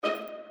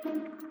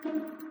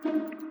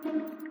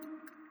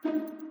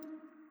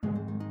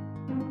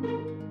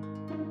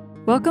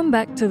Welcome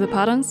back to the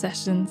Padang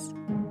Sessions.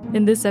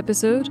 In this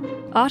episode,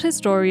 art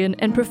historian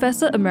and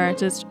Professor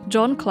Emeritus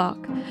John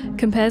Clark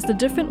compares the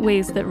different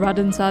ways that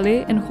Raden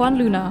Saleh and Juan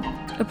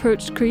Luna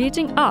approached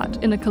creating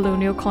art in a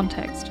colonial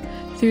context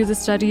through the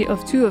study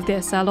of two of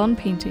their salon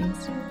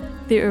paintings,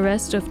 The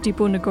Arrest of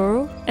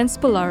Diponegoro and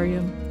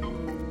Spolarium.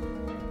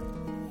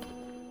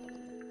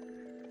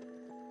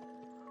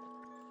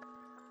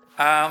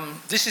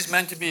 This is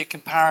meant to be a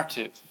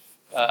comparative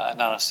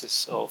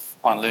analysis of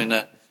Juan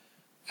Luna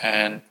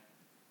and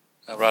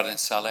Raden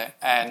Saleh,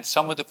 and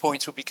some of the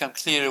points will become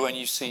clearer when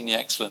you've seen the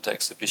excellent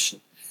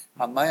exhibition.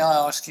 And may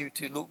I ask you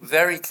to look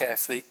very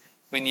carefully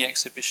when the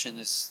exhibition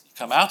has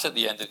come out at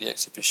the end of the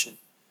exhibition,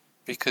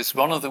 because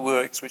one of the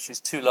works which is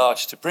too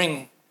large to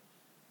bring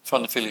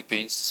from the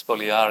Philippines,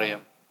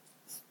 Spoliarium,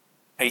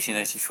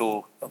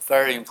 1884, a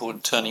very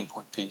important turning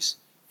point piece,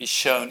 is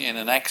shown in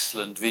an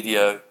excellent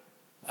video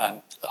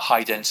and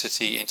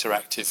high-density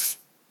interactive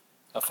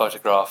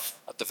photograph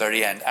at the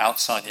very end,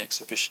 outside the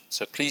exhibition.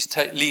 So please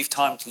leave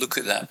time to look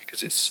at that,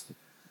 because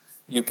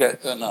you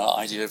get an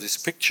idea of this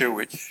picture,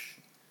 which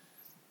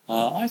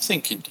I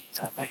think indeed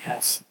I may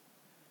have.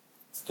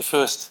 The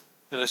first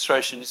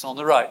illustration is on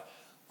the right.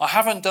 I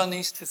haven't done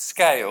these to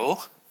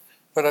scale,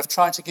 but I've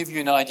tried to give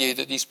you an idea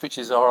that these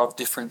pictures are of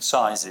different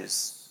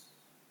sizes.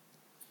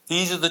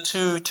 These are the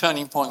two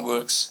turning point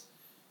works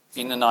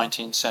in the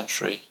 19th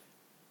century.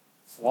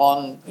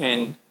 One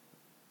in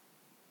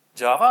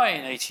Java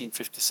in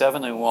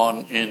 1857 and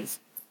one in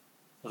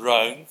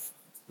Rome,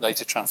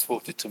 later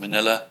transported to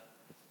Manila,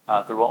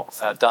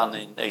 done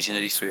in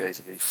 1883,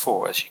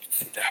 1884, as you can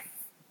see there.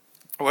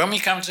 When we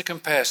come to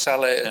compare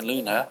Saleh and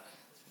Luna,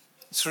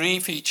 three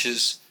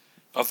features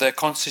of their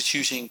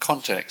constituting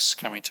context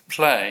come into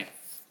play.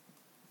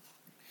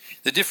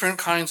 The different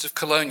kinds of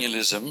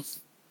colonialism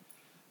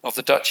of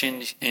the Dutch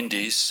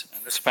Indies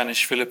and the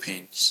Spanish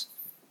Philippines,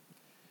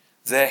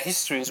 their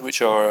histories, which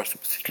are of a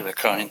particular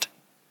kind,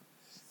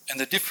 and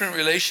the different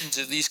relations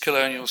of these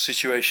colonial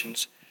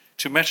situations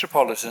to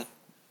metropolitan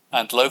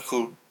and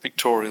local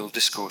pictorial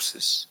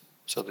discourses.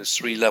 So there's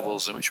three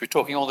levels in which we're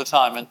talking all the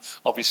time, and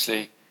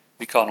obviously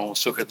we can't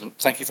always look at them.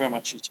 Thank you very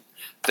much, Eugene.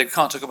 They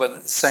can't talk about them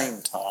at the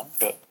same time,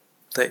 but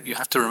you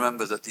have to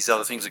remember that these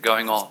other things are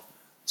going on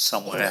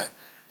somewhere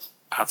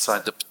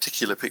outside the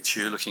particular picture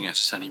you're looking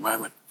at any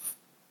moment.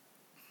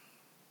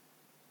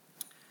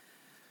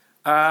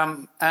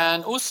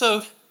 And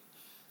also,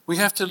 we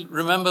have to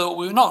remember what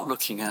we're not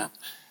looking at.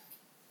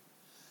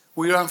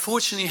 We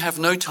unfortunately have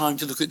no time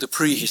to look at the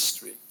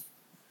prehistory.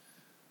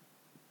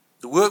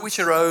 The work which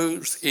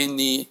arose in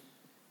the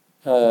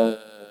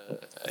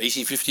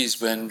 1850s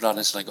when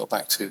Raden Saleh got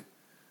back to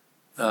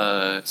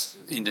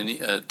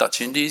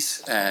Dutch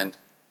Indies, and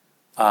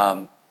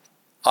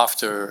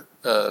after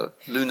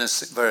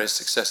Luna's various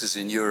successes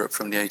in Europe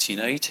from the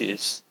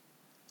 1880s,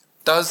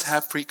 does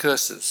have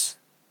precursors.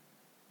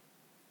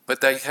 But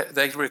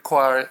they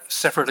require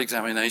separate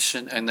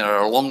examination, and they're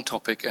a long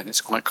topic, and it's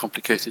quite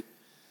complicated.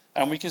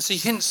 And we can see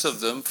hints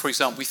of them. For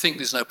example, we think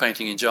there's no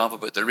painting in Java,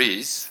 but there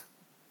is,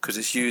 because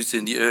it's used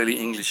in the early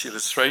English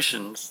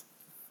illustrations,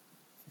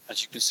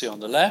 as you can see on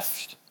the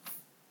left.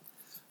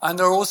 And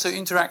there are also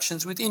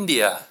interactions with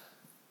India.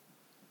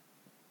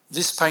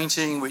 This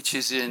painting, which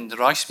is in the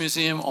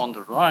Rijksmuseum on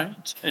the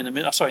right, in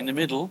the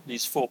middle,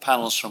 these 4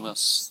 panels from a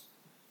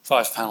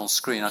 5-panel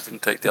screen, I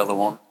didn't take the other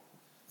one,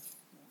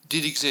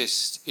 did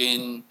exist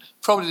in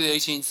probably the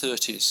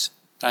 1830s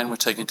and were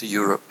taken to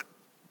Europe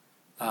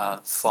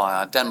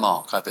via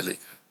Denmark, I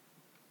believe.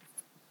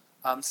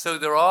 So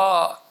there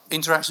are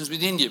interactions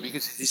with India,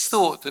 because it is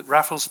thought that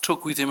Raffles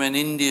took with him an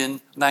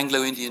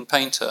Anglo-Indian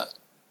painter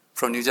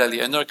from New Delhi,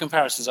 and there are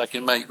comparisons I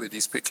can make with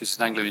these pictures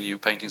and Anglo-Indian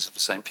paintings of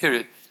the same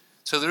period.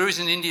 So there is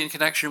an Indian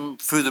connection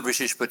through the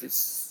British, but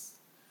it's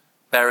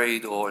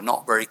buried or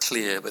not very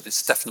clear, but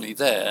it's definitely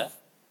there.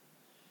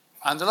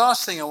 And the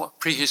last thing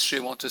prehistory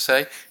I want to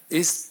say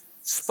is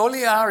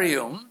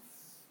Spoliarium,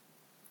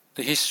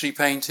 the history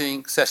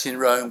painting set in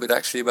Rome, but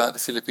actually about the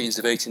Philippines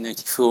of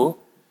 1884,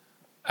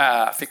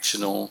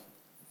 fictional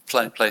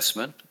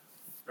placement.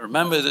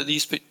 Remember that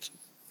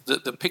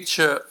the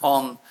picture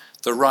on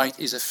the right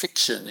is a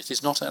fiction. It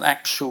is not an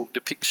actual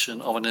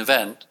depiction of an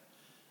event.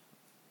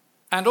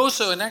 And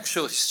also an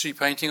actual history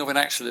painting of an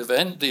actual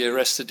event, The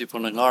Arrest of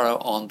Diponegoro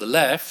on the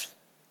left.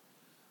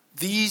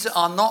 These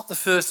are not the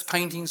first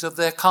paintings of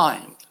their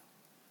kind.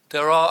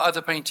 There are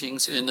other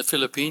paintings in the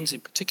Philippines,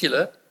 in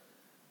particular,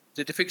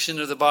 the depiction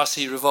of the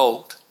Basi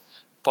Revolt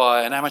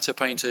by an amateur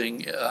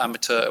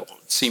it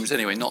seems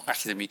anyway, not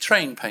academically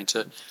trained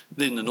painter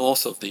in the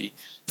north of the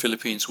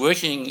Philippines,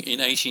 working in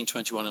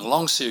 1821 in a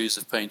long series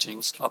of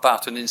paintings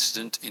about an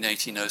incident in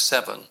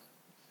 1807.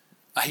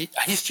 A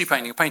history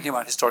painting, a painting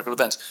about historical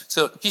events.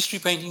 So history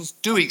paintings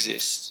do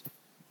exist,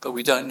 but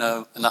we don't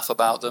know enough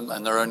about them,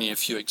 and there are only a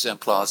few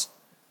exemplars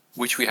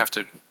which we have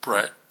to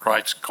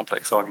write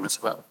complex arguments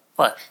about.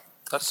 Right.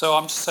 So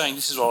I'm just saying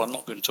this is what I'm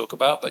not going to talk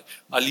about, but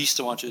at least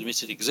I want to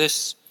admit it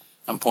exists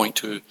and point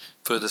to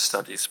further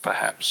studies,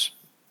 perhaps.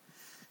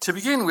 To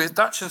begin with,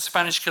 Dutch and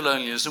Spanish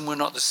colonialism were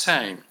not the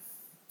same.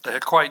 They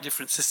had quite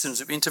different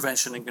systems of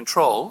intervention and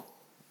control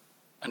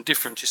and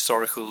different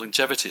historical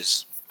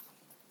longevities.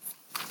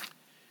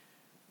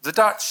 The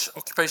Dutch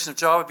occupation of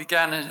Java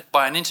began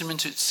by an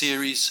intermittent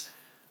series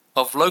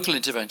of local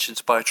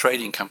interventions by a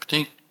trading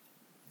company,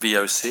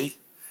 VOC,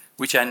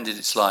 which ended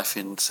its life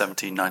in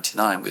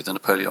 1799 with the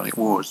Napoleonic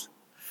Wars,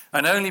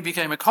 and only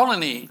became a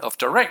colony of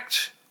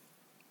direct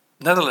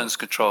Netherlands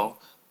control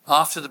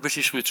after the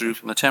British withdrew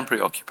from the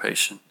temporary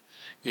occupation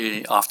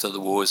after the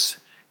wars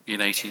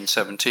in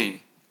 1817.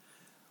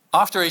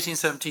 After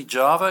 1817,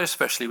 Java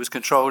especially was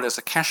controlled as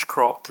a cash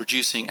crop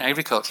producing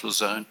agricultural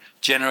zone,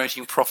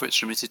 generating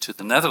profits remitted to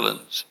the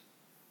Netherlands.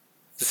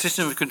 The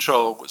system of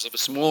control was of a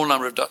small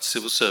number of Dutch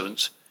civil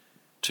servants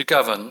to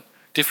govern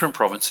different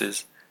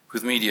provinces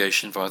with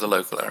mediation via the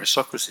local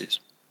aristocracies.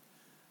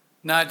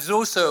 Now, it is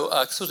also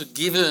a sort of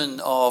given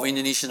of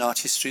Indonesian art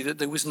history that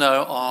there was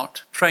no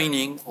art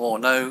training or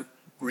no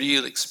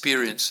real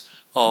experience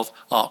of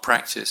art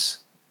practice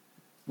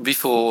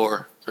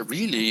before the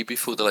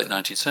late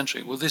 19th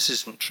century. Well, this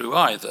isn't true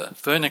either.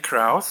 Werner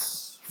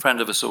Krauss, friend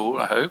of us all,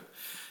 I hope,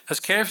 has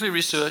carefully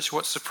researched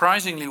what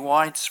surprisingly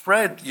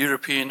widespread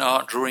European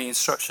art drawing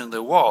instruction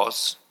there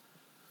was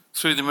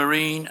through the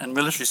marine and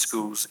military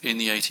schools in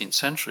the 18th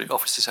century.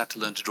 Officers had to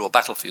learn to draw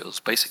battlefields,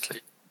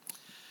 basically.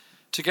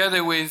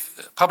 Together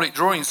with public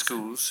drawing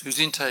schools, whose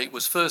intake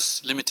was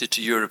first limited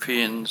to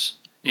Europeans,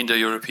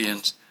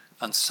 Indo-Europeans,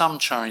 and some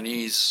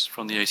Chinese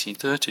from the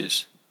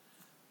 1830s.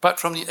 But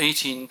from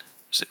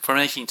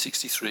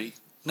 1863,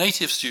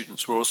 native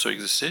students were also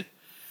existed,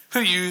 who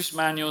used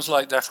manuals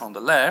like that on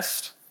the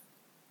left,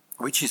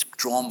 which is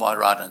drawn by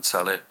Raden and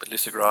Saleh, but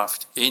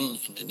lithographed in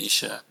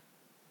Indonesia.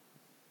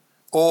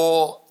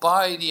 Or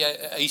by the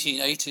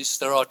 1880s,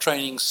 there are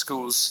training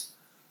schools,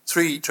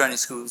 3 training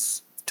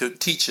schools to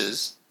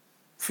teachers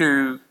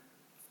who,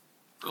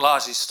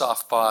 largely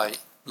staffed by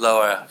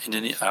lower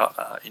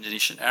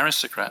Indonesian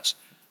aristocrats,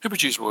 who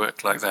produce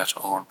work like that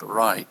on the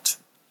right.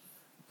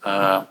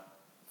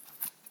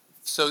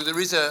 So there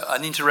is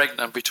an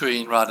interregnum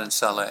between Raden and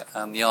Saleh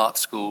and the art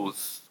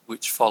schools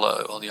which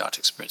follow, or the art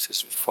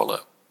experiences which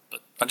follow.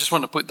 But I just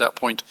want to put that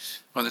point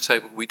on the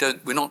table.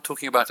 We're not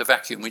talking about a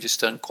vacuum. We just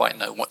don't quite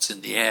know what's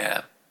in the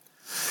air,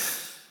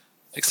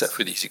 except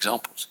for these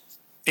examples.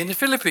 In the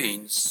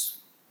Philippines,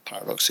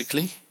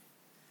 paradoxically,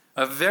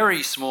 a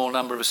very small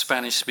number of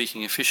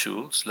Spanish-speaking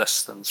officials,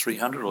 less than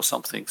 300 or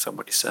something,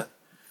 somebody said,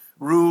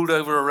 ruled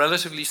over a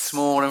relatively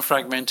small and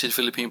fragmented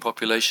Philippine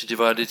population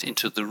divided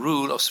into the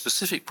rule of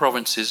specific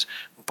provinces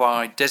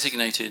by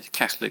designated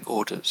Catholic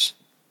orders.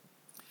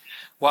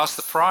 Whilst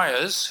the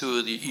friars, who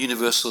are the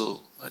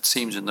universal, it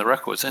seems in the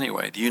records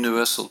anyway, the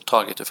universal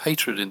target of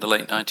hatred in the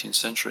late 19th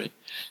century,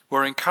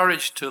 were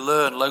encouraged to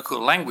learn local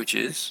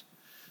languages,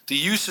 the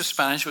use of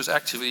Spanish was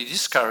actively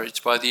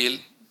discouraged by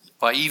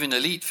even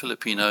elite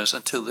Filipinos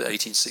until the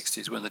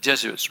 1860s, when the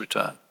Jesuits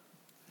returned,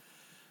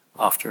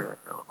 after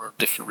a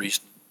different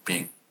reason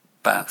being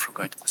banned from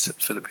going to the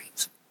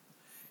Philippines.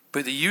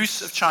 But the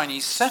use of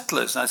Chinese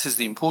settlers, now this is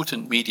the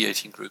important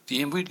mediating group,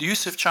 the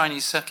use of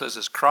Chinese settlers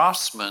as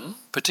craftsmen,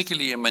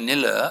 particularly in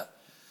Manila,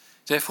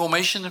 their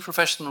formation of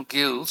professional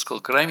guilds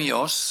called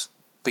gremios,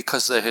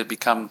 because they had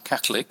become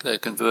Catholic, they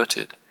had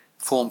converted,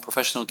 formed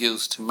professional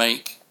guilds to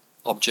make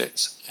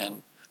objects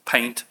and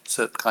paint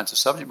certain kinds of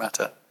subject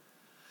matter.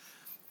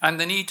 And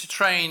the need to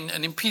train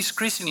an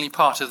increasingly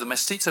part of the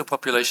mestizo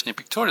population in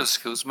pictorial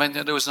skills meant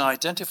that there was an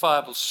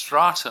identifiable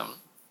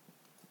stratum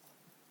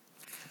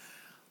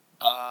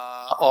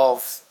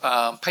of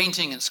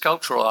painting and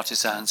sculptural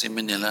artisans in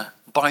Manila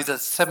by the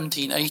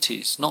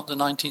 1780s, not the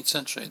 19th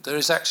century. There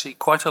is actually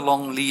quite a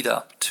long lead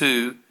up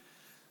to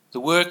the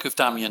work of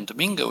Damian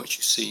Domingo, which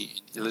you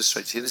see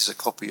illustrated here. This is a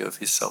copy of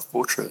his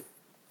self-portrait,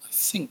 I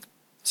think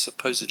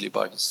supposedly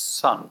by his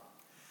son.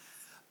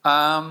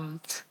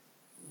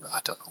 I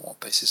don't know on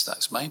what basis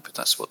that's made, but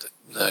that's what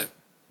the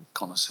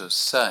connoisseurs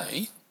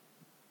say.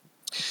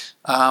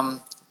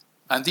 And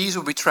these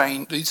would be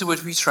trained in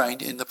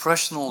the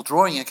professional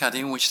drawing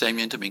academy which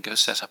Damian Domingo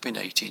set up in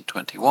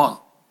 1821.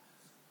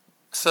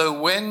 So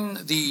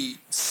when the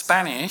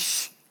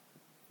Spanish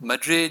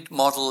Madrid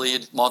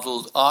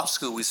modelled art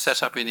school was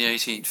set up in the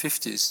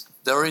 1850s,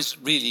 there is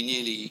really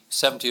nearly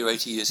 70 or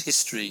 80 years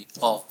history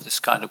of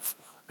this kind of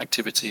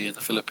activity in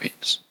the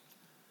Philippines.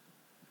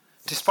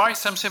 Despite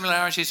some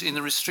similarities in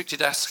the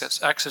restricted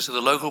access of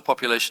the local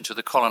population to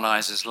the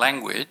colonizer's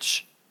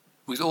language,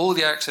 with all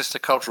the access to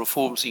cultural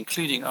forms,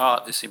 including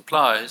art, this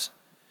implies,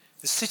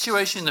 the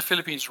situation in the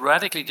Philippines is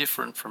radically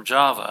different from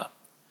Java,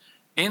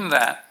 in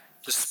that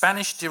the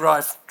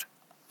Spanish-derived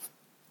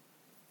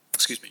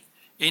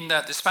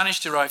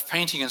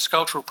painting and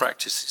sculptural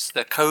practices,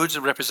 their codes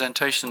of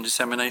representation and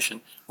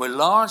dissemination, were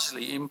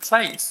largely in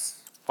place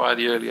by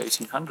the early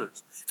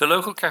 1800s. The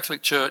local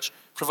Catholic Church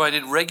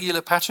provided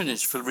regular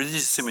patronage for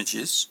religious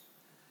images,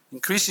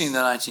 increasing in the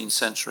 19th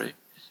century,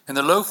 and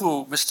the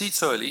local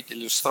mestizo elite,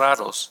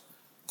 ilustrados,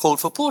 called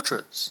for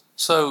portraits.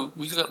 So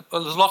there's a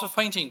lot of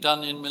painting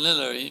done in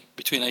Manila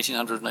between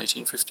 1800 and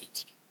 1850.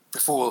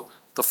 before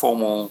the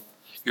formal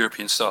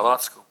European-style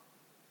art school.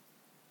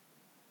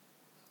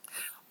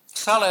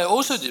 Saleh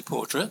also did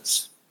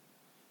portraits.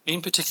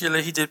 In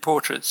particular, he did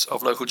portraits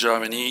of local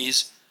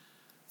Javanese,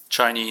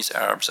 Chinese,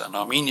 Arabs, and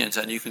Armenians,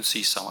 and you can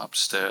see some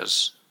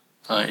upstairs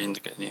in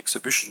the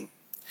exhibition.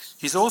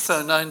 He's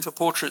also known for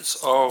portraits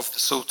of the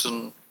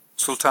Sultan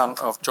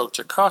of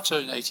Yogyakarta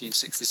in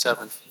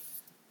 1867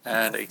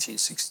 and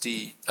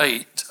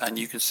 1868, and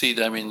you can see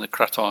them in the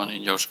Kraton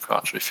in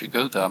Yogyakarta if you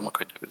go there. I'm not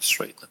going to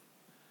illustrate them.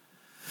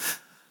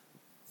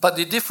 But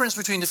the difference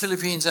between the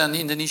Philippines and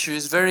Indonesia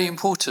is very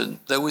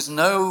important. There was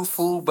no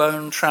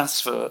full-blown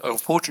transfer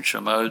of portraiture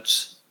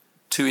modes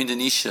to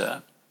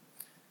Indonesia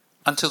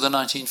until the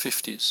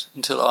 1950s,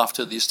 until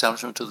after the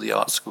establishment of the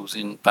art schools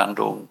in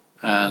Bandung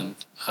and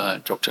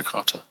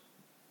Yogyakarta.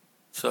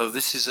 So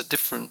this is a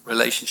different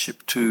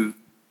relationship to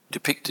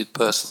depicted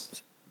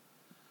persons.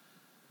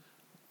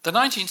 The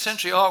 19th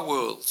century art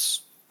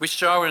worlds, which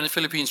Java and the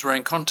Philippines were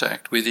in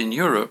contact with in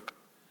Europe,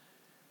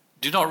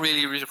 do not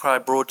really require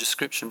broad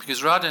description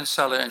because Raden,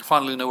 Saleh, and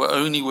Juan Luna were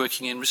only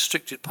working in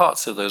restricted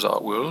parts of those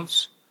art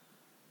worlds,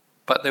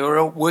 but they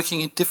were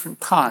working in different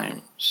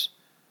times.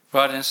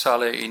 Raden,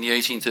 Saleh in the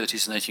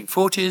 1830s and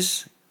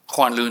 1840s,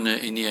 Juan Luna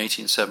in the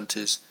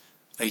 1870s,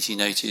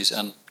 1880s,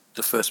 and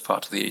the first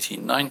part of the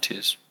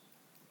 1890s.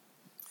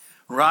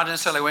 Raden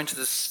Saleh went to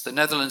the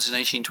Netherlands in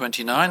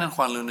 1829 and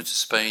Juan Luna to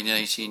Spain in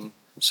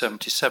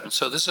 1877.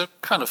 So there's a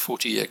kind of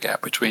 40-year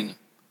gap between them.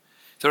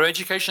 Their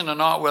education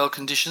and art world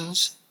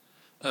conditions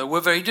were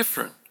very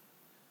different.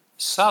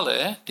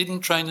 Saleh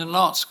didn't train in an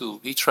art school.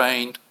 He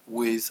trained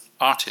with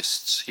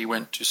artists. He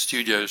went to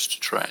studios to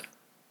train,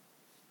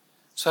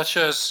 such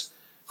as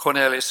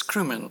Cornelis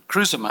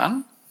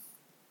Kruseman,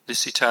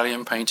 this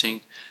Italian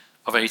painting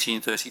of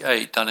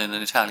 1838 done in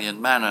an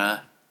Italian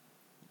manner.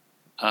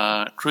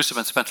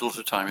 Kruseman spent a lot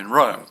of time in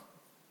Rome.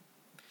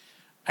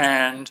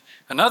 And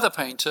another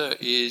painter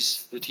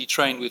is that he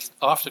trained with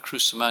after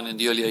Kruseman in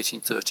the early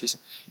 1830s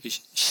is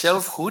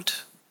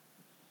Schelfhout,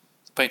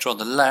 the painter on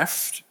the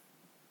left,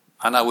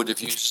 and I would have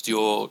used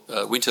your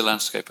winter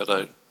landscape, but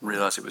I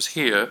realized it was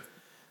here,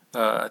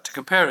 to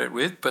compare it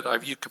with, but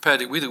I've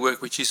compared it with a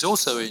work which is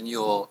also in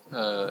your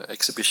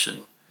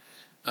exhibition,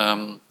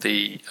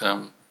 the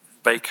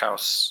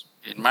Bakehouse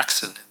in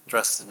Maxen,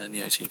 Dresden in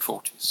the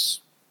 1840s.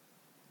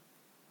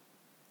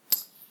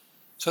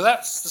 So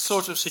that's the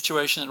sort of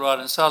situation that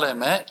Raden Saleh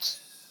met.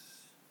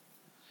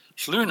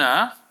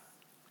 Luna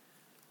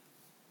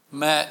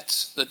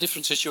met a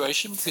different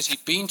situation because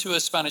he'd been to a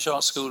Spanish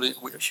art school,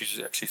 which he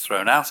was actually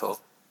thrown out of,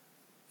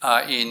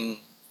 in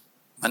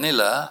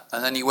Manila,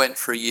 and then he went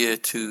for a year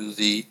to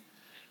the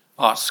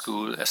art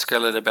school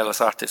Escuela de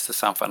Bellas Artes de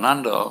San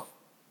Fernando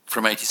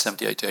from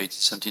 1878 to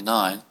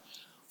 1879,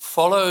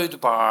 followed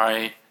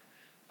by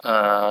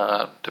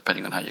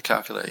depending on how you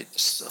calculate,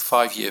 a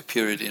 5-year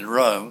period in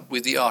Rome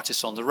with the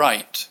artist on the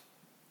right,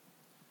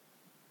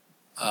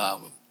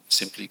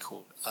 simply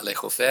called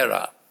Alejo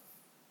Vera.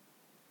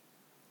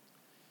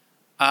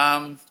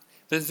 But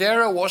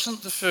Vera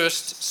wasn't the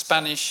first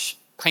Spanish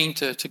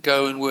painter to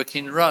go and work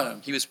in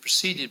Rome. He was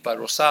preceded by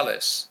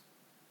Rosales,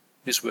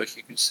 whose work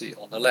you can see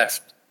on the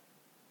left.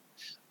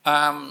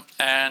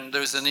 And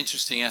there's an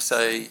interesting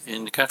essay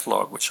in the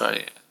catalogue, which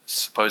I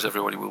suppose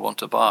everybody will want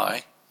to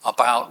buy,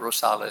 about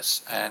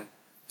Rosales and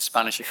the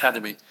Spanish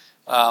Academy.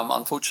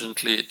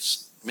 Unfortunately, it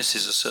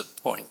misses a certain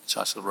point, which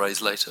I shall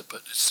raise later,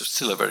 but it's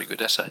still a very good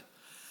essay.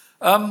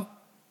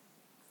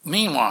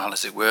 Meanwhile,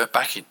 as it were,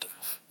 back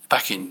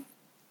in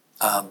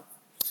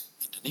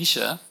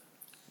Indonesia,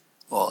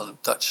 or the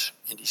Dutch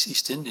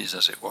East Indies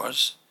as it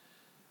was,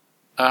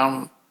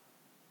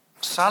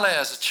 Saleh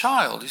as a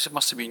child, he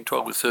must have been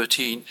 12 or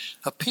 13,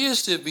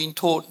 appears to have been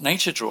taught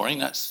nature drawing,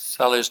 that's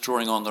Saleh's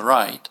drawing on the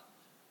right,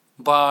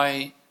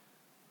 by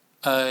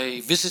a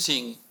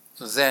visiting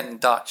then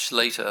Dutch,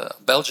 later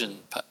Belgian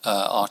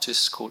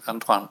artist called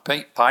Antoine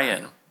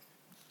Payen.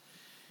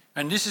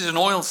 And this is an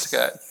oil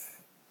sketch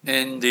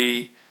in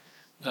the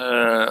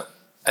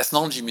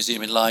Ethnology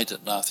Museum in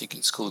Leiden. Now I think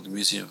it's called the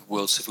Museum of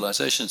World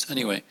Civilizations.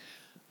 Anyway,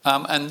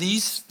 and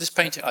this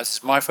painting, this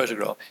is my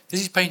photograph,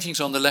 these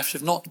paintings on the left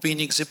have not been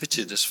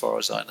exhibited, as far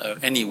as I know,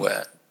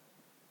 anywhere.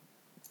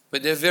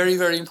 But they're very,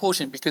 very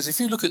important because if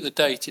you look at the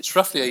date, it's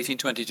roughly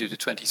 1822 to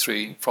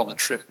 23 from the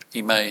trip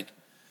he made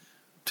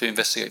to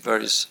investigate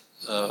various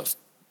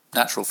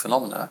natural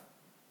phenomena.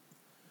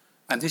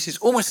 And this is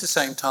almost the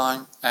same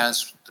time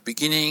as the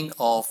beginning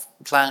of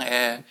plein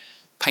air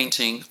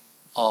painting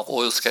of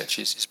oil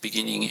sketches is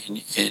beginning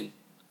in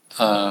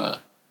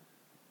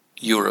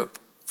Europe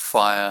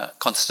via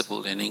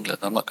Constable in England.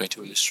 I'm not going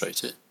to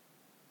illustrate it.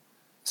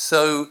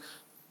 So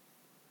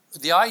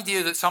the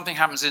idea that something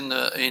happens in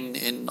the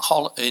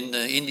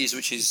Indies,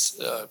 which is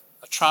a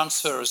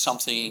transfer of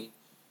something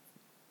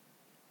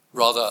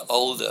rather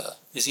older,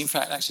 is in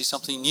fact actually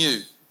something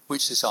new,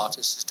 which this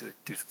artist is doing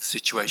due to the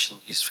situation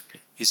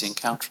he's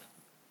encountering.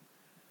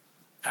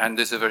 And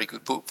there's a very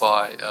good book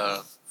by,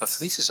 a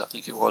thesis I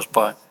think it was,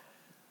 by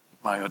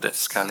Mario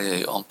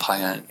Descalier on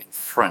Payen in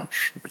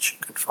French, which you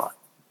can find.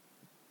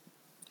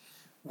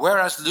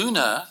 Whereas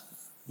Luna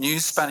knew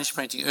Spanish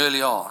painting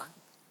early on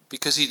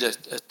because he'd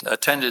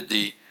attended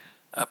the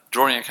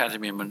Drawing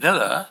Academy in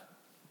Manila.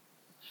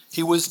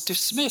 He was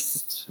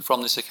dismissed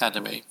from this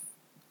academy.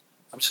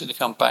 I'm just going to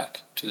come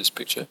back to this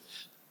picture.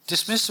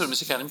 Dismissed from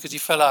this academy because he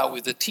fell out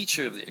with the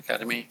teacher of the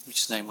academy,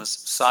 whose name was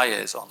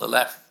Saleh on the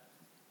left.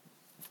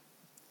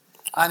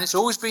 And it's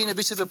always been a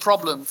bit of a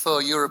problem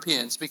for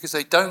Europeans because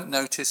they don't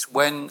notice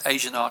when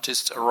Asian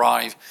artists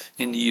arrive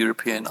in the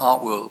European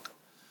art world.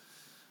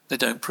 They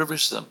don't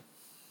privilege them.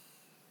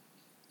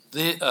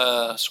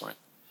 This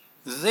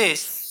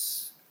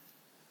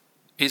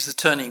is the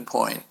turning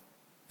point.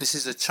 This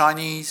is a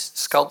Chinese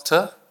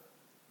sculptor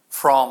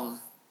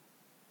from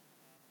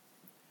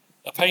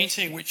a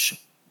painting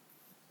which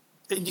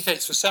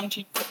indicates for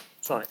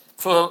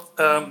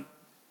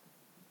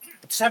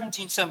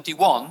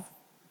 1771,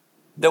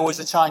 there was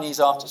a Chinese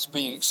artist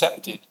being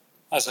accepted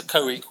as a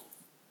co-equal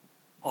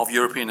of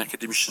European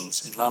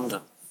academicians in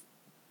London.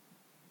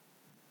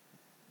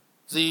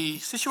 The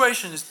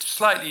situation is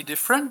slightly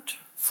different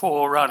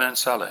for Raden and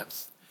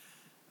Saleh,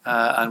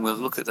 and we'll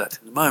look at that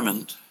in a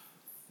moment.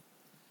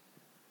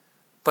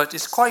 But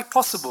it's quite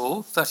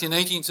possible that in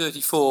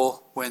 1834,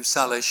 when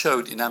Saleh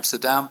showed in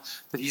Amsterdam,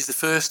 that he's the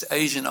first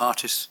Asian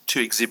artist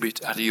to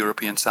exhibit at a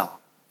European salon.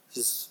 This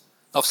is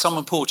of some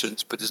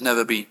importance, but has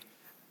never been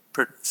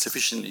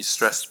sufficiently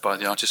stressed by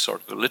the art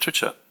historical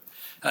literature.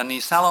 And the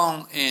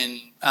salon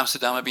in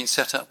Amsterdam had been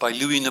set up by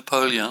Louis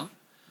Napoleon,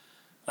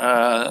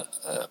 the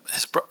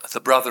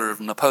brother of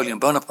Napoleon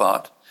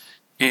Bonaparte,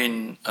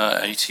 in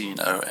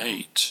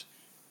 1808.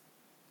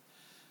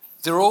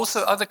 There are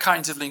also other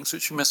kinds of links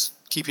which we must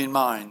keep in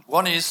mind.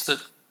 One is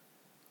that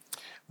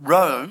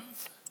Rome,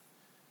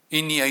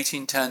 in the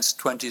 1810s,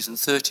 20s and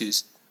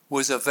 30s,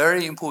 was a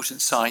very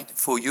important site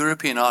for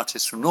European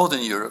artists from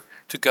Northern Europe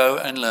to go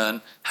and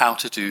learn how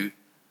to do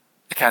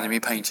academy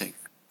painting.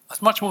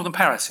 That's much more than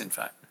Paris, in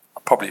fact.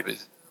 Probably a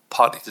bit,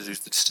 partly to do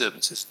with the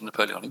disturbances of the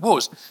Napoleonic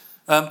Wars.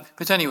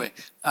 But anyway,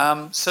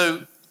 so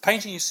the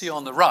painting you see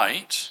on the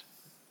right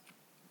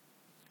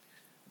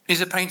is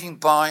a painting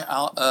by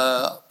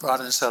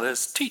Raden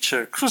Saleh's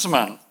teacher,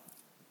 Kruzman.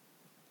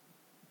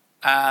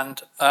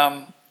 And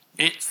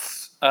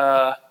it's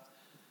a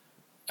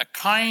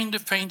kind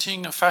of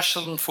painting, a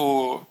fashion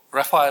for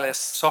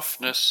Raphaelesque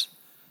softness,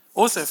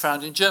 also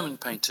found in German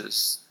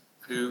painters,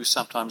 who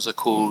sometimes are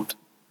called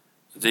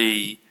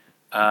the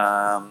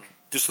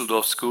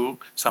Düsseldorf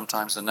school,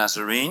 sometimes the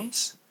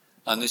Nazarenes.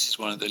 And this is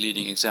one of the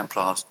leading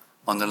exemplars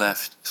on the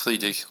left,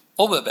 Friedrich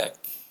Oberbeck.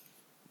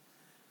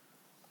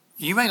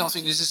 You may not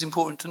think this is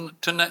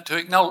important to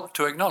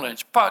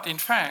acknowledge, but in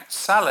fact,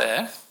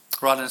 Saleh,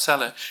 Raden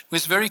Saleh,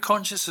 was very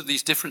conscious of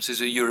these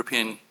differences in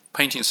European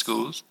painting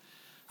schools,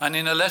 and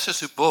in a letter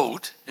to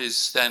Bode,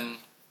 his then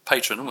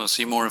patron, and we'll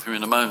see more of him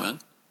in a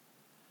moment,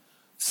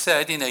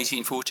 said in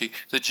 1840,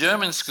 the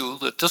German school,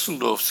 the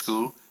Düsseldorf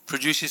school,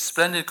 produces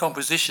splendid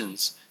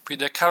compositions, but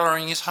their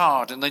colouring is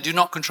hard and they do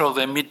not control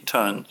their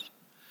mid-tones.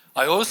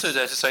 I also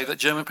dare to say that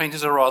German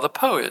painters are rather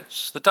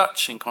poets. The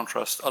Dutch, in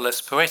contrast, are less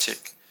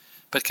poetic,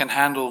 but can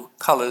handle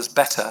colours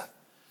better,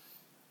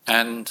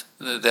 and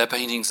their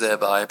paintings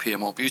thereby appear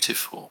more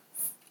beautiful.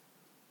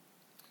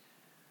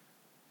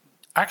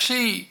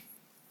 Actually,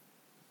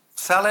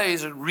 Saleh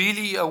is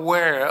really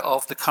aware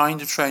of the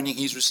kind of training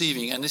he's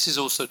receiving, and this is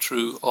also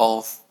true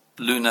of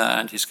Luna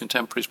and his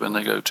contemporaries when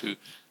they go to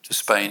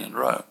Spain and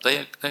Rome.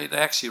 They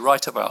actually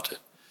write about it.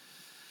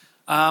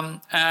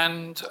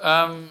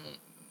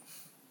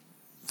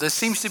 There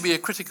seems to be a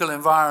critical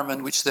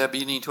environment which they're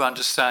beginning to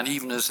understand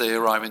even as they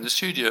arrive in the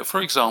studio.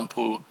 For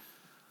example,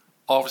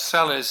 of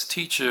Saleh's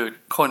teacher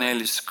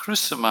Cornelis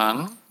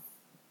Kruzman,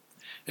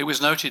 it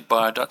was noted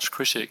by a Dutch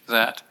critic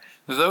that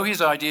though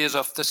his ideas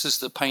of, this is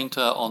the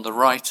painter on the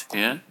right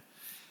here,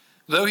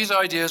 though his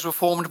ideas were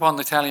formed upon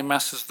the Italian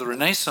masters of the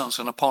Renaissance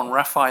and upon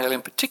Raphael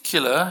in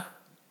particular,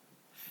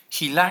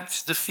 he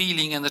lacked the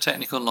feeling and the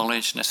technical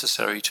knowledge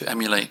necessary to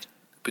emulate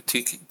the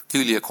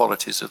peculiar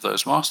qualities of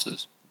those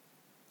masters.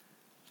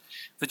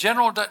 The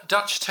general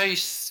Dutch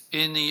taste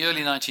in the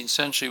early 19th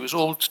century was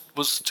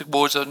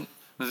towards a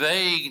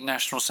vague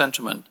national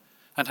sentiment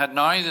and had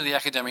neither the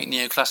academic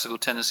neoclassical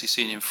tendency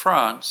seen in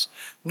France,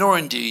 nor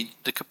indeed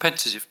the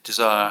competitive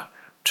desire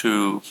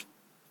to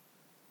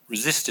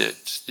resist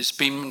it. It's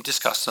been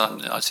discussed,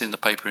 it's in the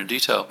paper in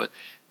detail, but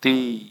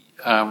the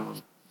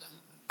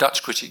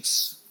Dutch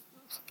critics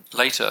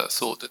later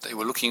thought that they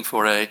were looking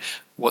for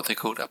what they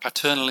called a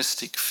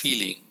paternalistic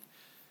feeling,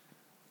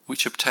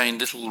 which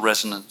obtained little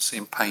resonance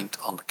in paint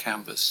on the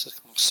canvas, a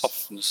kind of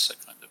softness, a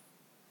kind of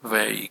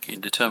vague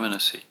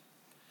indeterminacy.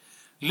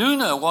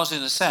 Luna was,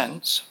 in a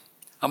sense,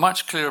 a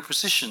much clearer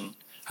position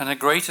and a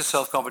greater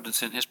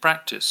self-confidence in his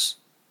practice.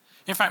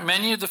 In fact,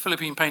 many of the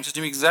Philippine painters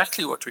knew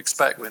exactly what to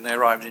expect when they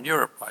arrived in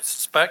Europe. I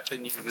suspect they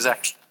knew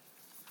exactly.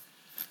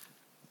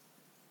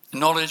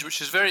 Knowledge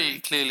which is very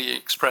clearly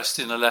expressed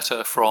in a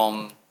letter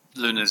from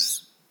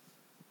Luna's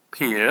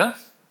peer,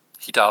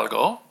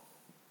 Hidalgo,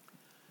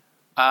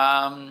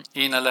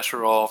 in a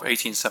letter of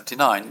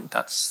 1879.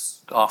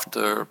 That's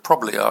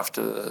probably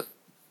after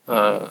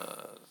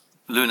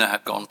Luna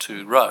had gone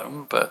to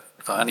Rome, but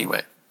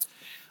anyway.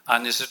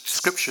 And there's a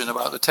description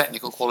about the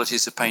technical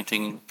qualities of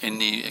painting in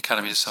the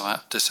Academy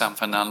de San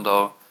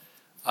Fernando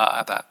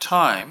at that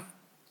time.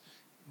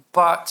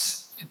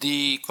 But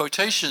the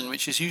quotation,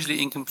 which is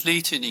usually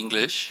incomplete in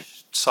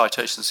English,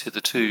 citations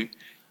hitherto,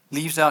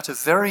 leaves out a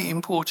very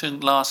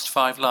important last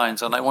 5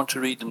 lines, and I want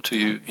to read them to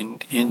you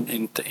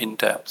in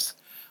depth.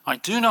 I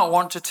do not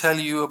want to tell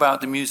you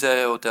about the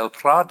Museo del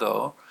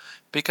Prado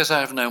because I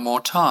have no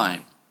more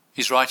time.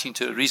 He's writing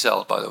to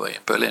Rizal, by the way,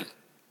 in Berlin.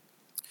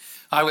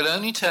 I will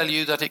only tell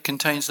you that it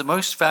contains the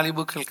most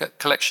valuable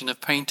collection of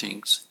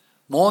paintings,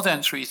 more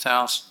than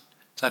 3,000,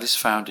 that is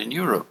found in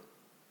Europe.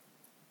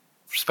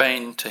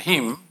 Spain, to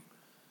him,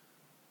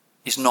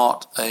 is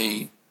not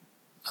an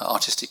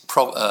artistic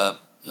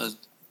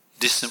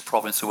distant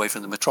province away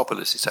from the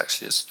metropolis. It's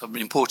actually an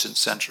important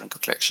centre and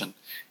collection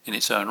in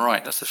its own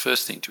right. That's the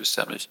first thing to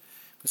establish.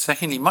 But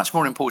secondly, much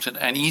more important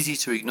and easy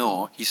to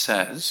ignore, he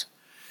says,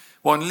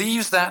 one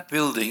leaves that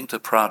building, the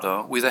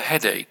Prado, with a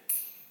headache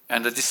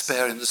and a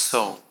despair in the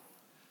soul,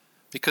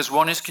 because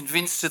one is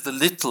convinced of the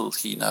little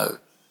he knows,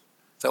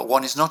 that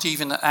one is not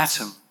even an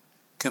atom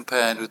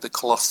compared with the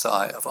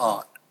colossi of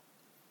art.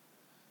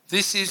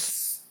 This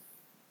is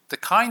the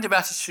kind of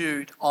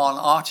attitude on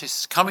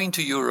artists coming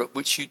to Europe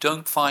which you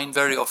don't find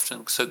very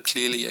often so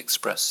clearly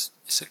expressed.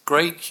 It's a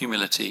great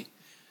humility.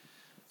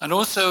 And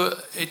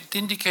also it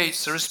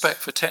indicates the respect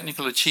for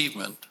technical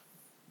achievement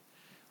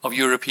of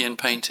European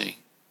painting,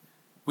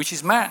 which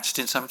is matched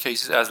in some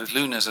cases, as with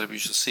Luna's, as we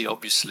shall see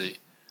obviously,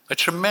 a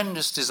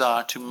tremendous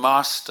desire to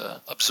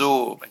master,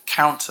 absorb and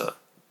counter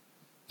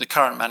the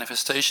current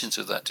manifestations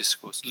of that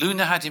discourse.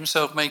 Luna had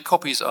himself made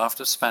copies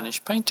after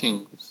Spanish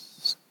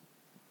paintings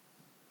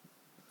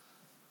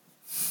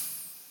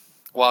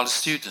while a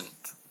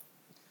student.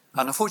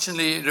 And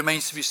unfortunately, it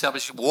remains to be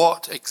established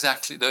what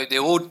exactly,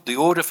 the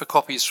order for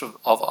copies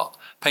of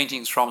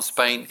paintings from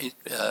Spain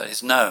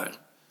is known,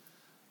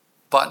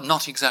 but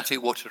not exactly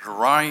what had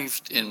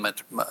arrived in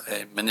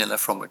Manila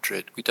from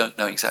Madrid. We don't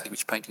know exactly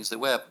which paintings they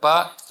were,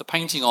 but the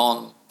painting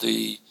on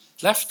the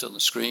left on the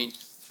screen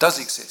does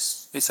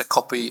exist. It's a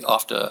copy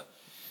after,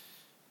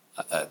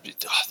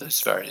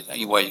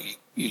 anyway,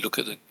 you look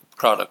at the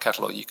Prado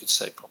catalogue, you could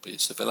say probably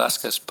it's the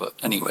Velázquez, but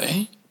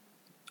anyway.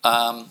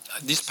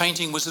 This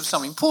painting was of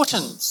some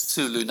importance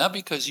to Luna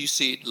because you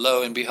see it,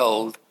 lo and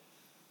behold,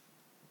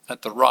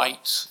 at the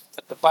right,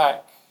 at the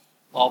back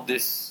of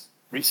this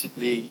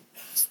recently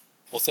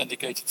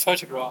authenticated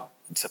photograph.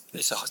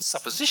 It's a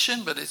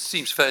supposition, but it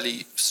seems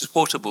fairly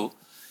supportable,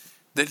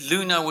 that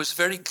Luna was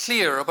very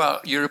clear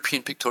about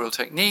European pictorial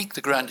technique,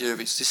 the grandeur of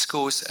its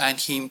discourse, and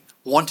he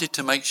wanted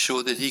to make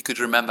sure that he could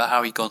remember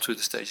how he'd gone through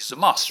the stages of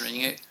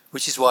mastering it,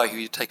 which is why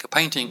he would take a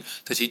painting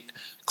that he'd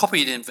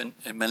copied in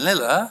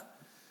Manila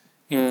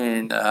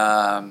in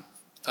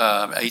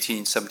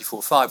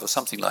 1874-5 or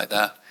something like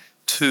that,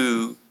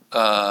 to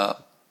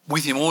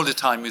with him all the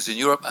time he was in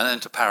Europe, and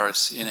then to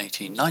Paris in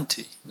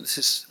 1890. This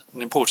is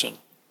an important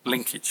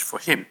linkage for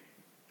him.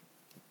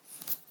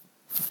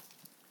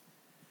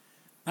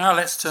 Now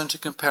let's turn to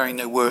comparing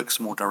their works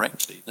more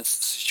directly. That's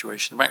the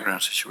situation, the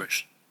background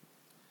situation.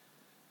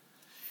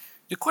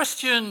 The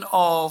question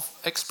of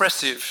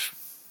expressive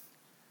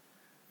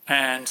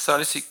and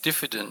stylistic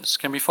diffidence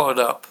can be followed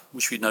up,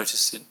 which we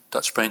noticed in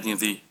Dutch painting of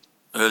the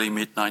early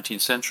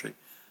mid-19th century,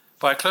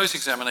 by a close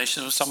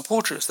examination of some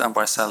portraits done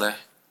by Saleh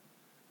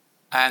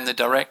and the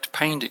direct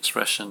pained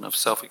expression of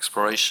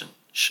self-exploration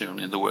shown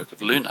in the work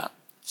of Luna.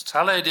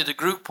 Saleh did a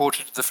group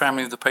portrait of the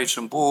family of the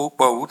patron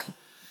Bode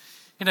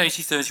in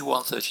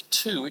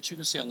 1831-32, which you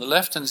can see on the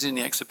left and is in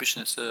the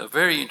exhibition. It's a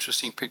very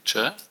interesting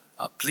picture.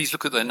 Please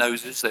look at their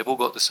noses. They've all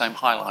got the same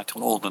highlight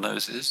on all the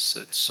noses.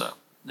 It's,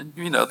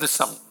 there's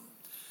some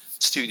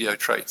studio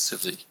traits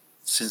of the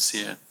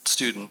sincere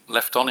student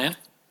left on it.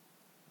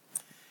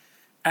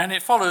 And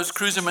it follows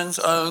Cruiserman's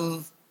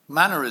own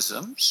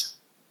mannerisms,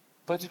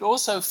 but it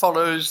also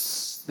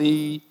follows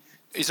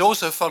is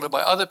also followed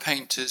by other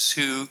painters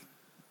who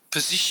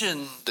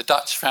position the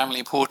Dutch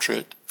family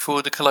portrait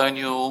for the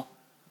colonial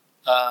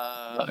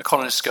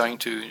colonists going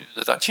to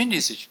the Dutch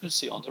Indies, as you can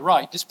see on the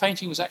right. This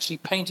painting was actually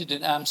painted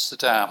in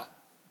Amsterdam.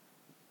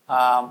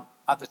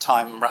 At the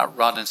time,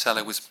 Raden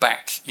Saleh was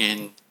back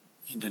in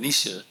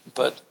Indonesia,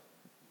 but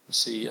you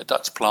see a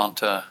Dutch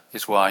planter,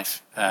 his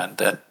wife, and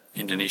an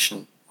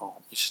Indonesian, or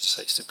we should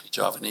say simply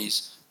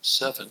Javanese,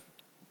 servant.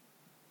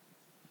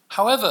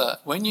 However,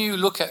 when you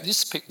look at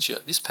this picture,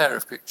 this pair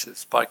of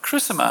pictures by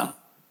Cruiserman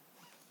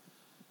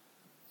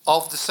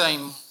of the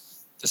same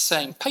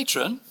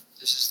patron,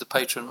 this is the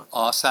patron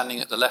standing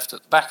at the left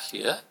at the back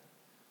here,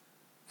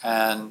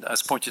 and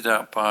as pointed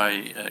out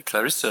by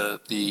Clarissa,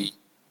 the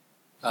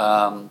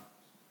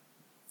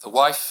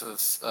wife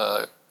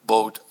of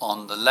Bode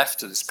on the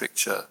left of this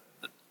picture,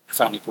 the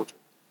family portrait,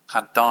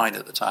 had died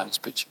at the time this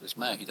picture was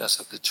made, as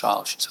of the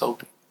child she's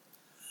holding.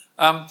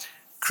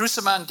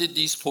 Cruiserman did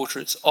these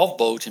portraits of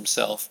Bode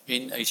himself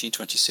in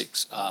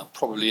 1826,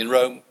 probably in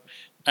Rome.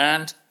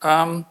 And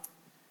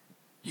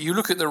you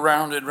look at the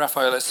rounded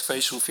Raphael's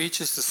facial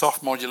features, the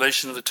soft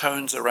modulation of the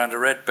tones around a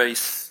red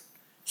base,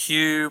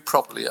 hue,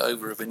 properly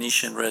over a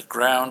Venetian red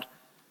ground,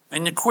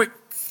 and the quick,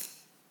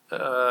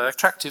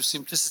 attractive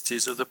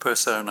simplicities of the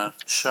persona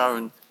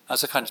shown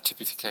as a kind of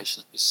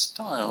typification of his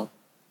style.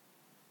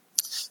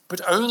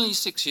 But only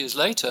 6 years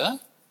later,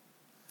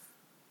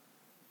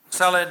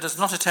 Saleh does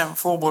not attempt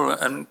formal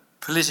and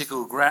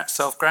political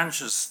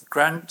self-conscious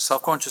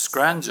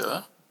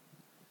grandeur.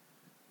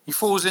 He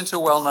falls into a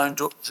well-known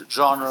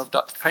genre of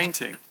Dutch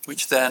painting,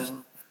 which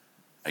then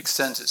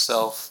extends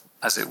itself,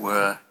 as it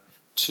were,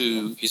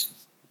 to his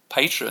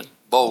patron,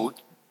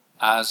 Bode,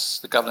 as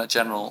the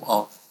Governor-General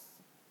of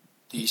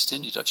the East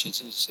India, Dutch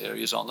East Indies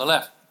areas on the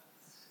left.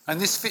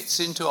 And this fits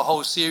into a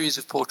whole series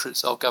of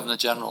portraits of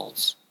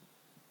Governor-Generals,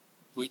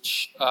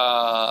 which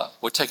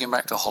were taken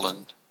back to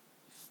Holland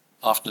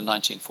after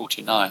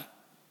 1949.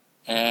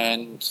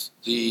 And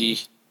the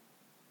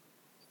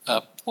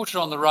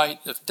portrait on the right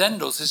of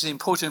Dendels is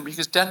important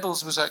because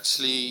Dendels was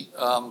actually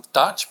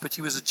Dutch, but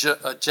he was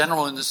a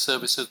general in the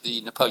service of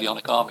the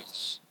Napoleonic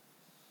armies,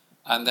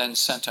 and then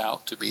sent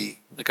out to be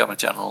the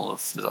Governor-General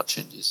of the Dutch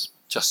Indies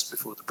just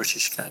before the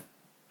British came.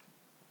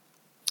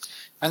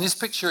 And this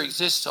picture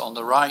exists on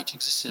the right,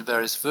 exists in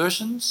various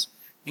versions,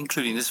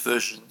 including this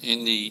version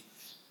in the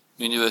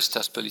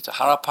Universitas Pelita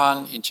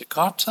Harapan in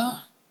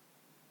Jakarta.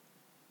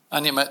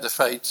 And it met the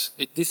fate.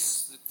 The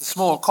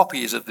small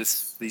copies of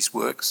these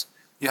works,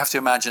 you have to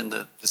imagine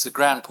that there's a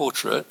grand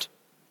portrait,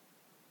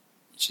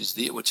 which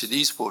are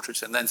these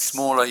portraits, and then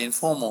smaller,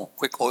 informal,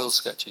 quick oil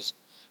sketches,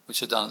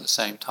 which are done at the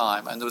same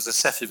time. And there was a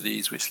set of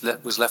these which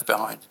was left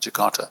behind in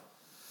Jakarta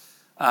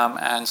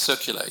and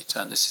circulate.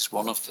 And this is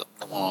one of them,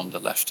 the one on the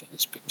left in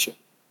this picture.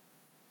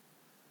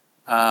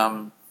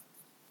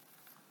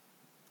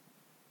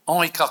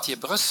 Henri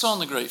Cartier-Bresson,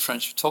 the great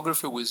French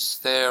photographer, was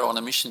there on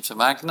a mission to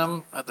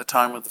Magnum at the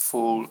time of the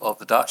fall of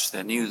the Dutch.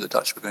 They knew the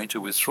Dutch were going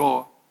to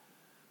withdraw.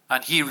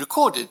 And he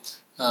recorded,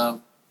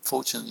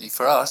 fortunately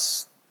for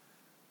us,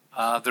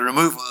 the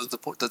removal of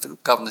the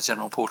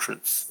Governor-General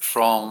portraits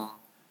from,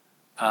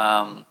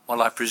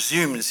 I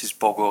presume this is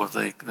Bogor,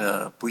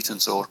 the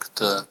Buitenzorg,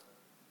 the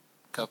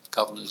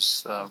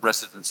governor's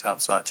residence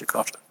outside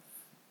Jakarta.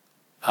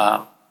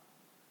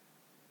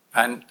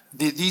 And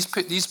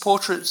these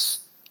portraits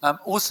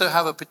also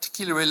have a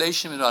particular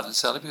relation with Raden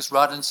Saleh, because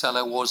Raden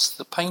Saleh was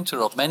the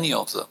painter of many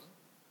of them,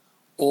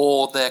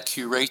 or their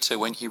curator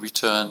when he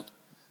returned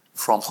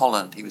from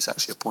Holland. He was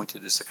actually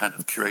appointed as a kind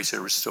of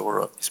curator, restorer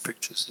of these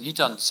pictures. And he'd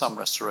done some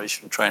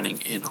restoration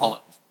training in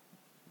Holland.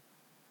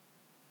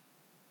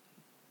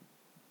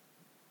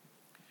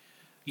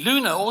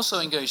 Luna also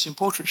engaged in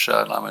portraiture,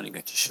 and I'm only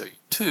going to show you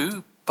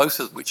two, both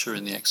of which are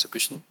in the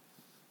exhibition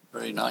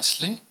very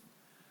nicely.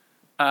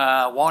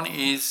 One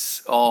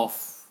is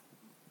of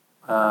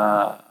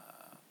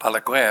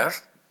Balaguer,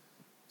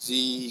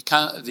 the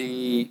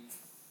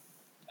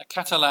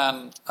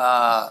Catalan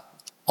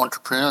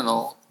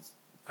entrepreneur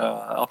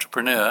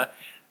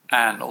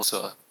and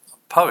also a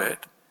poet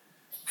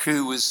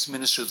who was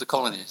Minister of the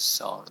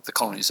Colonies. The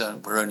colonies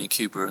were only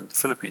Cuba and the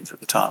Philippines at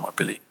the time, I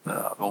believe.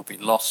 Have all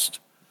been lost,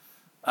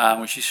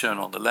 which is shown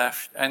on the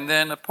left. And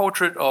then a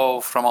portrait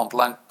of Ramon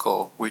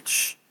Blanco,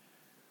 which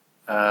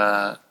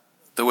there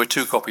were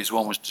two copies.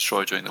 One was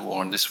destroyed during the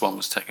war, and this one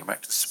was taken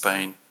back to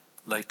Spain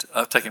later.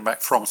 Taken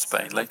back from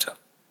Spain later.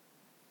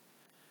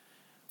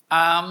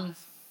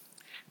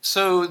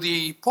 So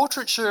the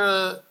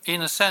portraiture,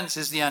 in a sense,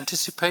 is the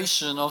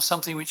anticipation of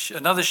something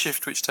another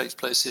shift which takes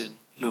place in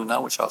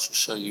Luna, which I'll just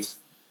show you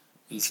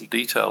a little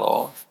detail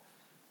of,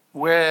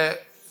 where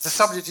the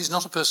subject is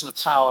not a person of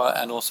power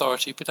and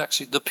authority, but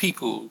actually the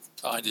people,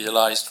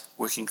 idealized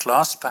working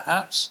class,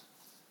 perhaps,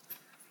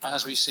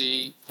 as we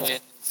see in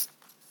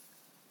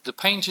the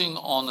painting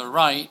on the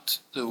right,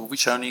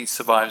 which only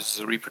survives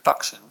as a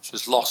reproduction, which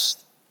was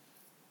lost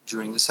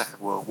during the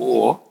Second World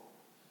War,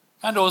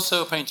 and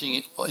also a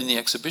painting in the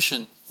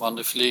exhibition,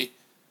 wonderfully,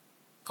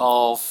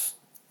 of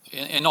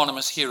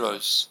anonymous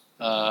heroes.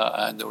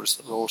 And there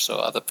was also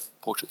other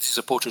portraits. This is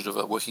a portrait of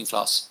a working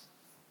class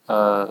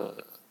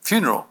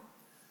funeral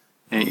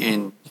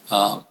in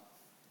the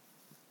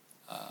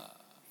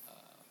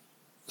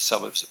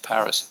suburbs of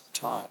Paris at the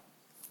time.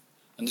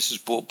 And this was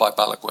bought by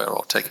Balaguer,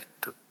 or taken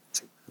to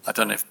I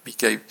don't know if he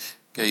gave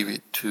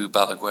it to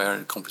Balaguer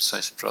in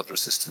compensation for other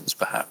assistance,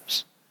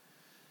 perhaps.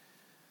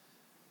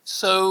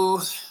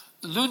 So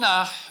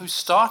Luna, who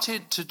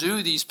started to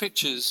do these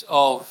pictures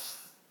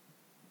of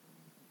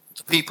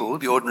the people,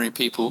 the ordinary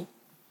people,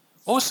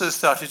 also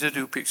started to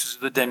do pictures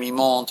of the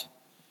demi-monde,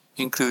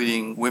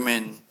 including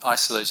women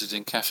isolated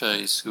in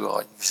cafes who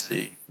are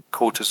usually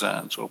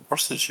courtesans or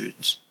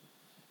prostitutes.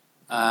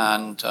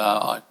 And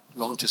I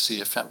long to see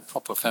a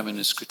proper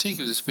feminist critique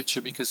of this picture,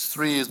 because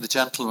three of the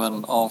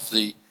gentlemen of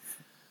the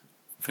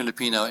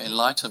Filipino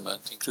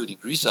Enlightenment, including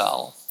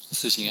Rizal,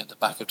 sitting at the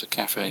back of the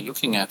cafe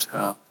looking at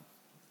her.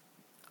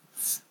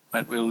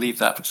 But we'll leave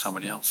that for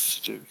somebody else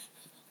to do.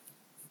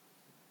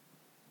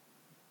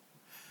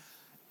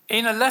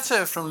 In a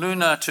letter from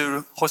Luna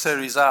to José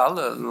Rizal,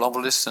 a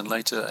novelist and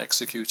later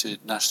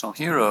executed national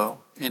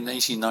hero, in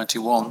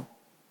 1891,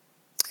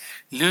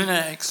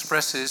 Luna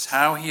expresses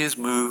how he is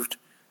moved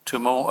to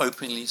more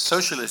openly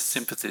socialist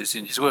sympathies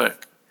in his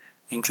work,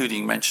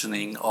 including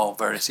mentioning of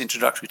various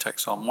introductory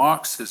texts on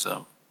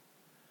Marxism.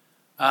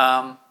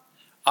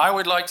 I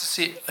would like to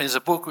see it as a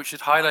book which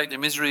should highlight the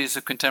miseries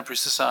of contemporary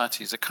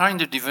societies, a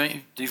kind of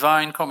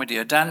divine comedy.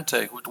 A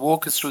Dante would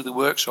walk us through the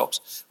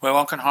workshops where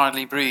one can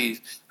hardly breathe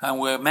and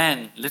where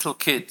men, little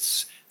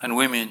kids, and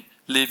women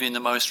live in the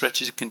most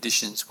wretched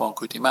conditions one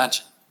could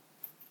imagine.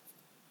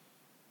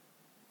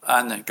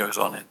 And then goes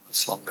on in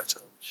this long letter,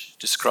 which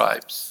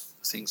describes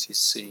the things he's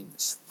seen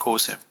that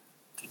cause him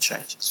to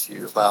change his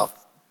view about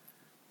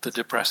the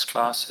depressed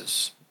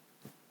classes.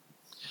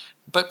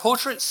 But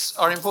portraits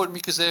are important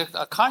because they're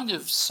a kind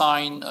of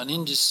sign, an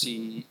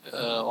indice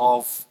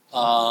of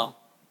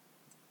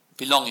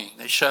belonging.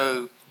 They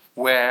show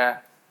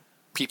where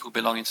people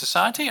belong in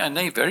society, and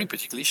they very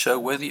particularly show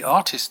where the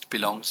artist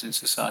belongs in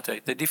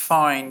society. They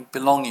define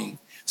belonging,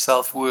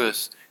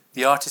 self-worth,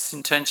 the artist's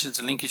intentions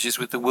and linkages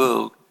with the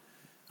world.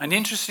 And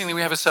interestingly,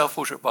 we have a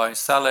self-portrait by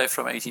Saleh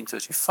from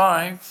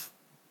 1835,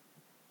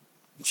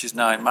 which is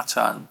now in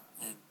Matan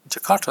in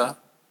Jakarta,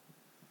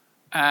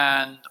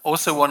 and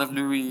also one of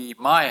Louis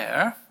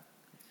Meyer,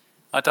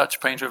 a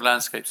Dutch painter of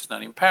landscapes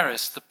known in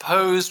Paris. The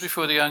pose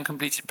before the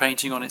uncompleted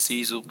painting on its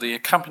easel, the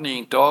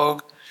accompanying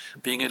dog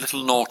being a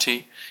little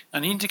naughty,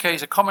 and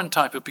indicate a common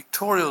type of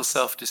pictorial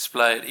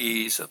self-display at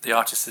ease, of the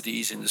artist at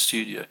ease in the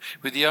studio,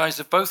 with the eyes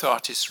of both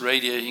artists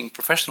radiating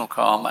professional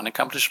calm and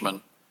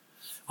accomplishment.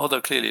 Although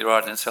clearly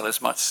Raden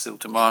has much still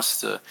to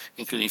master,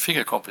 including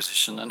figure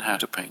composition and how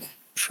to paint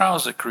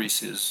trouser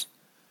creases,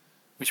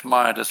 which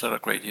Meyer does a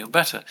great deal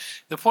better.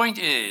 The point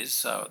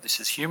is, this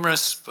is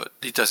humorous, but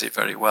he does it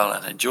very well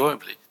and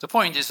enjoyably. The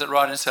point is that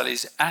Raden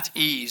is at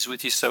ease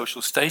with his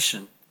social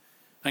station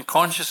and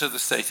conscious of the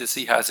status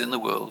he has in the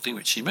world in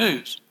which he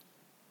moves.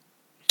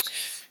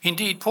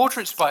 Indeed,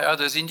 portraits by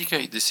others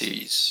indicate this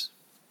ease,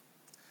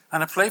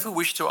 and a playful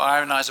wish to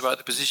ironize about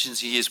the positions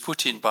he is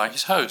put in by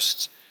his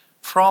hosts.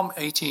 From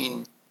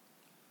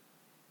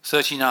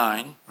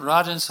 1839,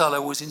 Raden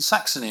Saleh was in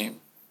Saxony,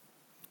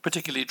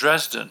 particularly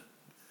Dresden,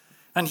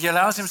 and he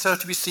allows himself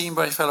to be seen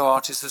by fellow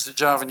artists as a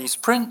Javanese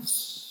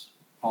prince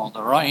on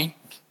the right,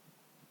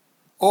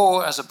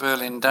 or as a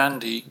Berlin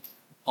dandy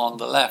on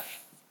the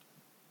left.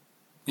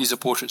 These are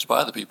portraits by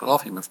other people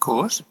of him, of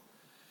course.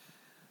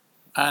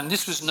 And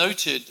this was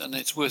noted, and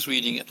it's worth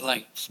reading at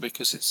length,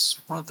 because it's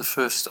one of the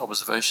first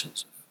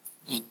observations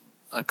in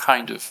a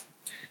kind of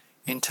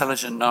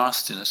intelligent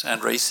nastiness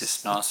and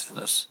racist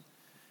nastiness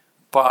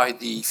by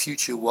the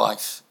future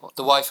wife,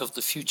 the wife of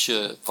the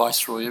future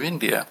Viceroy of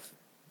India.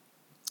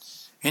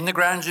 In the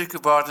Grand Duke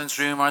of Baden's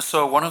room, I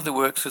saw one of the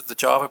works of the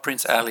Java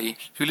Prince Ali,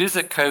 who lives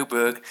at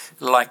Coburg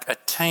like a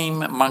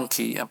tame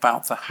monkey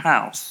about the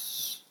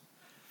house.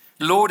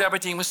 Lord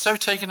Aberdeen was so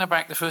taken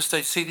aback the first day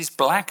to see this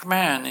black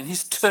man in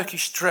his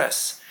Turkish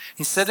dress,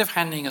 instead of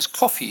handing us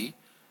coffee,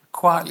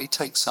 quietly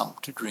take some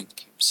to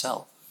drink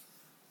himself.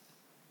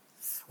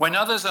 When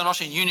others are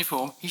not in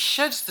uniform, he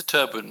sheds the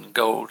turban,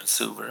 gold and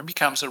silver, and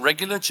becomes a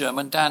regular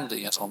German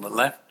dandy, as on the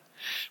left.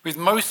 With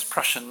most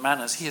Prussian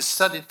manners, he has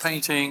studied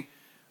painting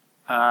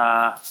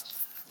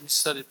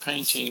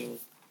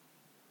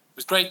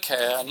with great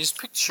care, and his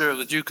picture of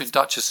the Duke and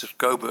Duchess of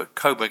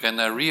Coburg and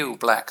their real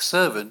black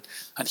servant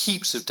and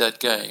heaps of dead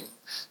game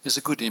is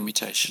a good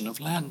imitation of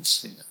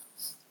Landseer.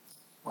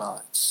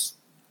 Well, it's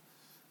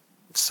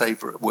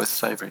worth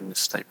savouring this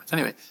statement.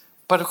 Anyway,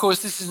 but of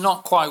course this is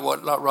not quite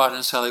what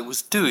Raden Saleh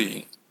was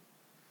doing.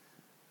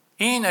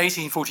 In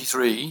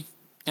 1843,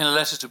 in a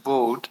letter to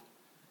Bode,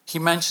 he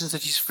mentions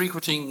that he's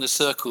frequenting the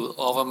circle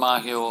of a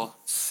Major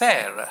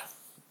Serre.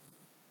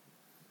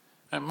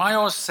 And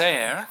Major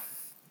Serre,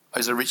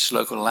 as a rich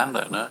local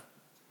landowner,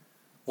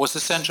 was the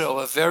centre of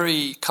a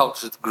very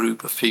cultured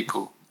group of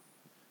people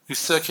who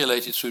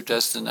circulated through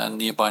Dresden and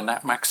nearby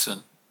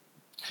Maxen,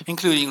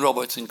 including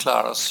Robert and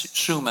Clara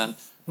Schumann.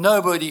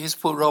 Nobody has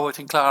put Robert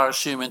and Clara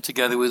Schumann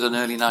together with an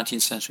early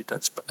 19th century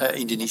Dutch,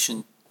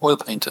 Indonesian oil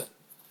painter.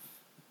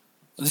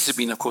 And this has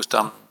been, of course,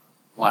 done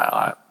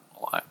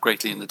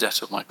greatly in the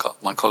debt of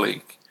my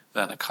colleague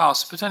Werner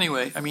Kaas. But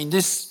anyway, I mean,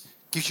 this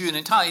gives you an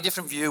entirely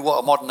different view of what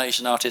a modern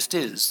Asian artist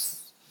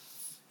is.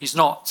 He's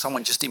not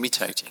someone just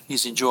imitating.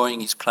 He's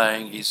enjoying, he's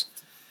playing, he's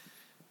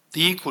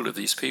the equal of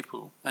these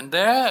people. And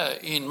there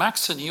in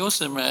Maxen, he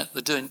also met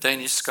the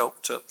Danish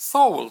sculptor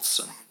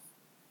Thorvaldsen,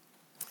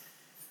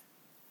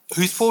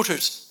 whose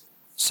portrait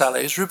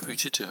Saleh is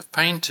reputed to have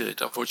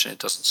painted. Unfortunately, it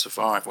doesn't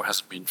survive or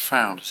hasn't been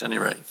found at any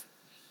rate.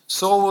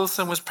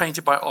 Thorvaldsen was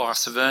painted by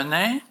Ars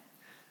Vernet,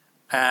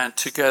 and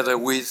together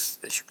with,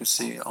 as you can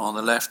see on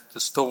the left, the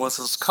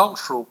Thorvaldsen's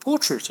cultural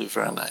portrait of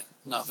Vernet.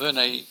 Now,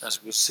 Vernet,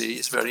 as we'll see,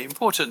 is very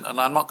important, and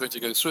I'm not going to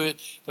go through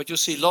it, but you'll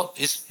see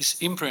his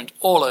imprint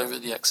all over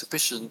the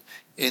exhibition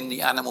in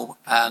the animal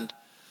and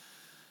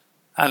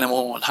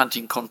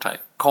hunting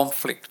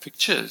conflict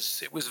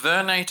pictures. It was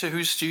Vernet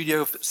whose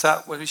studio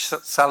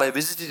Saleh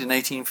visited in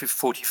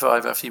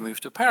 1845 after he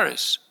moved to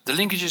Paris. The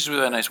linkages with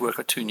Vernet's work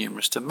are too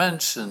numerous to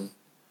mention,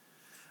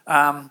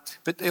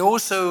 but they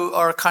also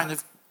are a kind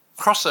of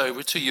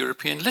crossover to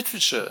European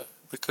literature,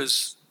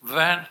 because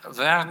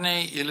Verne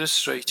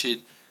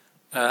illustrated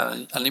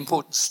an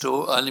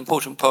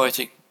important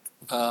poetic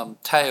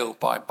tale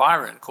by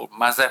Byron called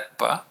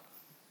Mazeppa,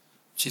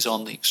 which is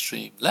on the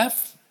extreme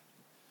left,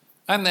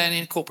 and then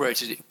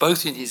incorporated it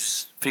both in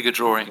his figure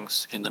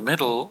drawings in the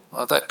middle.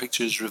 That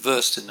picture is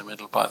reversed in the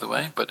middle, by the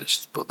way, but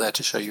it's put there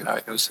to show you how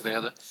it goes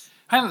together.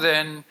 And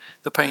then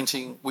the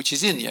painting, which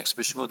is in the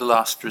exhibition, called The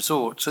Last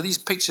Resort. So these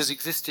pictures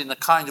exist in a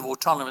kind of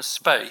autonomous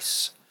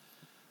space,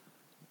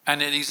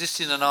 and it exists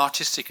in an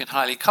artistic and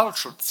highly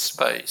cultural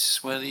space,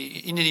 where the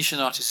Indonesian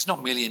artist is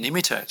not merely an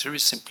imitator,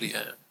 is simply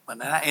an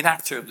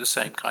actor of the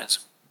same kinds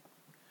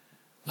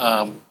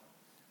of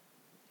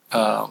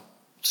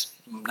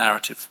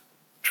narrative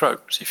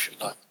tropes, if you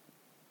like.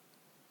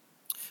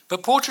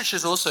 But portraiture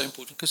is also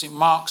important because it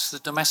marks the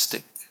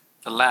domestic,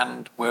 the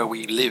land where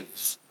we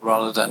live,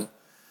 rather than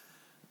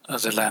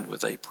the land where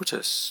they put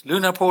us.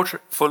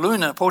 For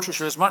Luna,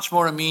 portraiture is much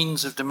more a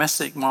means of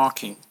domestic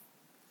marking.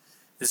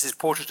 This is a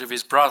portrait of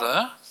his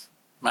brother,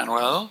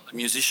 Manuel, a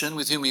musician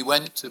with whom he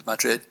went to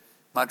Madrid.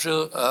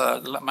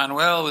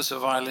 Manuel was a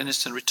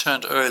violinist and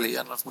returned early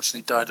and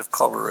unfortunately died of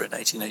cholera in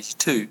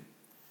 1882.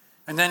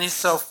 And then his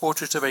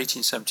self-portrait of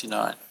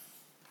 1879.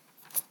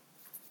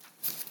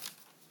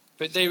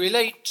 But they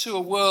relate to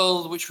a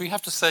world which we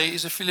have to say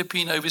is a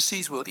Philippine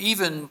overseas world,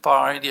 even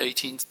by the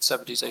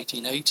 1870s,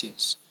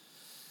 1880s.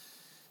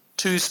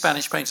 2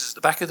 Spanish painters at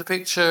the back of the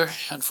picture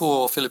and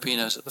 4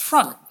 Filipinos at the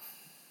front,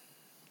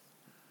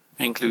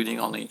 including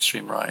on the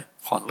extreme right,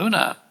 Juan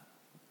Luna.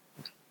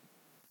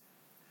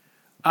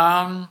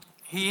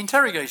 He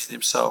interrogated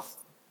himself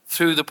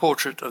through the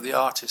portrait of the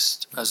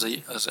artist as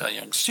a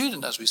young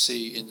student, as we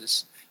see in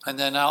this, and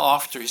then now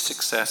after his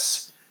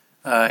success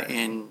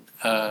in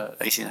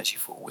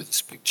 1884 with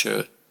this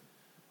picture,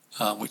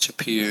 which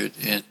appeared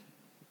in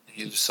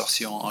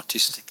Illustration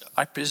Artistique.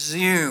 I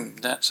presume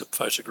that's a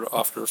photograph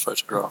after a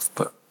photograph,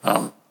 but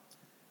that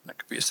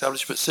could be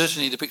established. But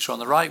certainly the picture on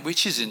the right,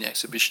 which is in the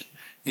exhibition,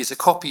 is a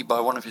copy by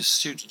one of his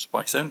students,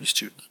 by his only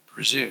student, I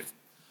presume,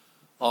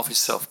 of his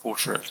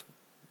self-portrait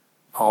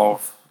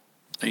of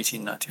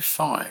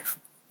 1895.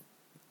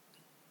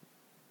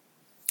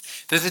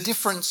 There's a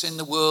difference in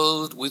the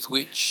world and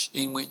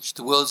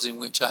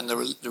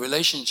the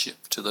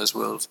relationship to those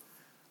worlds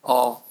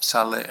of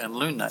Saleh and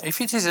Luna. If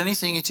it is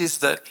anything, it is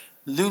that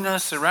Luna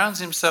surrounds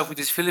himself with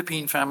his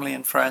Philippine family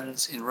and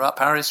friends in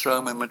Paris,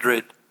 Rome, and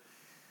Madrid.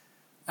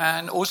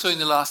 And also in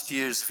the last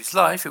years of his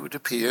life, it would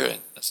appear,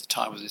 and that's the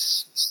time of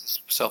this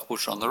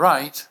self-portrait on the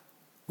right,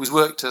 was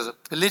worked as a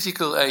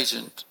political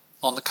agent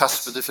on the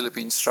cusp of the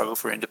Philippine struggle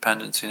for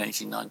independence in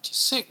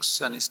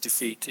 1896 and its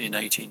defeat in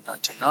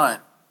 1899.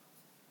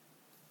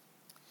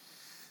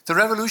 The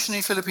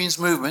revolutionary Philippines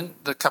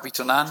movement, the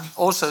Kapitonan,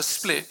 also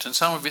split, and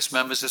some of its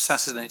members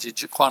assassinated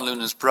Juan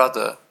Luna's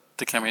brother,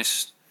 the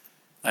chemist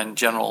and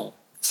General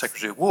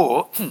Secretary of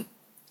War,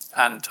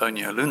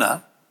 Antonio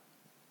Luna,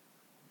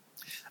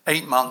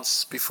 8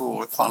 months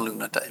before Juan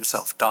Luna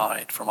himself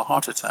died from a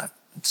heart attack,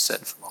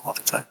 said from a heart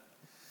attack.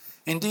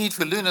 Indeed,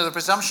 for Luna, the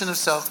presumption of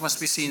self must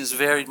be seen as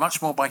varied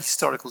much more by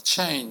historical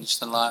change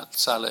than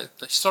Saleh.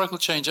 The historical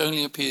change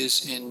only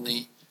appears in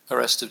the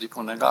arrest of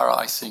Diponegara,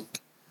 I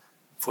think,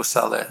 for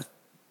Saleh.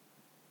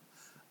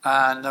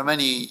 And there are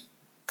many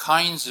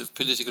kinds of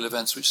political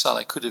events which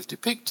Saleh could have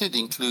depicted,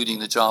 including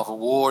the Java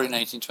War in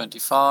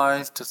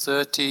 1825 to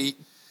 30,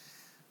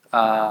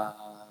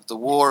 the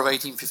War of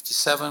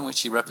 1857,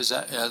 which he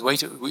represented in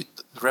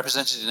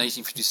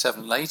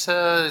 1857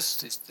 later,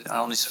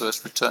 on his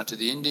first return to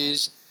the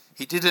Indies.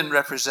 He didn't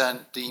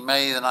represent the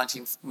May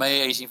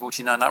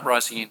 1849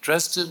 uprising in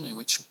Dresden, in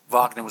which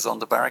Wagner was on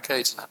the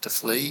barricades and had to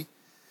flee,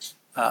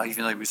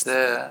 even though he was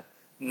there.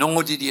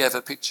 Nor did he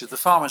ever picture the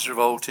farmers'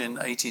 revolt in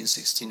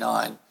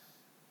 1869,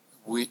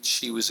 which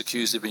he was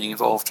accused of being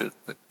involved with,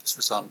 but this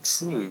was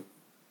untrue.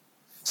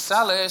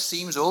 Saleh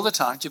seems all the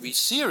time to be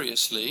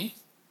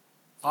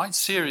quite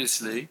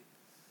seriously,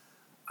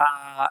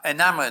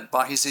 enamored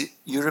by his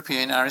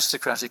European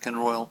aristocratic and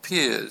royal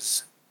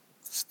peers,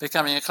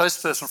 becoming a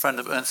close personal friend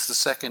of Ernst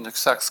II of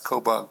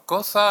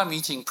Saxe-Coburg-Gotha,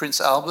 meeting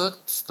Prince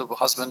Albert, the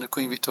husband of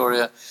Queen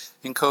Victoria,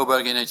 in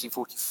Coburg in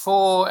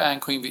 1844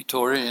 and Queen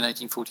Victoria in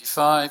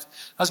 1845,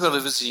 as well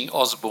as visiting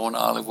Osborne,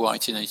 Isle of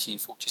Wight in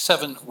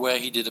 1847, where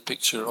he did a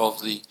picture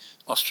of the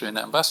Austrian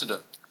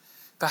ambassador.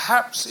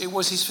 Perhaps it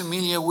was his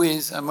familiar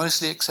with and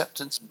mostly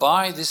acceptance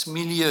by this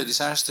milieu,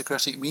 this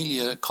aristocratic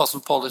milieu,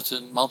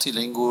 cosmopolitan,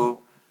 multilingual,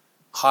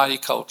 highly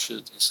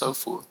cultured, and so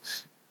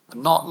forth,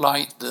 and not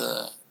like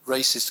the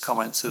racist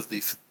comments of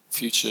the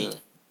future,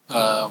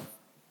 the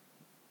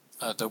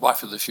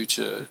wife of the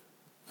future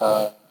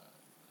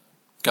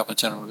Governor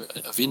General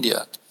of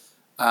India,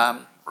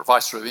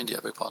 Viceroy of India,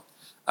 beg your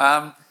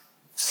pardon.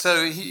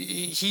 So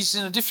he's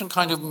in a different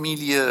kind of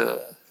milieu,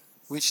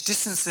 which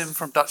distances him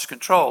from Dutch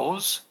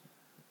controls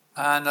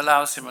and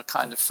allows him a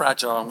kind of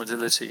fragile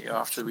mobility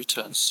after he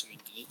returns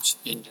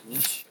to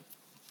Indonesia.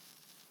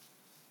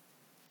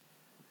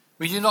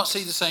 We do not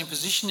see the same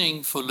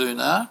positioning for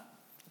Luna,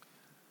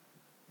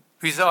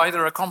 who is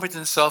either a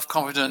competent,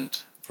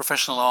 self-confident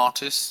professional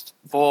artist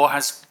or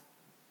has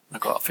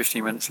I've got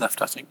 15 minutes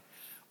left, I think.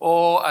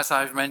 Or, as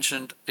I've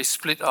mentioned, a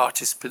split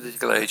artist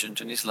political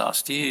agent in his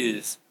last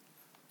years.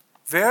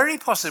 Very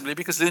possibly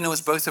because Luna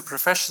was both a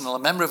professional, a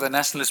member of a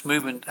nationalist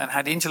movement, and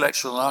had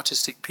intellectual and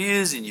artistic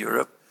peers in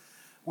Europe,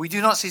 we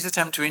do not see his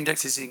attempt to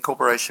index his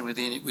incorporation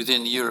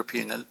within the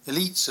European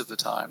elites of the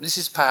time. This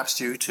is perhaps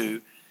due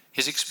to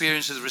his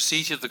experience of the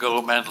receipt of the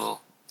gold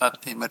medal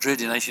in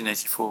Madrid in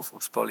 1884 for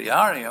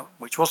Spoliario,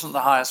 which wasn't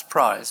the highest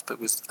prize, but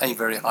was a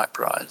very high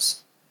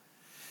prize.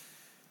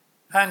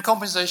 And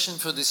compensation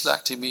for this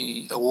lacked to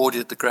be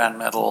awarded the grand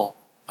medal,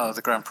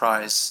 the grand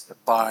prize,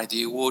 by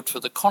the award for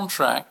the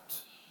contract,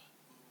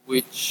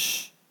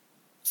 which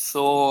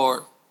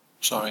saw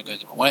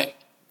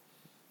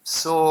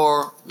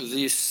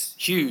this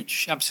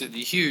huge,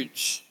 absolutely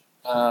huge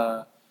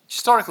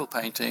historical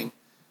painting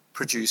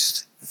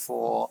produced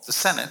for the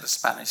Senate, the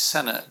Spanish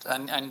Senate,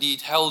 and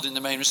indeed held in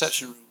the main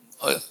reception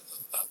room,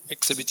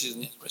 exhibited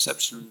in the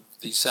reception room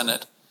of the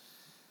Senate,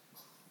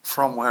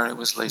 from where it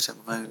was later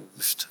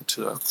moved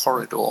to a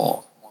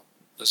corridor.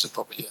 There's a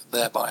property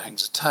thereby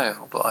hangs a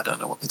tail, but I don't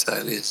know what the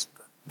tail is.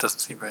 It doesn't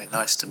seem very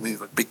nice to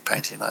move a big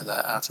painting like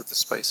that out of the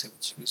space in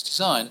which it was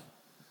designed.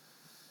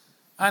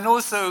 And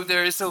also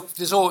there's a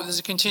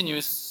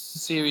continuous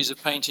series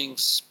of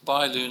paintings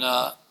by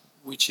Luna,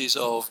 which is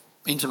of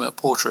intimate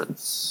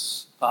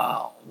portraits.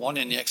 One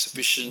in the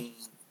exhibition.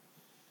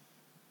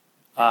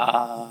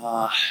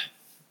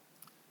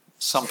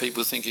 Some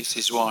people think it's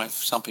his wife.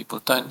 Some people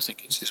don't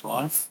think it's his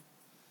wife.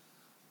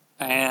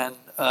 And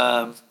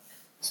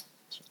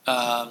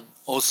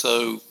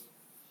also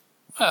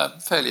a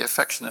fairly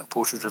affectionate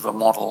portrait of a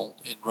model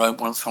in Rome,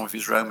 one of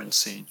his Roman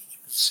scenes, you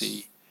can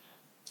see,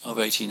 of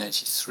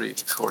 1883,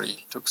 before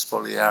he took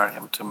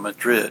Spoliarium to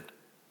Madrid.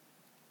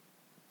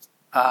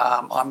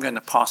 I'm going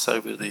to pass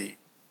over the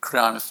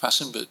crime of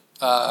passion, but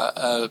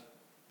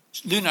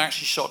Luna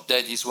actually shot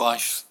dead his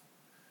wife,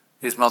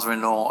 his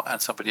mother-in-law,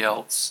 and somebody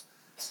else.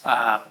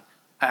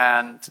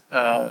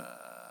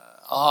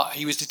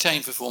 He was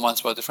detained for 4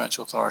 months by the French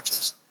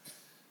authorities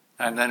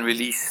and then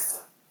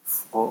released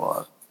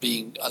for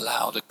being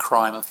allowed a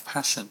crime of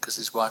passion because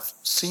his wife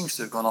seems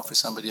to have gone off with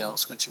somebody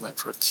else when she went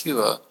for a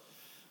cure.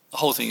 The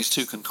whole thing is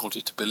too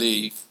contorted to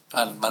believe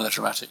and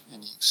melodramatic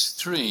in the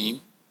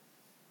extreme.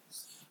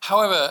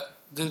 However,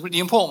 the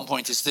important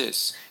point is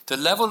this. The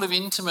level of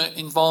intimate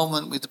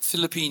involvement with the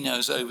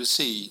Filipinos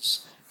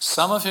overseas,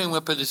 some of whom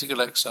were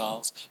political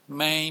exiles,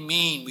 may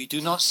mean we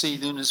do not see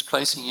Luna's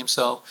placing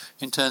himself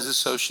in terms of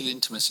social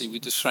intimacy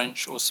with the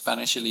French or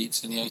Spanish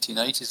elites in the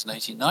 1880s and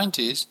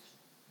 1890s,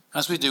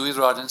 as we do with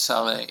Raden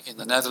Saleh in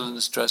the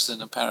Netherlands, Dresden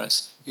and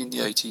Paris in the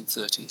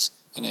 1830s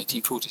and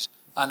 1840s.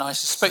 And I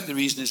suspect the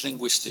reason is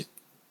linguistic.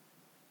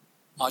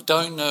 I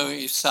don't know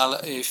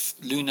if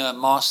Luna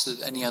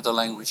mastered any other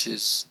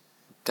languages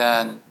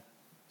than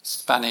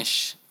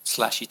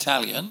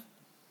Spanish/Italian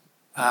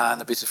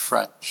and a bit of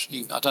French.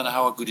 I don't know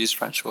how good his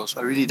French was.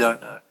 I really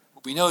don't know.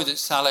 But we know that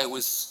Saleh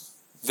was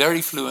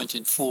very fluent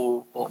in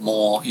 4 or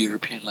more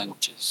European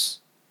languages,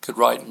 could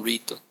write and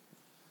read them,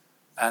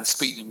 and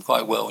speak them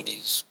quite well when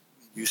he's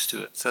used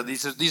to it. So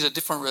these are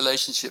different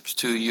relationships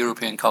to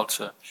European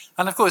culture.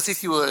 And of course,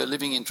 if you were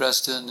living in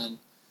Dresden and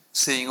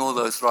seeing all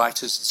those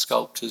writers and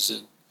sculptors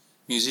and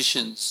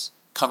musicians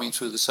coming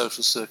through the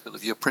social circle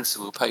of your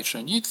principal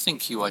patron, you'd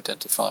think you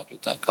identified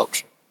with that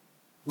culture.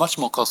 Much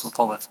more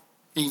cosmopolitan.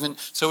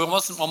 So one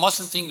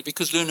mustn't think that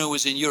because Luna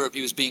was in Europe,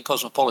 he was being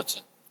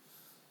cosmopolitan.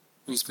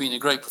 He's been a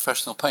great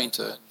professional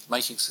painter,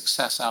 making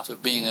success out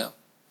of being a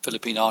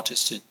Philippine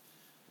artist in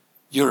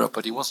Europe,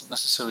 but he wasn't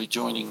necessarily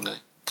joining the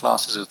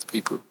classes of the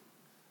people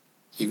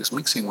he was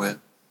mixing with,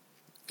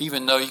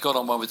 even though he got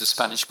on well with the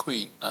Spanish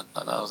Queen and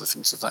other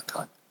things of that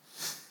kind.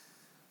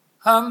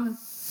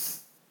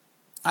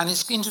 And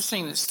it's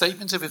interesting that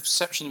statements of his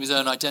perception of his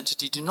own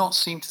identity do not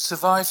seem to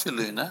survive for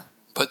Luna,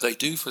 but they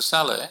do for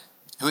Saleh,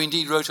 who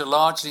indeed wrote a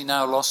largely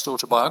now lost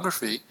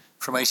autobiography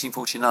from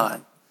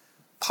 1849,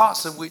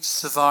 parts of which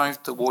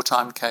survived the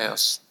wartime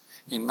chaos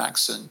in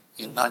Maxen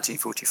in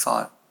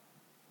 1945.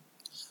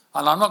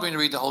 And I'm not going to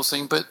read the whole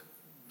thing, but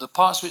the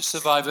parts which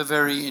survive are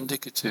very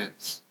indicative.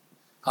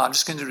 I'm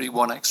just going to read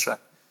one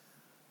extract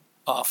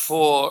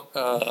for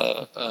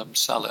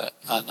Saleh,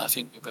 and I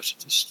think we better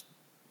just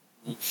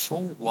move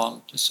forward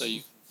one just so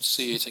you can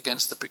see it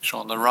against the picture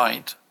on the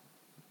right,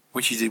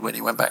 which he did when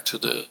he went back to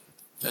the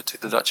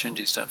Dutch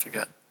Indies, don't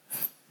forget.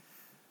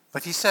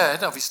 But he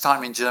said of his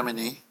time in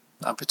Germany,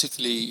 and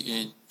particularly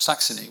in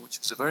Saxony, which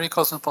was a very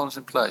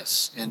cosmopolitan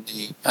place,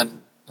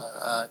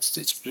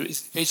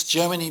 it's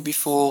Germany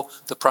before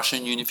the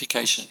Prussian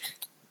unification.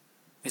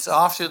 It's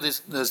after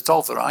there's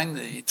Zollverein,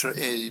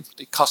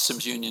 the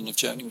customs union of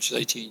Germany, which is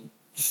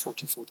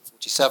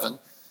 1844-47,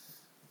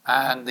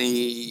 and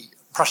the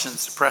Prussian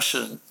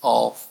suppression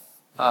of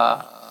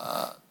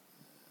not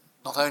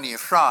only of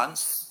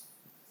France,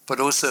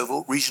 but also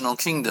of regional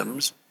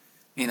kingdoms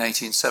in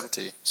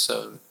 1870.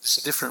 So it's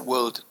a different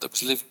world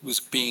that was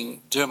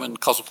being German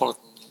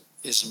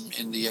cosmopolitanism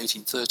in the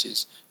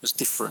 1830s was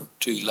different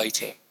to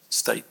later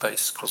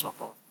state-based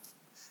cosmopolitanism.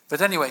 But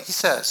anyway, he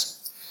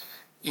says,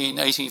 in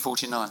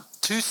 1849.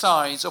 Two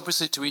sides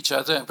opposite to each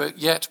other, but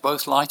yet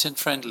both light and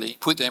friendly,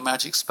 put their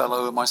magic spell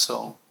over my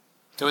soul.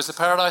 There was the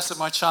paradise of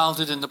my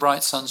childhood in the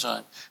bright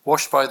sunshine,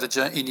 washed by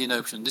the Indian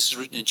Ocean. This is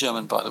written in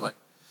German, by the way.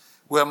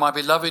 Where my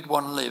beloved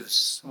one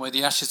lives, and where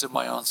the ashes of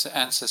my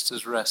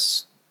ancestors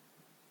rest.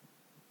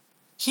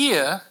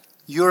 Here,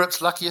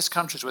 Europe's luckiest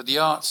countries, where the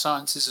arts,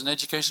 sciences, and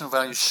educational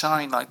values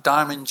shine like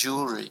diamond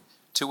jewellery,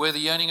 to where the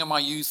yearning of my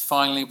youth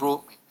finally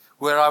brought me,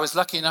 where I was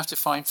lucky enough to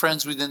find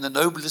friends within the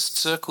noblest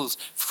circles,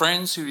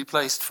 friends who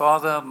replaced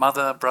father,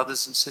 mother,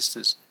 brothers, and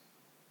sisters.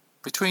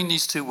 Between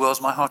these two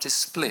worlds, my heart is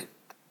split,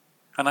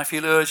 and I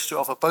feel urged to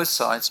offer both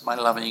sides my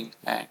loving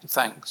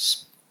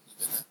thanks.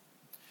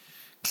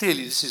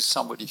 Clearly, this is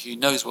somebody who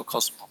knows what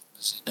cosmopolitan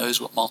is, he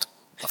knows what multiple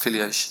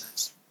affiliation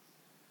is.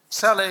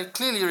 Saleh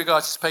clearly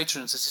regards his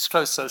patrons as his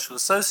close social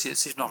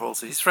associates, if not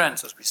also his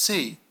friends, as we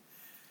see.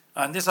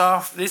 And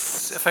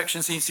this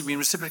affection seems to be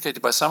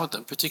reciprocated by some of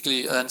them,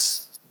 particularly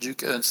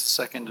Duke Ernst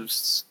II of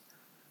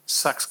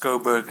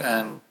Saxe-Coburg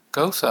and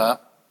Gotha.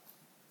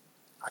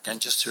 Again,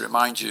 just to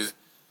remind you,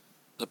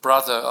 the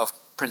brother of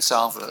Prince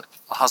Albert,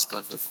 a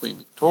husband of Queen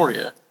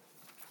Victoria.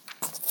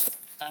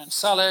 And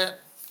Saleh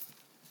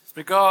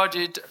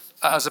regarded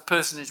as a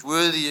personage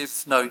worthy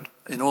of note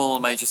in all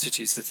major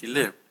cities that he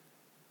lived.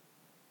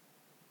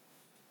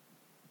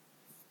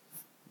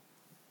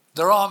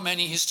 There are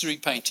many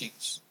historic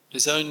paintings.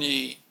 There's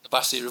only the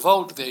Bassi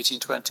Revolt of the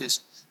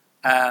 1820s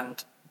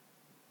and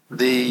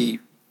the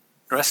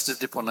rest of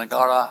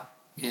Diponegara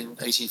in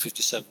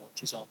 1857,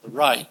 which is on the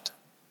right.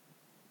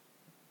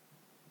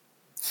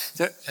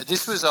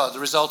 This was the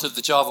result of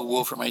the Java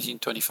War from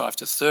 1825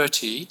 to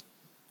 30,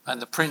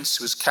 and the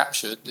prince was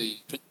captured,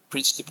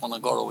 Prince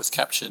Diponegoro was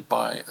captured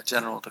by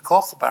General de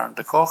Koch, Baron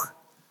de Koch,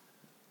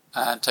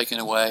 and taken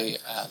away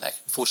and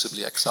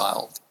forcibly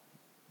exiled,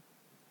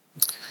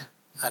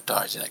 and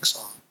died in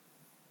exile.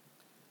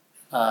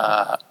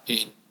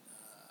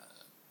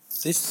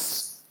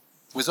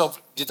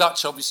 The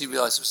Dutch obviously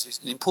realised this was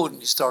an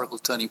important historical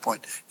turning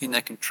point in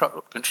their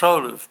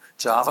control of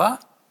Java,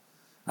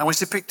 and was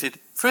depicted,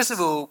 first of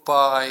all,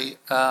 by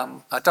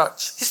a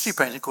Dutch history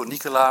painter called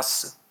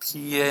Nicolaas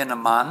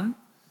Pieneman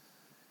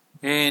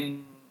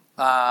in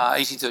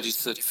 1830 to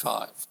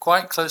 35,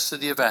 quite close to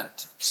the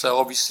event, so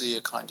obviously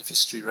a kind of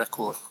history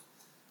record.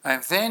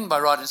 And then by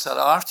Raden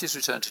Saleh after his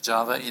return to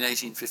Java in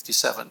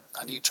 1857,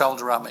 and he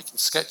travelled around making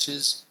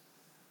sketches,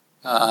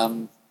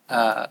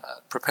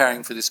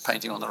 preparing for this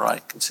painting on the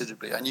right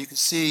considerably. And you can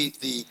see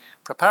the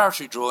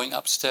preparatory drawing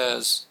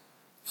upstairs,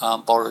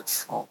 borrowed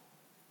from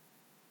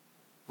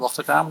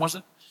Rotterdam, was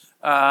it?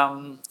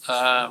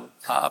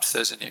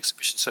 Upstairs in the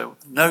exhibition. So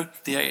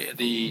note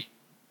the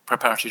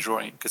preparatory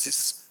drawing, because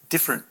it's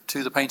different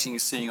to the painting you're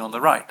seeing on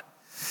the right.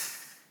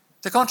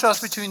 The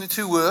contrast between the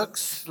two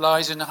works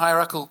lies in the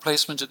hierarchical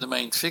placement of the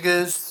main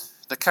figures,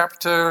 the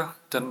captor,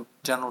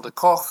 General de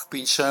Koch,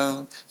 being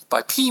shown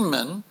by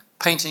Pieneman,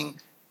 painting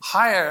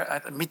higher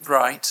at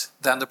mid-right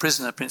than the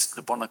prisoner, Prince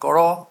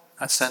Diponegoro,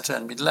 at centre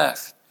and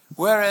mid-left.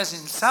 Whereas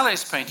in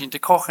Saleh's painting, de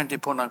Koch and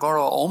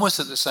Diponegoro are almost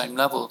at the same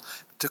level.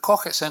 De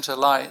Koch at centre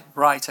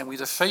right and with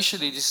a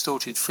facially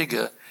distorted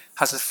figure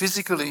has a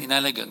physical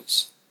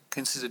inelegance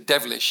considered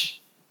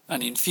devilish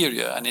and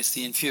inferior, and it's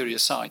the inferior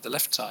side, the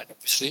left side,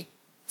 obviously,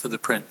 for the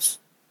prince,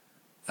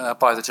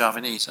 by the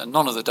Javanese, and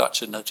none of the Dutch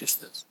had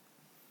noticed this.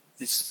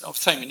 It's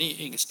same in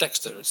English,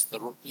 Dexter is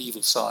the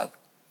evil side.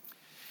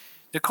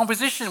 The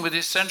composition with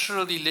its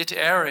centrally lit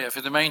area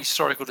for the main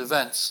historical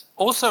events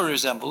also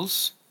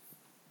resembles,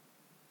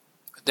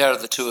 there are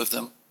the two of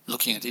them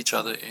looking at each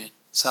other in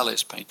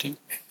Saleh's painting.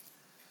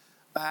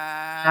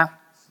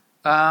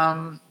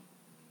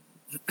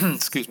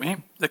 Excuse me.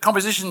 The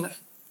composition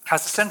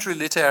has a centrally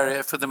lit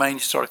area for the main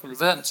historical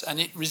events, and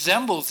it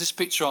resembles this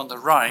picture on the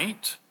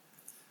right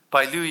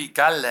by Louis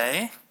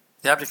Gallet,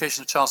 the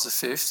application of Charles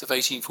V of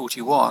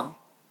 1841,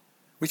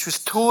 which was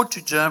toured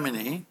to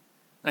Germany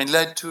and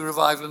led to a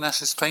revival of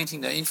nationalist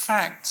painting there. In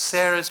fact,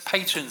 Sarah's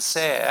patron,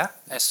 Sarah,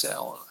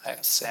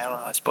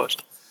 Sarah, I suppose,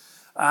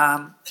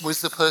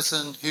 was the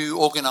person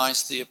who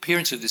organised the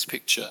appearance of this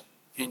picture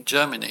in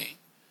Germany,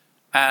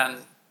 and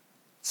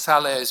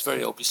Saleh has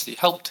very obviously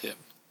helped him.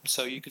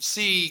 So you could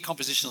see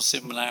compositional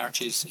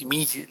similarities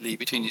immediately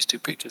between these two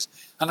pictures.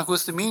 And of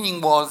course, the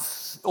meaning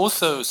was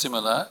also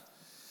similar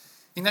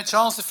in that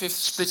Charles V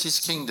split his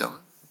kingdom.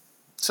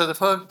 So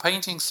the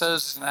painting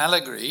serves as an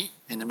allegory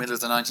in the middle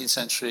of the 19th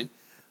century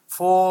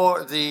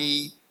for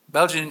the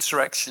Belgian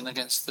insurrection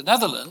against the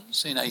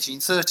Netherlands in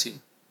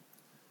 1830.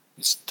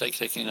 It's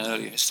taking an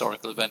earlier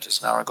historical event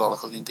as an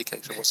allegorical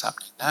indicator of what's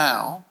happening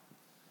now.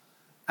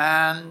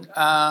 And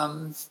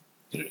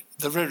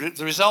the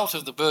result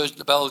of the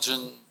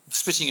Belgian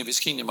splitting of his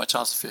kingdom by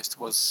Charles V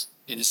was,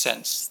 in a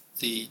sense,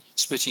 the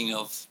splitting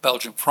of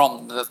Belgium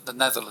from the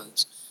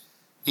Netherlands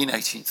in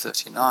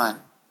 1839.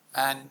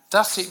 And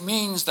thus it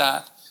means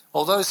that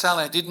although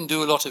Saleh didn't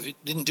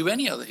do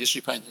any other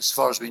history painting as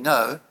far as we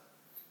know,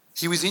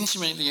 he was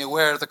intimately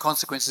aware of the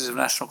consequences of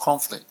national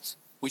conflict,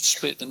 which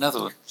split the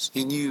Netherlands.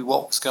 He knew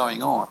what was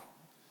going on.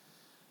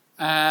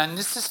 And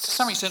this is to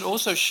some extent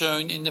also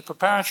shown in the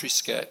preparatory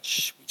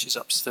sketch, which is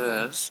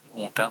upstairs,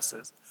 or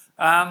downstairs,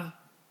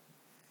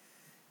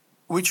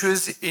 which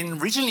was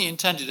originally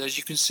intended, as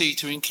you can see,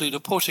 to include a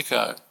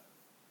portico.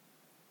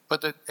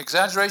 But the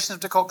exaggeration of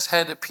de Kock's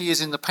head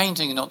appears in the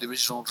painting and not the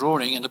original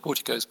drawing, and the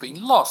portico has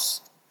been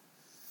lost.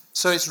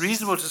 So it's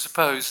reasonable to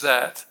suppose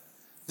that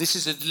this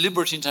is a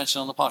deliberate intention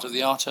on the part of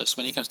the artist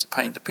when he comes to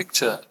paint the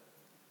picture.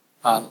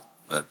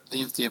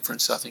 The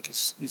inference, I think,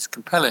 is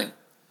compelling.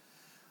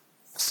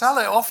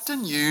 Saleh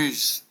often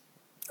used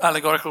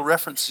allegorical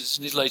references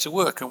in his later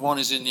work, and one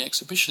is in the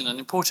exhibition, an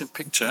important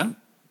picture,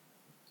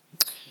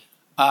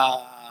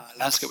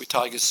 landscape with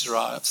tigers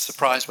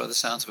surprised by the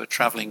sounds of a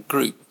travelling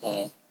group,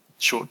 or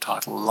short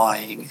title,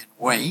 Lying in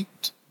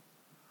Wait,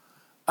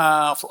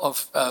 of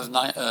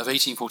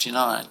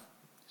 1849,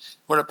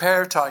 where a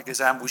pair of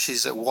tigers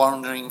ambushes a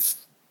wandering,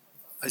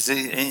 is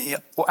in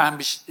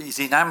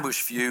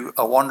ambush view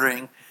a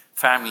wandering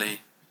family,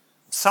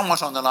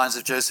 somewhat on the lines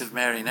of Joseph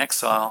Mary in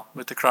exile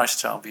with the Christ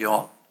child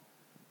beyond,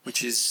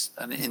 which is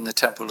in the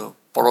temple of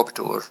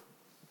Borobudur,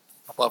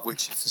 above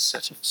which is the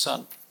setting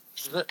sun.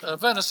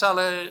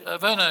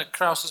 Werner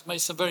Krauss has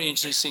made some very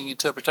interesting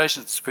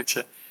interpretations of this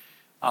picture,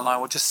 and I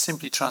will just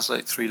simply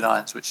translate 3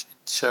 lines which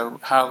show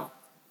how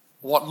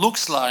what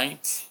looks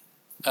like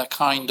a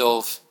kind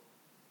of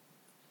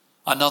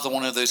another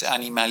one of those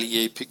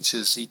animalier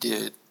pictures he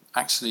did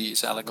actually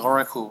is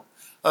allegorical.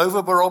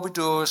 Over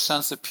Borobudur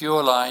stands the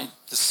pure light,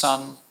 the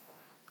sun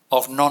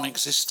of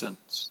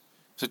non-existence,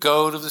 the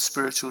goal of the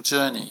spiritual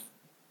journey.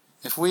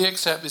 If we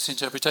accept this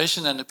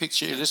interpretation, then the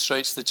picture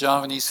illustrates the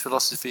Javanese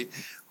philosophy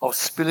of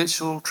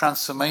spiritual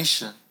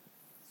transformation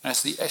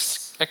as the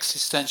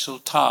existential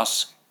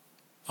task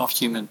of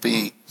human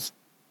beings.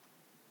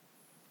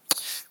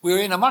 We're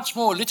in a much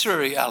more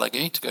literary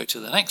allegory, to go to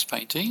the next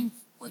painting,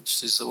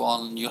 which is the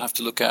one you have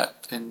to look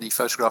at in the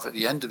photograph at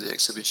the end of the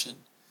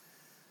exhibition,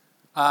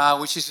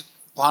 which is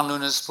Juan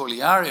Luna's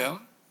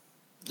Poliario.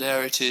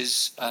 There it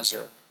is as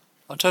a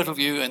total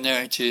view, and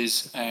there it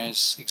is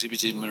as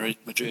exhibited in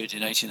Madrid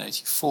in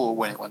 1884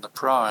 when it won the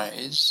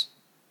prize.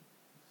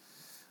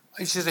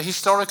 It is a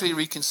historically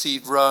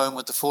reconceived Rome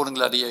with the fallen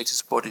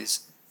gladiators' bodies,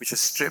 which are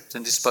stripped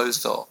and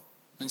disposed of.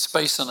 And it's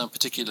based on a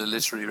particular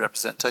literary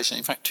representation.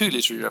 In fact, 2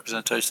 literary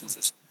representations,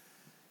 as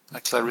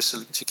Clarissa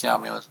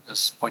Cicciami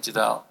has pointed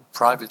out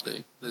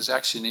privately. There's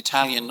actually an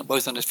Italian,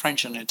 both on the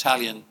French and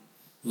Italian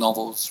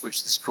novels,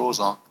 which this draws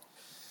on.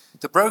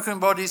 The broken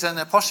bodies and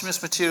their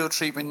posthumous material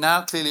treatment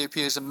now clearly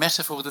appear as a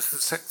metaphor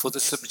for the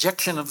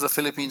subjection of the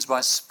Philippines by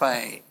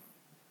Spain.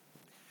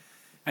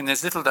 And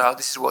there's little doubt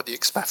this is what the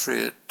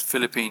expatriate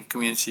Philippine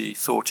community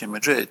thought in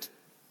Madrid.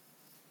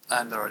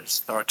 And there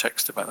are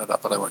texts about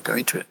that, but I won't go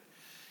into it.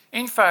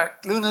 In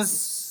fact,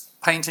 Luna's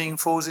painting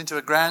falls into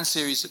a grand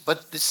series,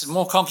 but this is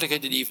more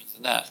complicated even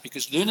than that,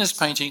 because Luna's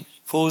painting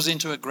falls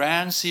into a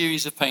grand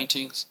series of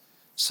paintings,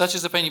 such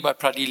as the painting by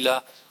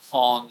Pradilla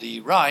on the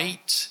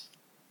right,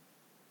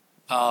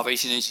 of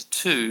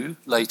 1882,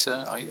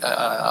 later,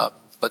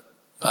 but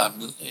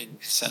in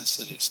the sense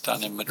that it's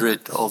done in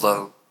Madrid,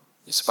 although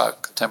it's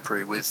about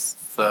contemporary with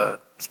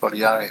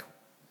Spoliario.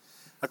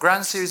 A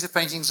grand series of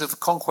paintings of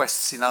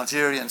conquests in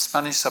Algeria and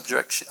Spanish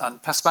subjection and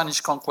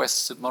Spanish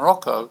conquests of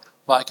Morocco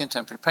by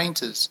contemporary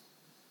painters.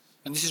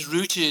 And this is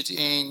rooted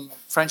in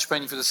French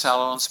painting for the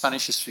Salon,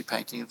 Spanish history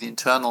painting of the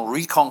internal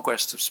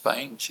reconquest of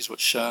Spain, which is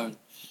what's shown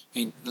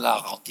in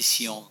La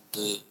Rendition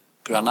de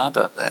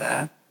Granada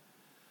there.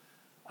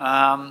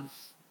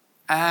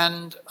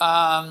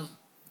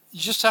 You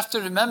just have to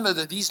remember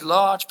that these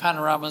large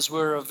panoramas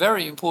were a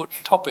very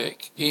important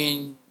topic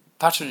in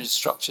patronage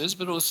structures,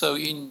 but also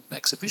in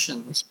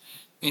exhibitions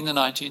in the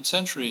 19th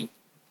century.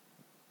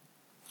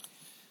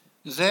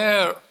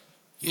 There,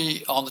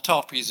 on the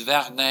top, is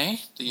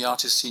Vernet, the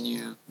artist he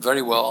knew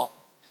very well,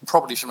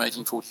 probably from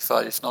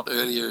 1845, if not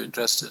earlier, in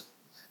Dresden.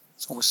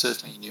 It's almost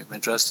certainly he knew him in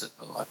Dresden,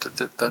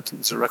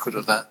 there's a record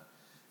of that,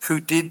 who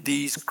did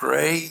these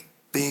great,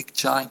 big,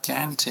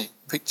 gigantic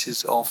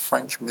pictures of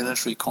French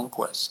military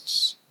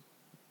conquests.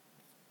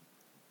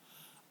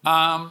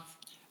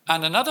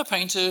 And another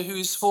painter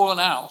who's fallen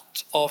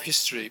out of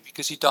history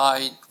because he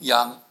died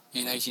young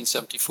in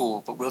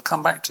 1874, but we'll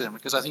come back to him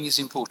because I think he's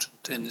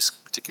important in this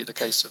particular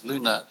case of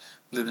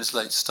Luna's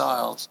late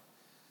styles.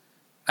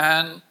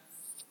 And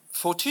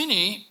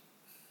Fortuny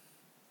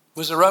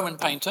was a Roman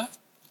painter,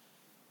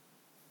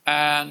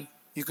 and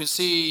you can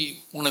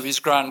see one of his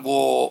Grand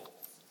War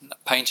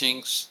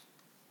paintings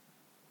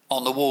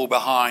on the wall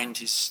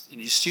behind in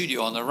his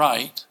studio on the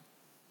right.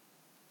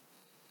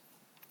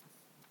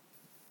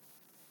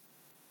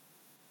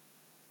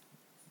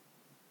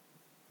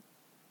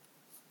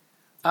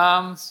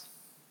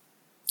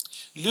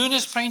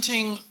 Luna's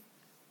painting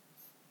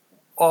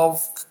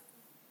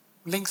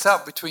links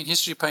up between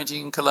history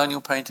painting and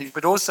colonial painting,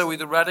 but also with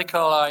the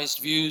radicalized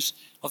views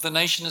of the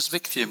nation as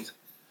victim,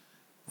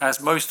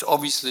 as most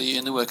obviously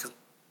in the work of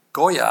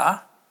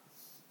Goya,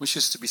 which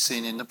is to be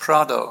seen in the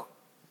Prado,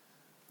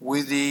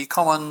 with the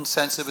common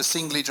sense of a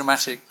singly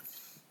dramatic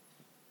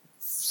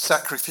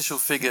sacrificial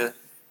figure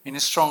in a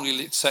strongly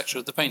lit sector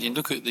of the painting.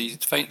 Look at the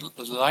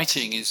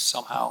lighting is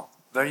somehow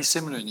very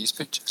similar in these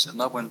pictures, and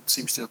no one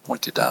seems to have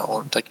pointed out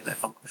or taken it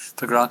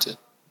for granted.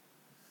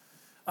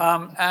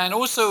 And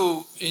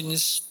also in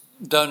this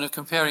donor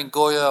comparing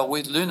Goya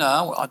with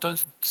Luna, I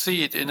don't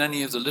see it in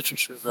any of the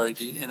literature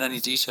in any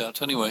detail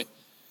anyway,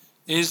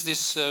 is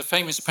this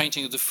famous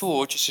painting of the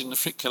Forge, which is in the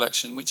Frick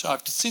collection, which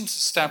I've since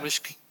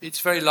established it's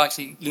very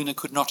likely Luna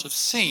could not have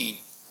seen.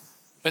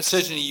 But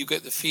certainly you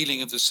get the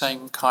feeling of the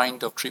same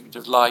kind of treatment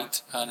of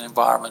light and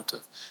environment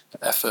of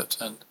effort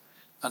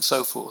and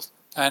so forth.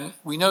 And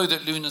we know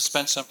that Luna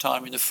spent some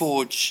time in a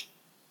forge,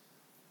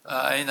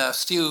 in a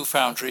steel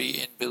foundry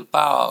in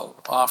Bilbao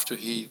after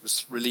he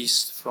was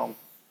released from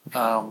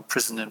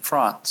prison in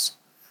France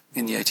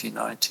in the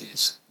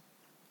 1890s.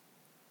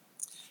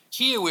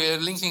 Here we're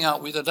linking up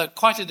with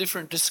quite a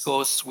different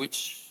discourse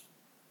which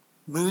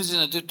moves in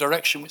a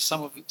direction which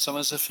some of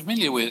us are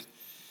familiar with.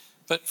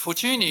 But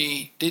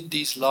Fortuny did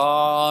these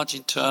large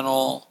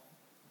internal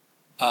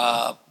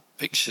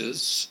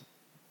pictures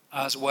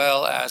as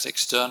well as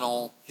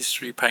external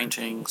history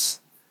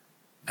paintings.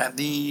 And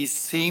these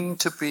seem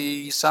to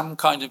be in some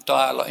kind of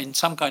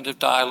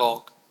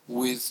dialogue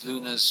with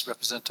Luna's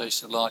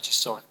representation of large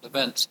historical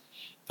events.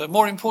 But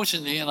more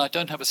importantly, and I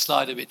don't have a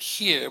slide of it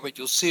here, but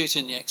you'll see it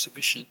in the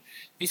exhibition,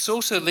 it's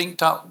also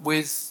linked up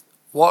with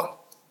what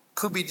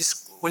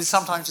is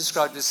sometimes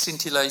described as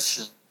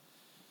scintillation.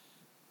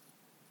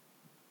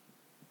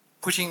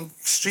 Putting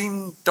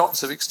extreme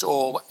dots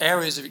or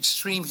areas of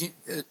extreme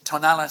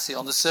tonality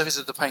on the surface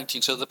of the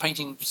painting, so the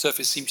painting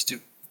surface seems to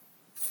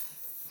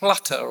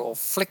flutter or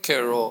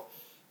flicker or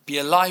be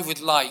alive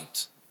with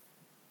light,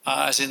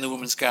 as in the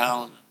woman's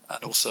gown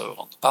and also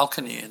on the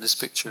balcony in this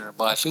picture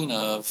by Luna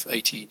of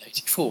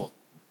 1884.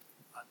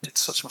 I did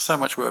so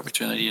much work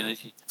between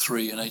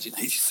 1883 and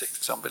 1886,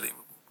 it's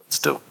unbelievable, but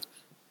still.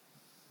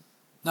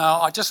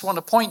 Now, I just want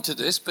to point to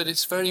this, but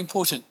it's very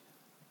important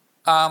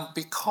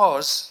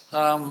because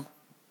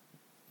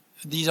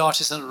these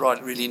artists are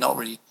not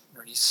really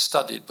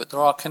studied, but there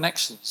are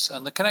connections,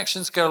 and the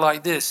connections go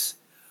like this.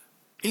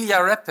 Ilya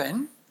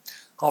Repin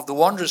of the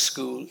Wanderers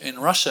School in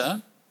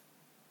Russia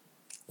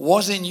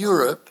was in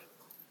Europe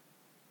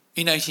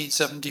in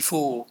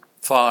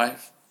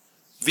 1874-5,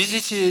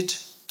 visited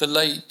the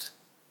late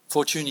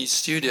Fortuny's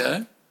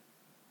studio,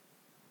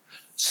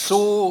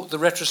 saw the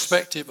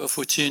retrospective of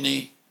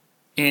Fortuny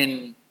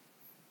in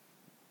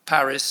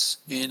Paris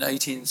in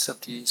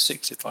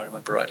 1876, if I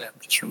remember rightly. I'm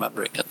just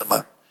remembering at the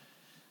moment.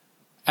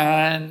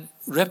 And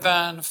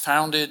Repin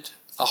founded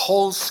a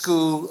whole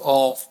school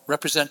of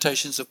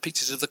representations of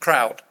pictures of the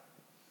crowd,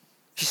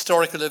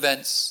 historical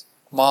events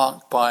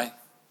marked by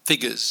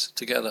figures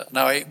together.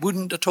 Now, it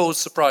wouldn't at all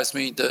surprise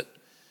me that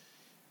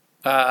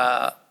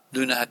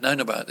Luna had known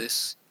about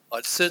this,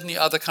 but certainly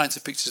other kinds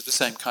of pictures of the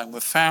same kind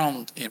were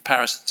found in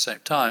Paris at the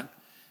same time,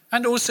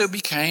 and also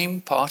became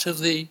part of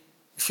the,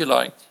 if you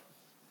like,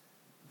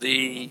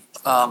 the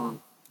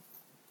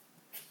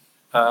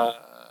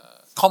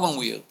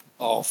commonweal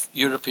of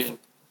European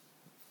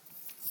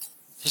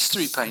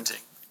history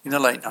painting in the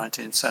late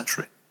 19th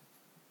century.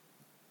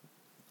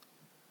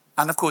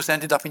 And of course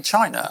ended up in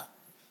China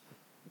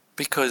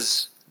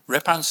because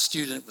Repin's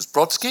student was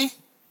Brodsky,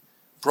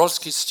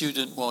 Brodsky's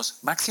student was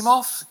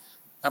Maximov,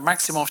 and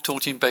Maximov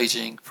taught in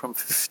Beijing from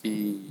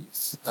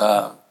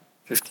 55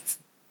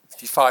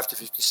 to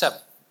 57.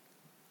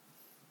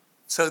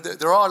 So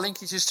there are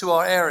linkages to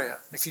our area.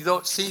 If you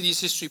don't see these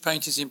history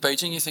paintings in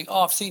Beijing, you think,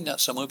 oh, I've seen that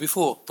somewhere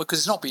before. Because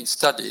it's not being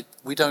studied,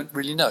 we don't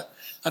really know.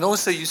 And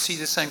also you see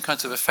the same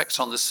kinds of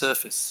effects on the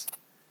surface.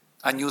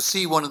 And you'll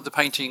see one of the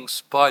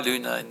paintings by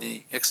Luna in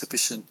the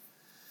exhibition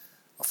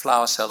of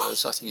Flower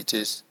Sellers, I think it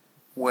is,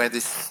 where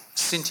this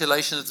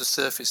scintillation of the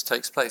surface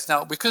takes place.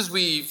 Now, because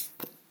we've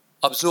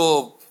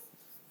absorbed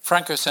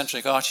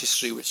Franco-centric art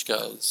history, which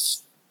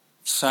goes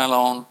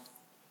Salon,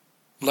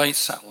 late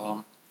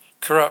Salon,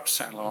 corrupt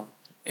Salon,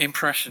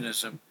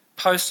 Impressionism,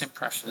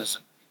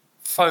 Post-Impressionism,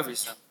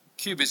 Fauvism,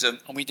 Cubism,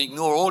 and we'd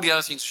ignore all the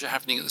other things which are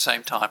happening at the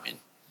same time in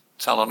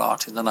Salon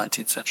art in the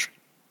 19th century.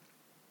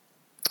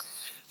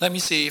 Let me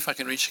see if I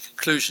can reach a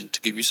conclusion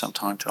to give you some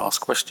time to ask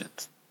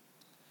questions.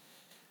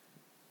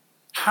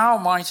 How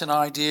might an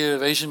idea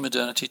of Asian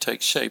modernity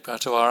take shape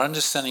out of our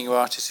understanding of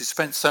artists who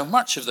spent so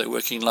much of their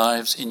working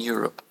lives in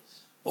Europe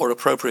or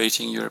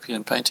appropriating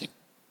European painting?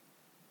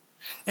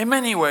 In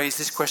many ways,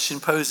 this question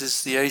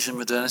poses the Asian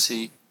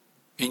modernity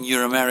in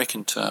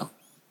Euro-American terms.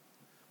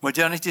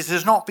 Modernity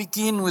does not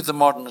begin with the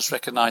modern as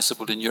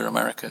recognizable in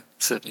Euro-America.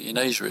 Certainly in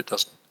Asia it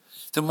doesn't.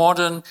 The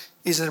modern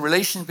is a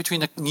relation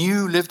between a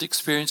new lived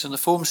experience and the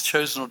forms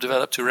chosen or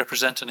developed to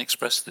represent and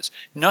express this.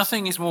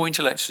 Nothing is more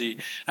intellectually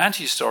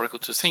anti-historical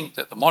to think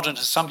that the modern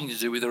has something to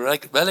do with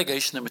the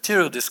relegation of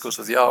material discourse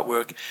of the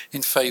artwork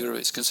in favor of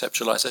its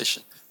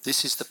conceptualization.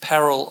 This is the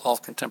peril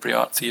of contemporary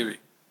art theory.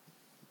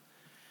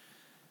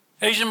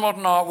 Asian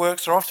modern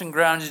artworks are often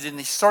grounded in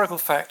the historical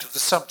fact of the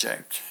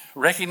subject.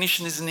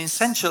 Recognition is an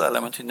essential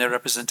element in their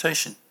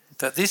representation.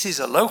 That this is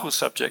a local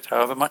subject,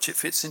 however much it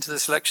fits into the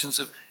selections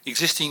of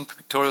existing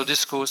pictorial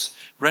discourse,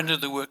 render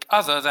the work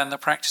other than the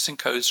practice and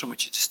codes from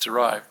which it is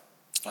derived.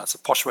 That's a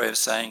posh way of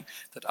saying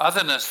that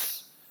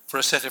otherness for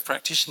a set of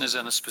practitioners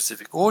and a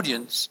specific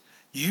audience,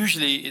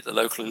 usually the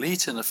local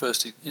elite in the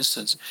first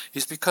instance,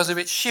 is because of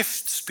its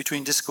shifts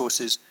between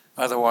discourses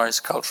otherwise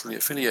culturally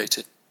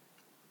affiliated.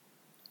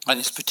 And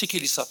it's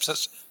particularly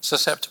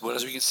susceptible,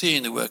 as we can see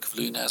in the work of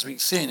Luna, as we can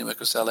see in the work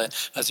of Saleh,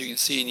 as we can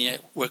see in the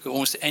work of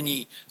almost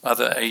any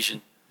other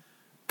Asian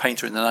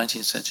painter in the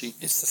 19th century.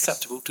 It's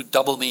susceptible to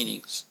double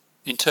meanings,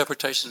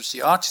 interpretations which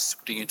the artist is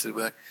putting into the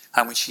work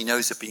and which he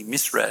knows are being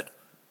misread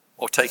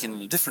or taken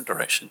in a different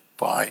direction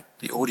by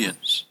the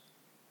audience.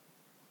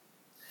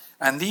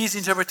 And these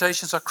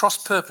interpretations are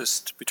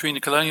cross-purposed between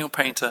the colonial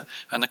painter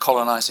and the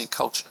colonizing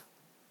culture.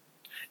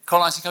 The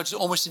colonizing culture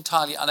is almost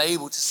entirely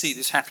unable to see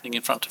this happening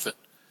in front of it.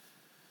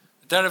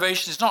 The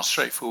derivation is not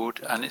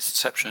straightforward, and its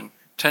inception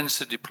tends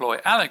to deploy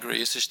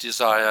allegory as its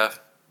desire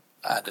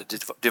and a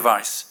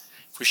device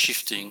for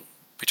shifting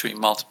between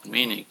multiple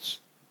meanings.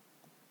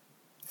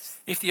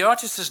 If the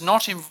artist does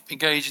not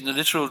engage in the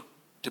literal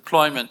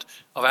deployment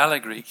of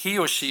allegory, he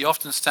or she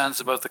often stands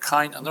above the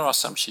kind, and there are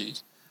some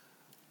she's,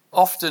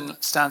 often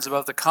stands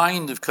above the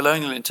kind of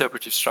colonial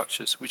interpretive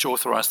structures which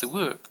authorize the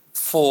work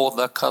for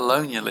the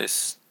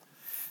colonialists.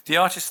 The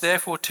artist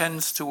therefore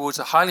tends towards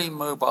a highly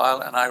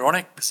mobile and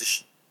ironic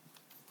position.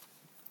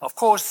 Of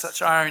course,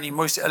 such irony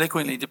most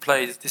eloquently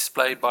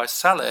displayed by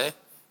Saleh,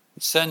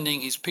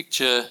 sending his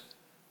picture,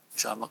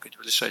 which I'm not going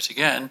to illustrate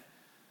again,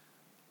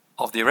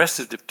 of the arrest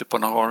of de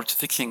Bonaventure to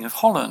the King of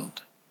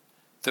Holland,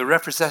 the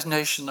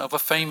representation of a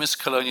famous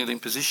colonial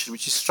imposition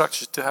which is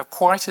structured to have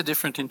quite a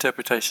different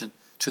interpretation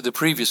to the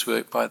previous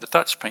work by the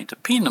Dutch painter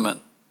Pieneman.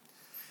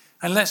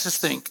 And let's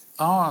just think,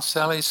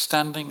 Saleh is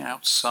standing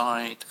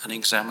outside and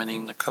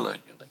examining the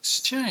colonial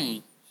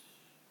exchange.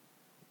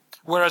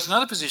 Whereas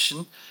another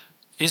position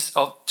is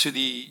to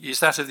the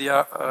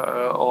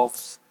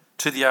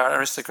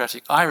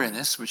aristocratic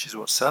ironist, which is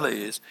what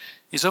Saleh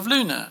is of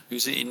Luna,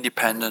 who's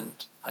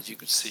independent, as you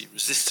can see,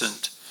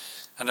 resistant,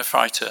 and a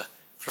fighter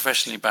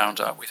professionally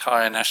bound up with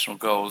higher national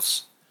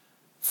goals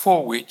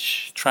for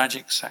which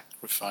tragic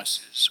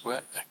sacrifices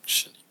were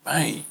actually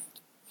made.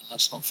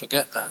 Let's not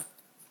forget that.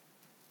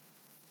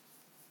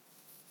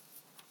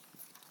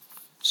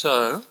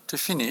 So, to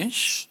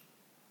finish,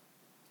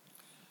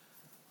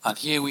 and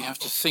here we have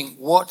to think,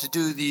 what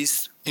do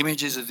these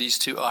images of these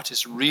two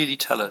artists really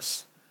tell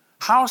us?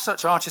 How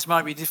such artists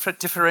might be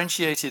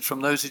differentiated from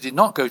those who did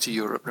not go to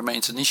Europe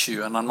remains an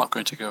issue, and I'm not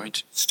going to go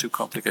into it, it's too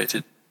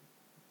complicated.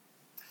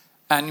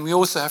 And we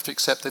also have to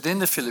accept that in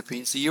the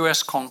Philippines, the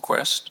US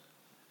conquest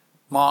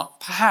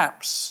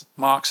perhaps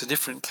marks a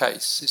different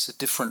case. It's a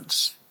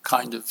different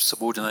kind of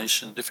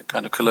subordination, a different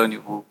kind of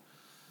colonial rule,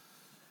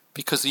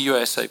 because the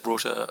USA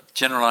brought a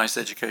generalized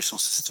educational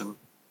system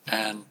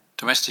and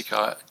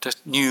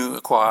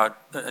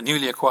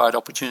newly acquired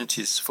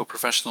opportunities for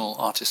professional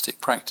artistic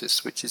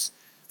practice, which is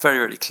very,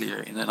 very clear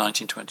in the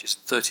 1920s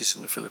and 30s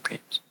in the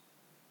Philippines.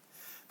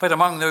 But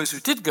among those who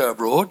did go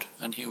abroad,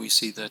 and here we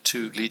see the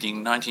two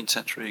leading 19th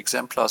century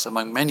exemplars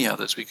among many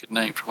others we could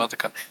name from other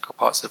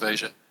parts of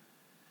Asia,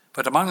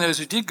 but among those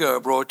who did go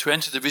abroad to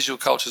enter the visual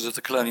cultures of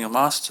the colonial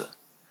master,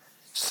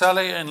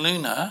 Saleh and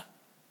Luna,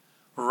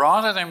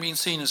 rather than being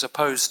seen as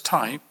opposed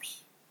types,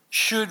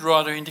 should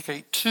rather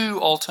indicate two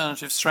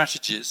alternative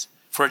strategies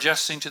for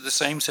adjusting to the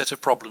same set of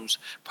problems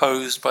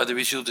posed by the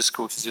visual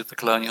discourses of the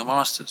colonial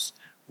masters.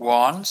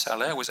 One,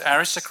 Saleh, was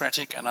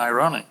aristocratic and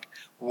ironic.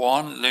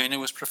 One, Luna,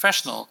 was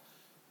professional,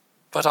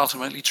 but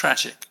ultimately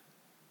tragic.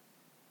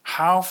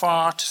 How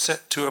far to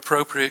set to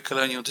appropriate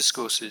colonial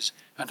discourses,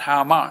 and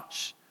how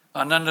much?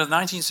 And under the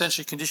 19th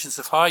century conditions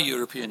of high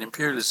European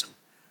imperialism,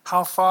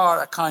 how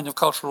far a kind of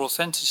cultural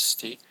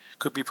authenticity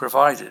could be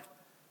provided,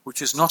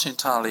 which is not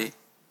entirely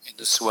in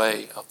the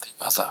sway of the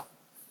other.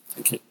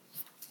 Thank you.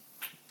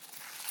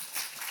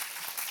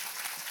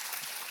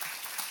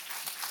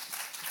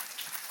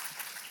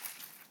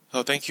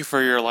 So thank you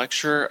for your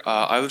lecture.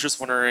 I was just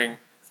wondering,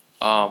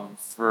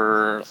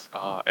 for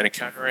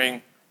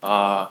encountering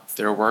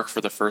their work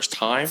for the first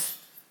time,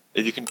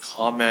 if you can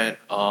comment,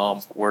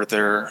 were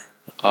there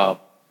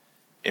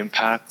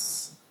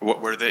impacts?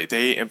 Were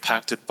they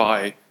impacted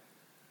by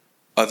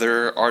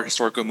other art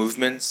historical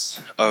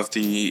movements of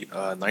the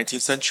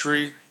 19th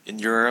century in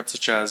Europe,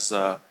 such as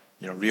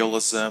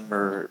realism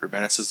or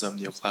Romanticism,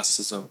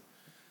 neoclassicism,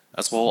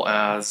 as well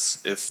as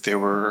if they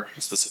were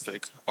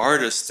specific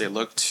artists they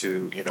looked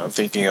to? I'm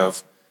thinking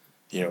of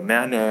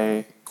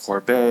Manet,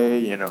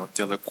 Courbet,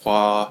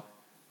 Delacroix,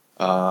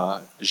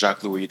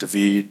 Jacques-Louis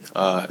David.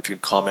 If you can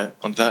comment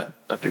on that,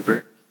 that'd be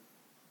great.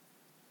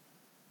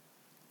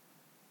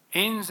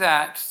 In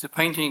that, the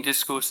painting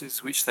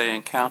discourses which they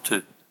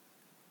encountered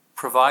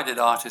provided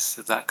artists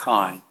of that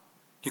kind.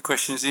 Your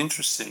question is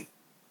interesting.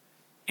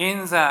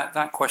 In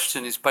that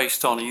question is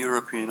based on a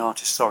European art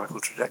historical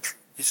trajectory.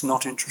 It's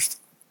not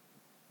interesting.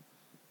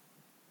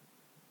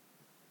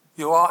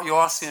 You're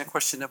asking a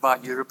question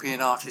about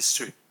European art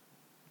history.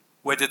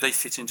 Where did they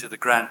fit into the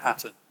grand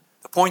pattern?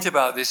 The point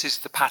about this is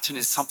the pattern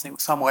is something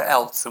somewhere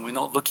else and we're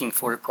not looking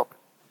for it properly.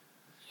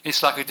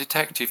 It's like a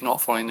detective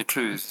not following the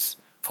clues,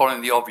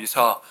 following the obvious,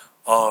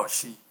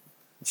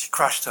 she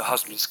crashed her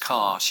husband's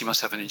car, she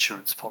must have an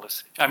insurance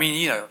policy. I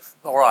mean,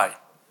 all right.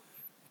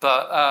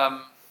 But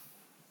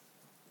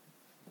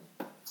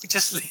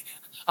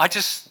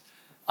I've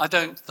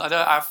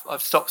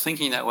stopped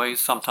thinking that way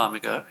some time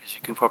ago, as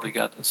you can probably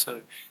gather.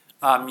 So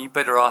you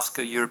better ask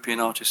a European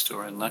art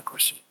historian that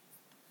question.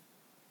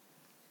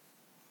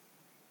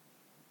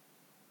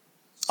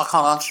 I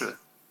can't answer it.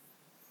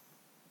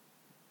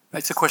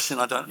 It's a question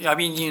I don't. I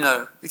mean,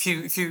 if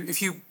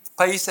you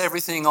base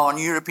everything on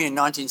European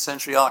 19th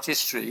century art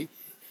history,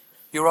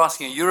 you're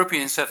asking a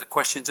European set of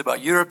questions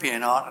about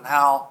European art and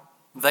how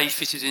they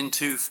fitted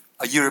into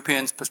a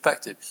European's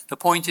perspective. The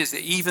point is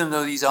that even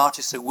though these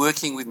artists are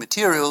working with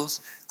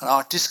materials and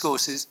art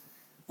discourses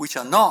which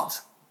are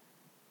not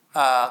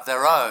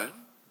their own,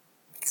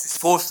 because it's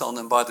forced on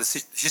them by the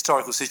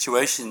historical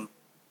situation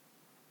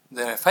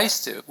they're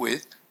faced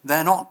with,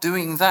 they're not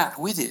doing that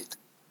with it.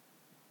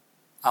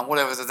 And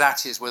whatever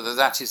that is, whether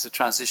that is the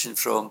transition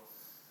from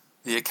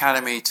the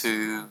academy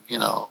to,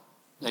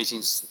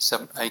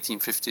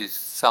 1850s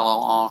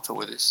salon art or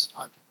with this,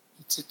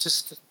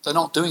 they're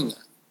not doing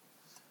that.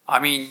 I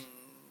mean,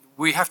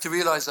 we have to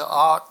realize that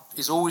art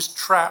is always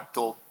trapped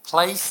or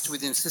placed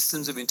within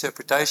systems of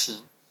interpretation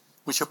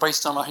which are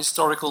based on our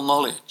historical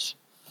knowledge.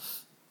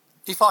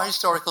 If our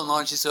historical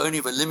knowledge is only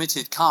of a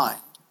limited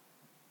kind,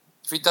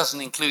 if it doesn't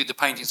include the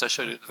paintings I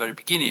showed you at the very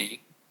beginning,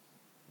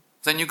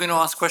 then you're going to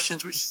ask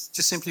questions which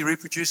just simply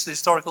reproduce the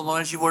historical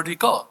knowledge you've already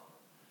got.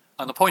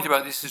 And the point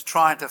about this is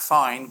trying to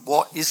find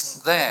what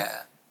isn't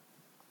there.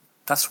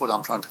 That's what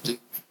I'm trying to do.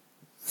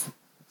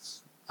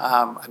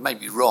 I may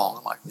be wrong,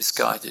 I might be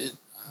misguided,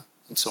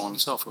 and so on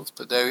and so forth,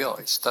 but there we are.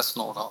 That's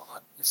not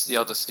art. It's the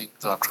other thing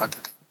that I'm trying to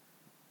do.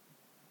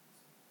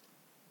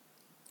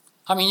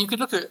 I mean, you could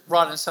look at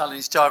Raden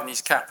Saleh's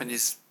Javanese cap and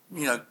his,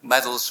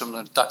 medals from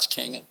the Dutch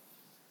king and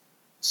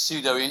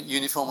pseudo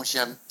uniform which you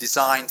haven't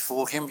designed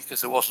for him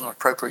because there wasn't an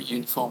appropriate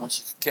uniform which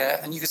you could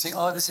get, and you could think,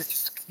 this is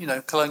just,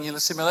 colonial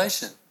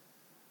assimilation.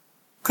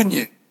 Couldn't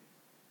you?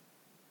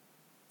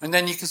 And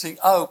then you can think,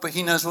 but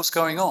he knows what's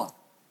going on.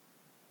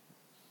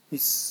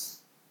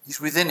 He's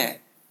within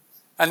it.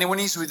 And then when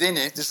he's within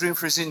it, there's room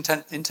for his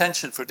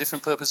intention for a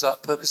different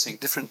purposing,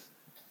 different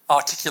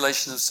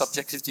articulation of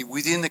subjectivity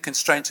within the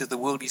constraints of the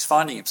world he's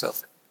finding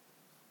himself in.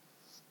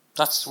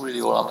 That's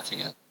really all I'm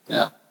looking at.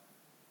 Yeah.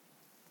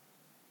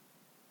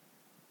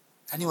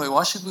 Anyway,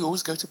 why should we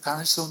always go to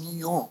Paris or New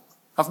York?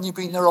 Haven't you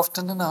been there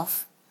often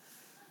enough?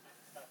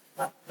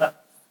 I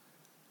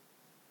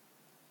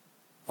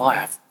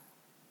have.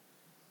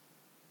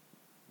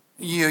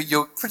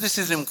 Your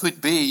criticism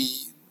could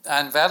be,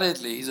 and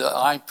validly, that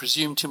I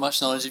presume too much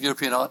knowledge of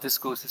European art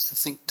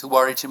discourses to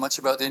worry too much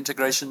about the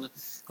integration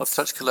of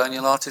such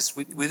colonial artists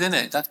within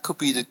it. That could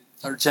be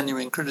a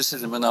genuine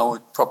criticism, and I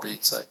would probably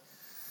say,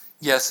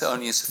 yes,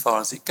 only as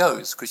far as it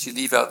goes, because you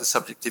leave out the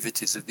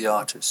subjectivities of the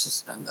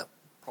artists and the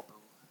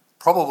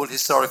probable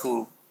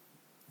historical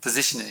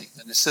positioning,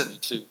 and there's certainly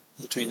two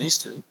between these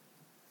two. And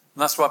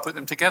that's why I put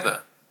them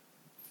together,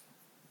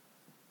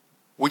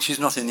 which is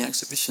not in the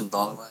exhibition,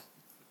 by the way.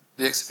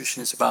 The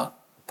exhibition is about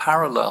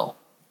parallel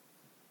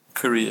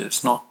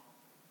careers, not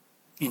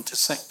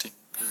intersecting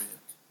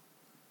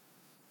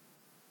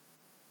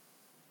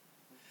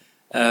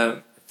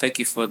careers. Thank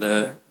you for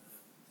the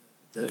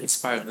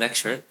inspiring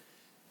lecture.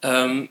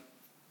 To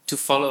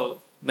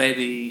follow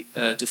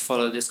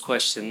this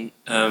question,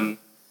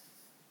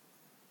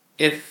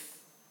 if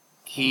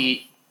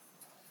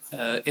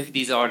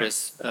these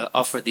artists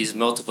offer these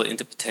multiple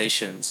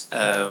interpretations,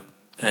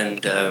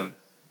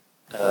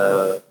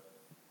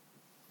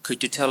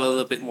 could you tell a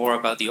little bit more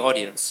about the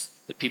audience,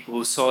 the people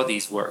who saw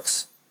these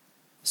works?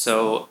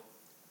 So,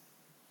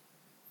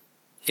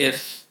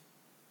 if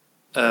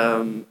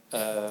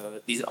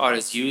these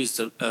artists used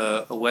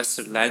a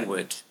Western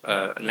language,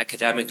 an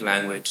academic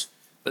language,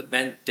 but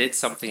then did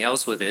something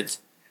else with it,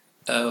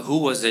 who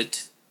was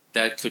it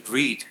that could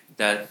read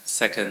that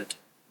second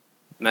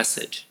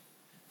message?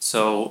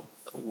 So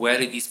where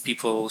did these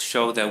people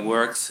show their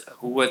works?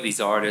 Who were these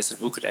artists, and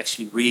who could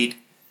actually read,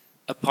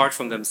 apart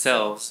from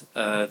themselves,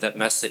 that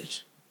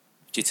message?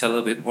 Could you tell a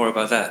little bit more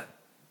about that?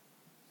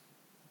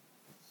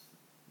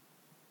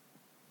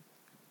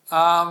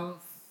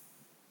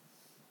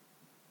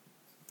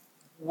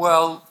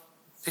 Well,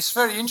 it's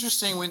very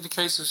interesting with the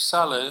case of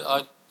Saleh.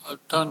 I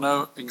don't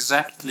know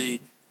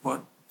exactly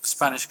what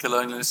Spanish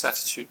colonialist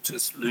attitude to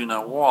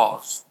Luna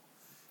was.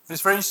 But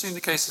it's very interesting in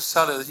the case of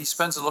Saleh that he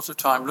spends a lot of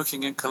time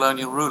looking at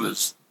colonial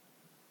rulers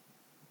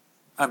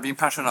and being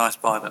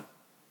patronized by them,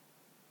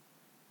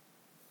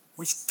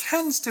 which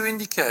tends to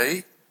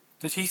indicate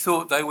that he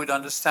thought they would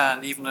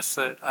understand even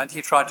and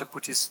he tried to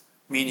put his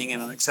meaning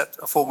in a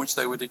form which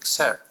they would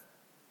accept.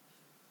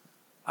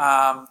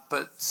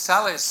 But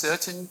Saleh is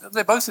certain,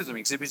 they're both of them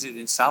exhibited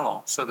in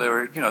Salon, so they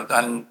were,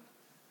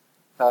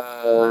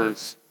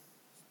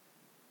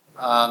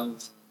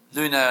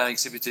 Luna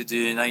exhibited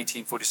in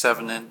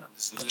 1847, and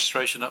there's an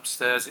illustration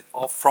upstairs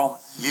from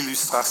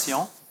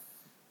l'illustration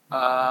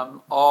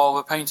of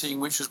a painting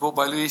which was bought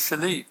by Louis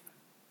Philippe.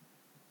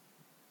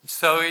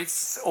 So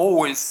it's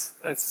always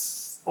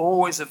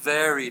a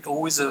varied,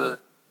 always a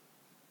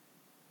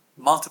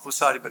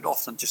multiple-sided, but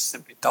often just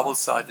simply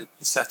double-sided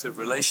set of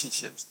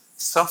relationships.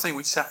 Something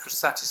which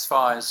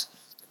satisfies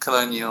the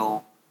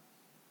colonial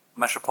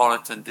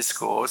metropolitan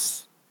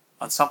discourse,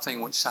 and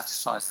something which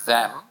satisfies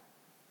them,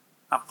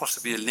 and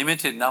possibly a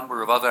limited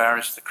number of other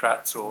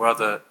aristocrats or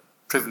other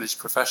privileged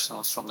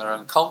professionals from their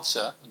own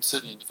culture. And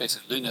certainly in the case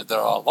of Luna, there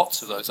are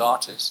lots of those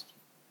artists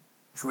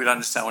who would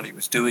understand what he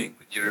was doing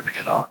with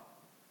European art,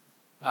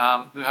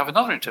 who have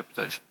another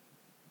interpretation.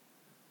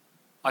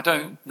 I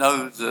don't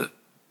know that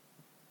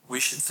we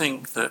should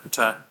think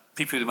that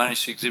people who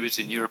manage to exhibit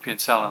in European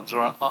salons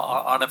are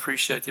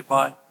unappreciated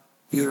by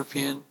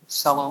European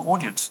salon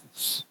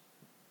audiences,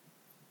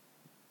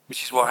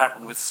 which is what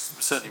happened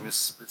certainly with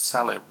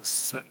Saleh, was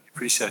certainly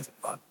appreciated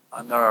by.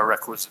 And there are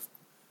records of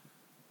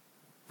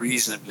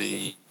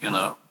reasonably,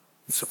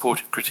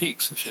 supportive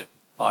critiques of it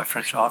by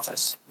French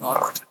artists.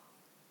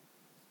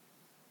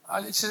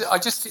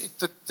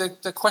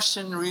 The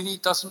question really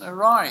doesn't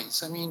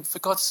arise. I mean, for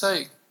God's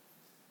sake,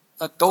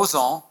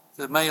 Dozon,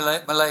 the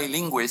Malay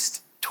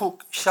linguist,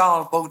 took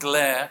Charles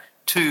Baudelaire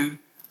to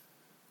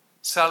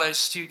Saleh's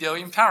studio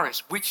in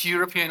Paris. Which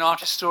European art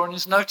historian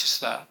has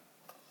noticed that?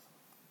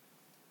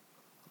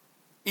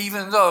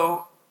 Even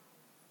though,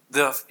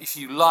 if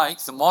you like,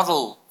 the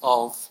model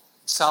of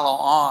salon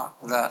art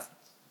that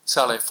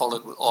Saleh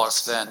followed with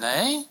Horace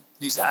Vernet,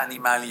 these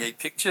animalier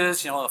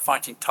pictures, the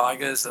fighting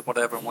tigers, the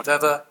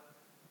whatever.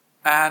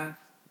 And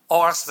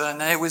Horace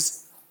Vernet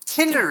was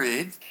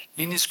pilloried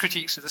in his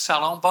critiques of the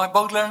salon by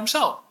Baudelaire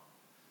himself.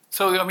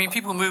 So,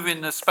 people move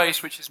in a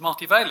space which is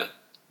multivalent,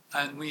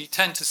 and we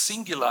tend to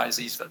singularize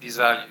these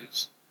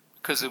values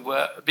because of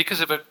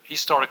a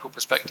historical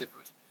perspective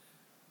which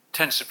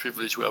tends to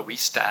privilege where we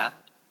stand,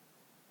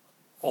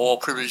 or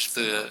privilege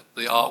the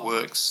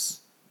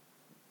artworks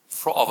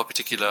of a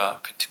particular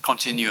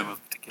continuum of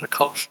a particular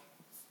culture.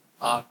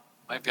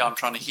 Maybe I'm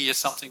trying to hear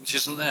something which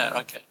isn't there.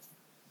 Okay.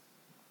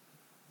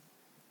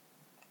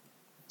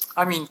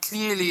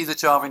 Clearly the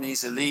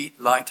Javanese elite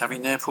liked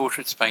having their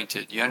portraits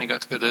painted. You only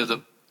got to go to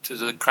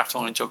the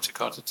Kraton in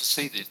Yogyakarta to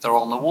see these. They're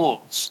on the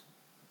walls.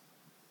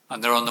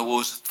 And they're on the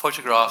walls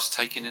photographs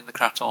taken in the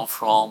Kraton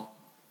from,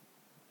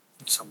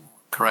 someone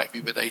correct me,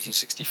 but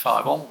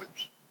 1865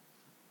 onwards.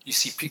 You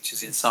see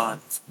pictures inside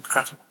the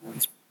Kraton,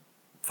 these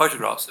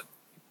photographs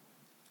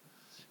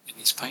in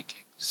these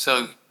paintings.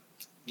 So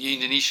the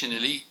Indonesian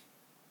elite,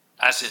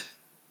 as it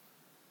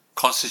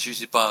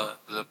constituted by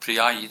the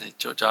priai, the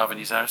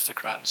Javanese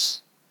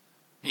aristocrats,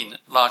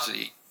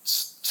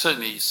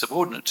 certainly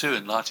subordinate to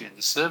and largely in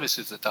the service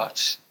of the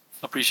Dutch,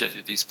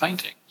 appreciated these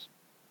paintings.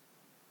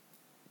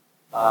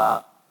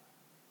 But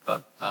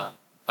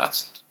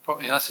that's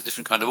a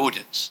different kind of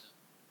audience,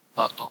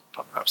 not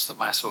perhaps the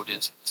mass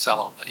audience of the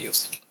salon that you're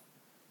thinking.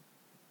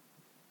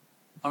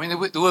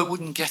 The word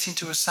wouldn't get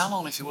into a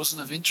salon if it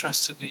wasn't of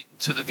interest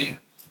to the view.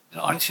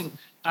 I was in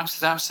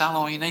Amsterdam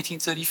salon in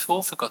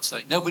 1834, for God's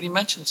sake. Nobody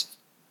mentions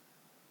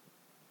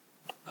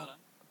it.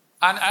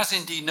 And as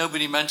indeed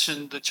nobody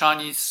mentioned the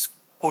Chinese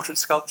portrait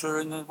sculpture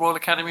in the Royal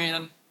Academy in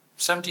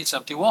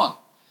 1771,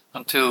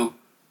 until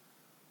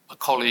a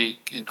colleague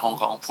in Hong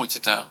Kong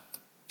pointed out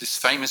this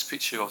famous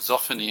picture of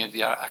Zoffany of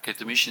the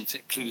academicians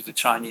included the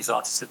Chinese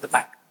artist at the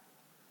back.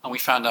 And we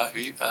found out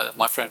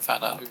my friend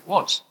found out who it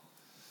was.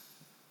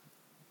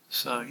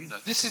 So,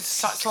 this is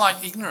such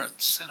like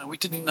ignorance. We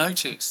didn't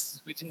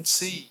notice, we didn't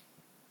see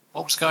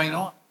what was going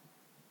on.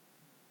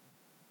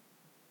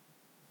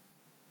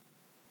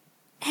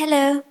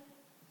 Hello.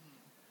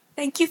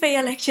 Thank you for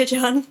your lecture,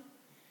 John.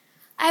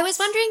 I was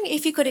wondering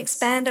if you could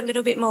expand a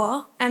little bit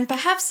more, and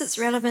perhaps it's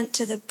relevant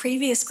to the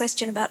previous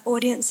question about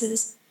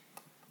audiences,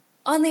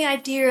 on the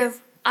idea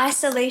of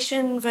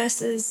isolation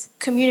versus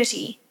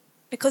community,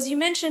 because you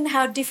mentioned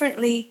how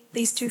differently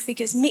these two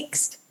figures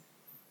mixed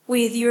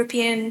with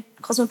European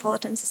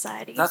cosmopolitan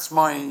society. That's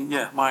my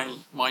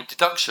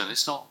deduction.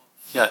 It's not,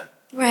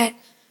 Right.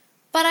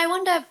 But I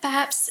wonder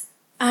perhaps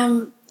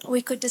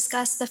we could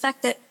discuss the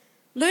fact that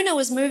Luna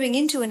was moving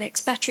into an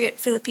expatriate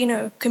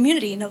Filipino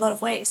community in a lot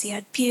of ways. He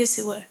had peers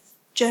who were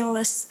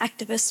journalists,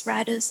 activists,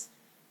 writers,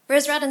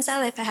 whereas Raden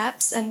Saleh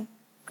perhaps, and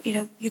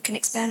you can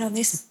expand on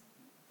this,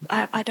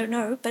 I don't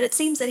know, but it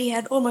seems that he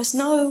had almost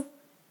no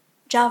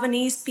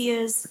Javanese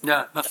peers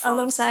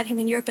alongside him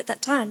in Europe at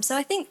that time. So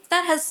I think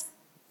that has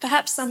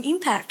perhaps some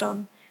impact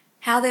on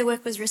how their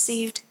work was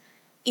received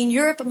in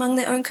Europe among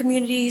their own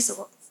communities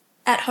or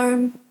at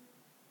home.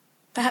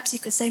 Perhaps you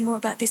could say more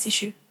about this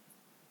issue.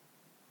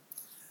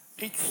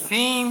 It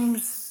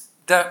seems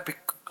that,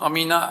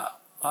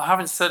 I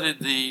haven't studied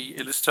the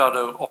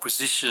Ilustrado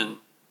opposition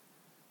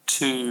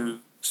to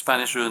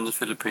Spanish rule in the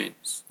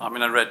Philippines. I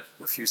read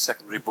a few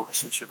secondary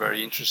books which are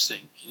very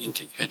interesting in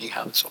indicating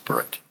how this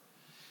operated.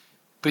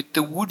 But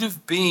there would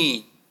have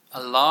been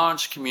a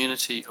large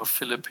community of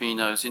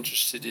Filipinos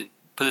interested in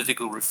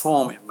political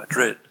reform in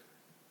Madrid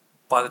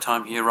by the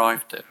time he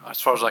arrived there, as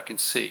far as I can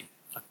see.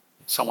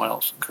 Someone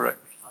else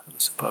correct me, I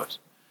suppose.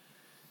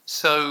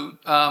 So,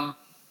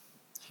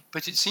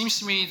 but it seems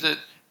to me that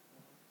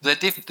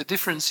the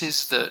difference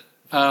is that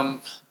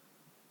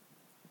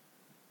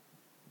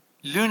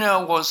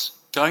Luna was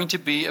going to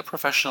be a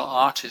professional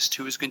artist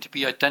who was going to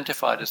be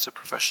identified as a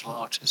professional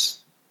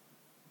artist.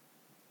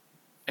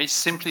 It's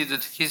simply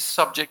that his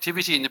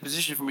subjectivity in the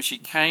position from which he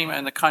came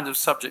and the kind of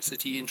subjects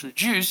that he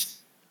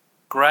introduced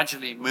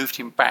gradually moved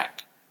him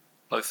back,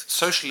 both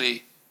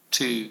socially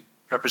to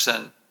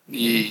represent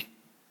the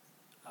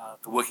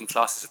working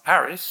classes of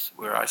Paris,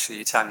 where actually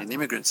Italian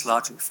immigrants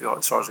largely,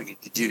 as far as we can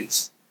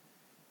deduce,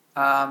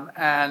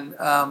 and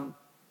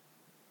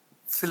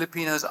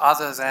Filipinos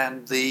other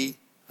than the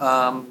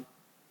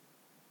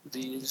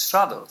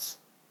ilustrados,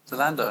 the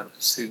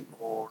landowners,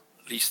 or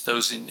at least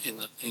those in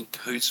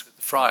cahoots with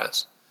the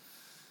friars.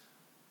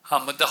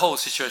 But the whole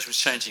situation was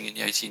changing in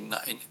the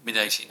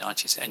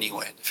mid-1890s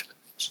anyway in the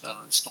Philippines.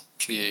 It's not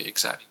clear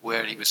exactly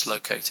where he was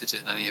located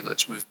in any of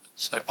those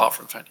movements, apart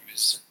from the fact he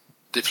was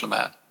a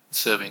diplomat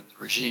serving the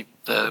regime,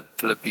 the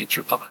Philippines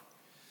Republic.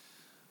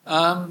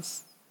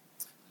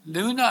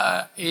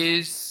 Luna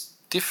is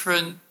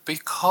different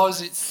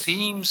because it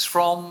seems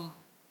from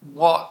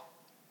what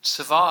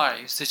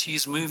survives that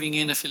he's moving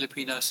in a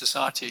Filipino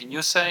society. And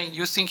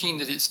you're thinking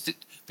that it's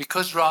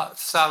because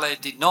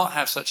Saleh did not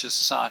have such a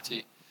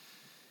society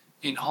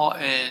in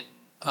Holland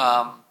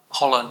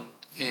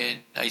in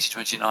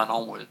 1829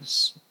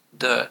 onwards,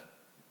 that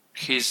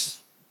his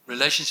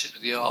relationship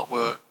with the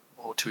artwork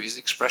or to his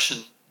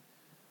expression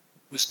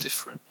was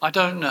different. I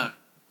don't know.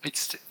 He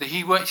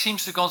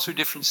seems to have gone through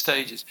different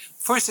stages.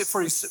 First,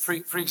 for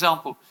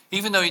example,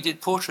 even though he did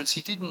portraits,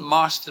 he didn't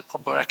master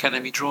proper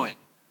academy drawing.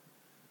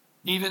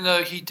 Even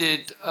though he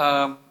did,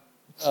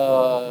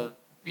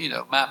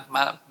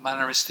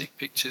 manneristic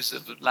pictures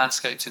of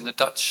landscapes in the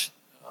Dutch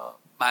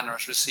manner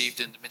as received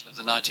in the middle of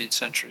the 19th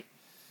century,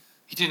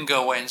 he didn't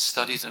go away and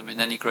study them in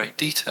any great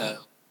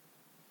detail.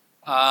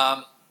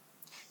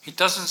 He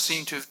doesn't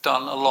seem to have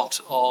done a lot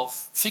of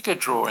figure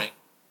drawing,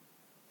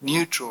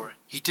 nude drawing.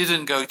 He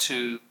didn't go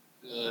to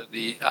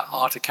the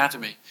art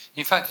academy.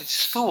 In fact,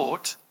 it's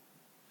thought,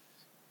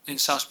 in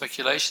some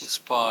speculations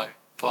by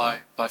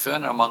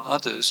Werner among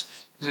others,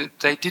 that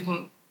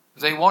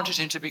they wanted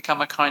him to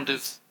become a kind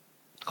of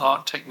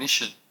art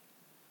technician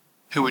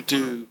who would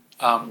do,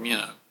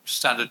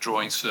 standard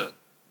drawings for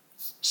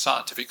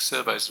scientific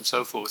surveys and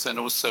so forth, and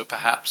also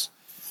perhaps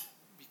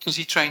because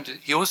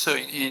he also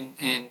in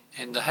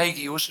The Hague,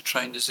 he also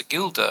trained as a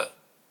gilder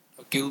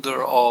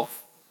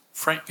of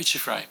picture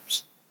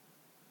frames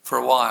for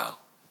a while.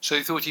 So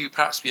he thought he would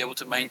perhaps be able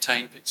to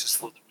maintain pictures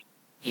for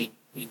them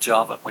in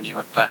Java when he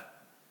went back.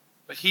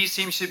 But he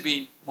seems to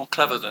be more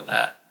clever than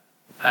that,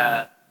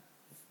 and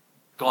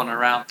gone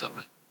around them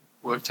and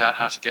worked out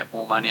how to get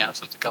more money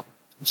out of the government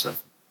and so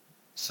forth.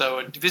 So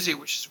a visit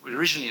which was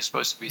originally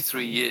supposed to be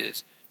 3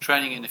 years,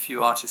 training in a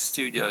few artist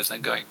studios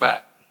and going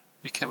back,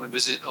 became a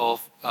visit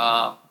of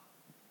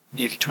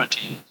nearly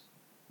 20 years.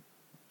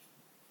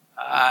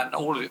 And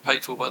all of it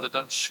paid for by the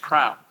Dutch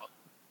crown.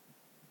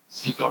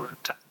 He got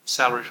a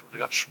salary from the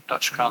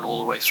Dutch crown all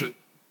the way through.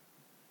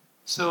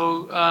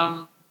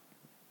 So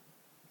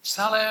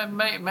Saleh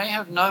may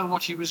have known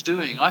what he was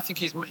doing. I think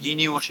he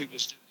knew what he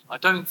was doing. I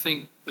don't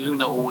think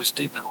Luna always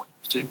did know what he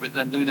was doing, but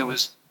then Luna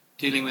was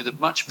dealing with a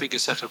much bigger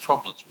set of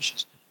problems, which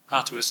is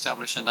how to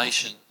establish a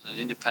nation, an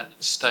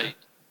independent state,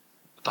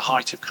 at the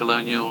height of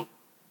colonial,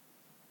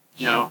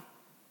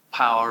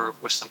 power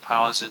of Western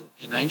powers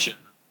in Asia.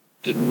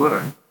 Didn't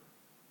work.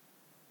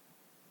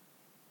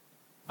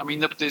 I mean,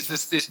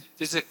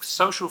 there's a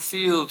social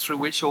field through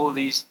which all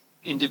these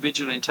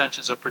individual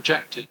intentions are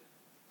projected,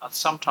 and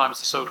sometimes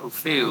the social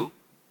field,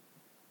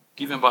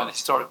 given by the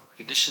historical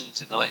conditions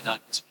in the late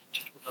 19th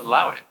century, would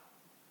allow it.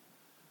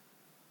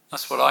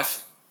 That's what I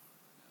think.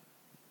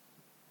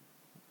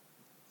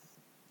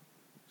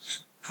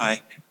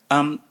 Hi.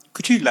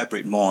 Could you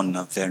elaborate more on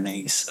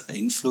Vernet's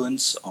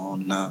influence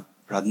on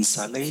Raden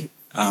Saleh?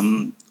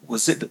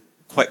 Was it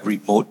quite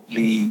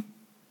remotely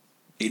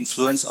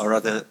influenced, or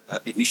rather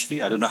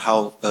initially, I don't know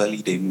how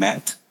early they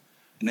met,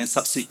 and then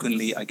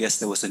subsequently, I guess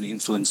there was an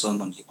influence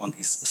on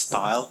his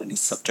style and his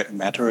subject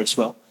matter as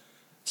well.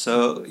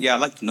 So yeah,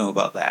 I'd like to know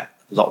about that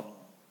a lot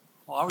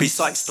more.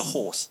 Besides the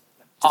horse.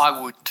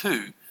 I would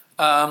too,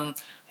 to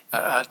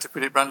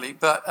put it bluntly.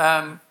 But,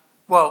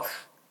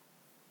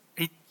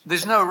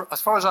 there's no,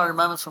 as far as I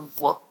remember from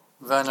what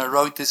Werner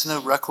wrote, there's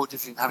no record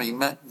of him having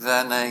met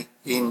Werner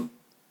in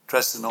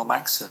Dresden or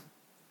Maxen.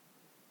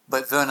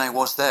 But Werner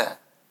was there,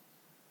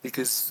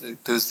 because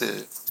there's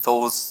the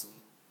Thor's,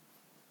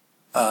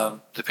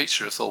 the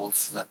picture of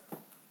Thor's, the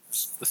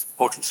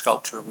portrait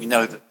sculpture, and we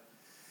know that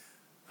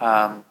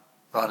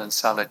Raden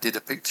Saleh did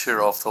a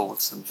picture of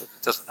Thor's, and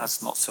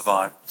that's not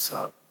survived.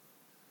 So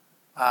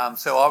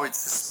I would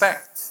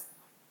suspect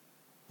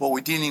what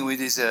we're dealing with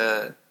is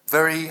a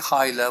very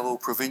high-level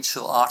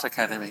provincial art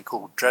academy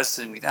called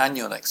Dresden, with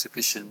annual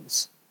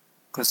exhibitions,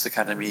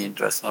 Kunstakademie in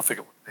Dresden, I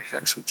forget what the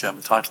actual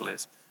German title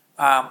is,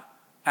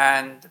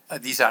 and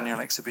these annual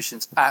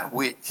exhibitions at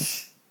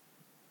which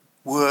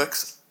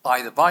works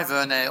either by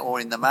Vernet or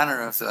in the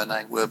manner of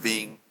Vernet were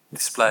being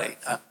displayed.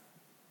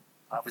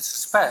 I would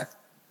suspect,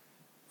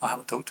 I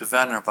haven't talked to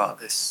Werner about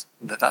this,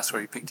 that that's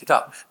where he picked it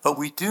up. But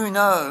we do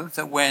know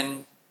that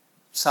when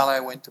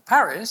Saleh went to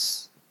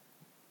Paris,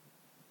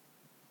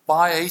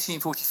 by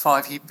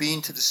 1845 he'd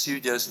been to the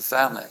studios of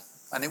Vernet.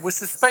 And it was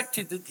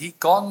suspected that he'd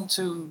gone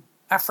to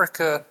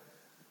Africa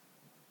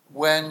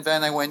when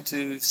Vernet went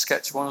to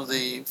sketch one of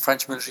the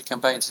French military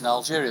campaigns in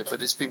Algeria,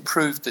 but it's been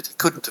proved that he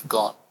couldn't have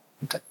gone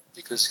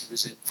because he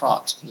was in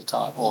France at the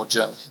time, or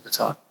Germany at the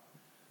time.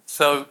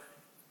 So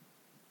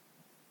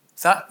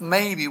that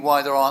may be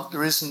why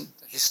there isn't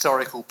a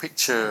historical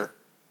picture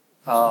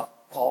or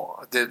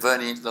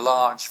the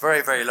large,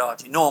 very, very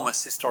large,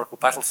 enormous historical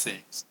battle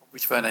scenes,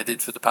 which Vernet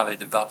did for the Palais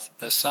de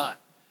Versailles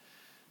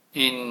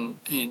in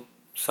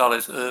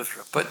Saleh's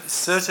oeuvre. But it's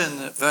certain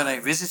that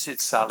Vernet visited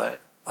Saleh,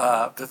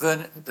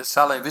 that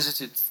Saleh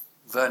visited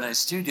Vernet's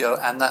studio,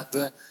 and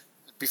that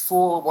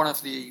before one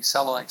of the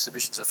Salon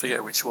exhibitions, I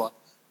forget which one,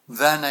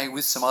 Vernet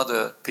with some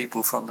other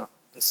people from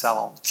the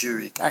Salon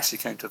jury actually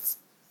came to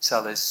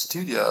Saleh's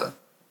studio.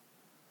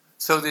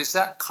 So there's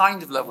that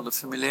kind of level of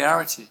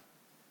familiarity.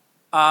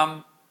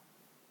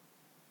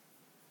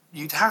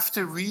 You'd have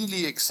to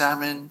really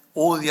examine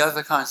all the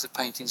other kinds of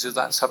paintings of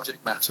that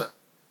subject matter,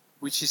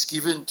 which is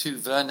given to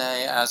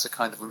Vernet as a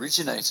kind of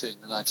originator in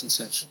the 19th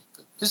century,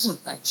 but isn't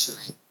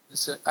actually.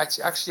 It's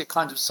actually a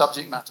kind of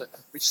subject matter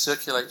which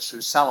circulates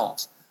through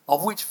salons,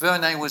 of which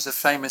Vernet was a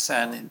famous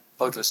and, in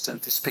Baudelaire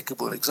terms,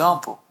 despicable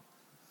example.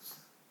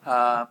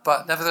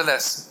 But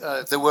nevertheless,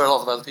 there were a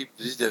lot of other people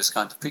who did those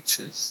kinds of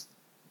pictures.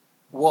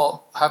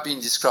 What have been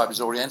described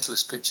as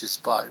Orientalist pictures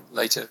by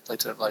later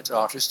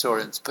art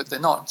historians, but they're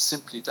not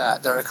simply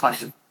that. They're a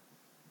kind of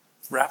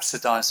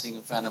rhapsodizing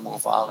of animal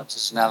violence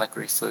as an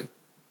allegory for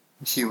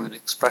human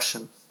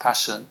expression,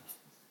 passion,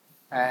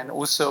 and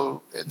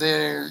also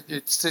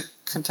it's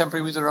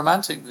contemporary with the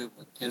Romantic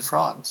movement in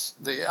France.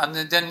 And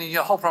then the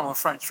whole problem of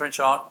French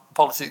art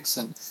politics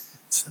and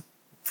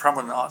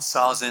prominent art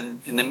styles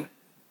in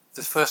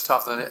the first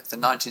half of the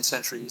 19th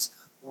century is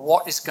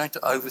what is going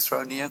to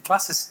overthrow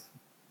neoclassicism.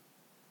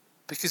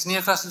 Because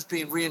neoclassicism is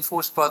being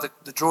reinforced by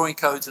the drawing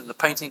codes and the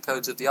painting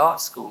codes of the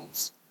art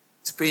schools.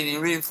 It's being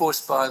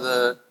reinforced by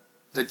the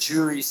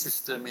jury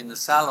system in the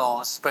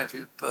salons,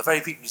 the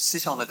very people who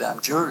sit on the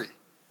damn jury.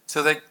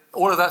 So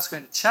all of that's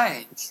going to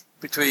change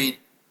between,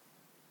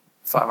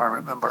 if I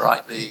remember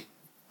rightly,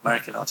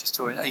 American art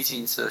historian,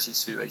 1830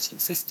 to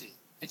 1850.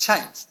 It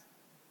changed.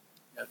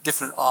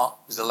 Different art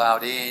was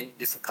allowed in,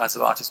 different kinds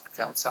of artists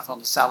sat on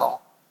the salon.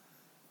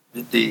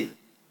 The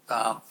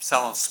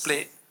salon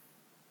split,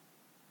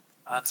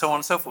 and so on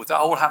and so forth. That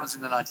all happens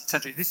in the 19th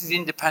century. This is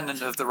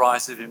independent of the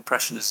rise of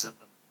Impressionism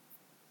and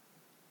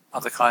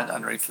other kind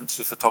of influence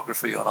of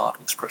photography on art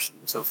expression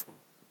and so forth.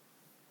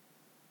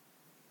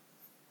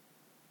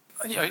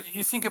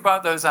 You think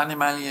about those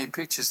animalier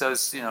pictures,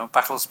 those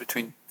battles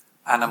between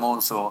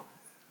animals or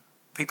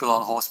people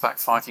on horseback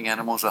fighting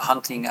animals or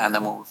hunting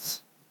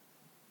animals.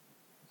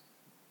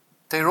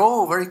 They're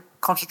all very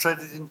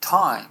concentrated in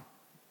time.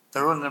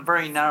 They're all in a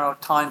very narrow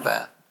time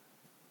band.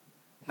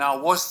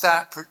 Now, was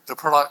that the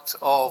product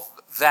of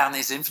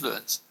Vernet's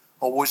influence,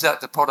 or was that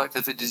the product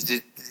of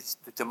the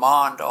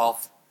demand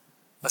of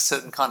a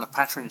certain kind of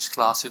patronage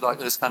class who like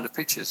those kind of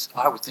pictures?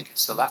 I would think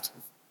it's the latter,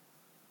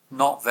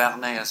 not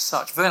Vernet as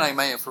such. Vernet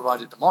may have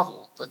provided the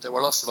model, but there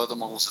were lots of other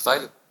models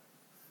available,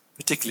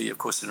 particularly, of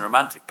course, in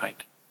Romantic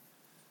painting,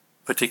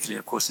 particularly,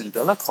 of course, in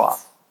Delacroix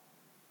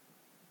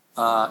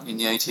in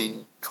the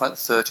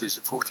 1830s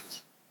and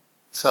 40s.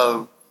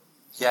 So,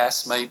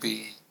 yes,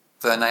 maybe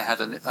Vernet had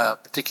a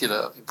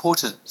particular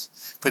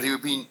importance, but it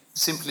would be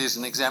simply as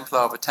an exemplar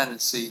of a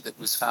tendency that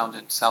was found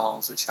in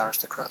salons which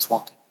aristocrats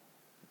wanted.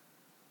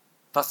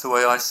 That's the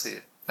way I see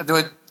it.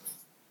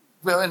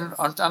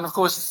 And of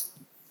course,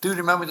 do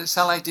remember that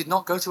Saleh did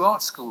not go to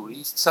art school.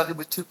 He studied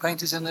with two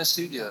painters in their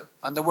studio,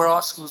 and there were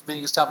art schools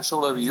being established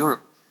all over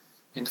Europe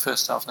in the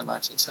first half of the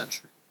 19th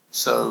century.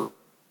 So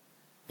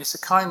it's a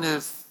kind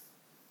of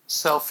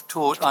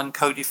self-taught,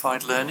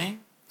 uncodified learning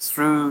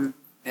through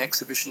the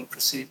exhibition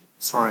proceedings.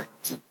 Sorry.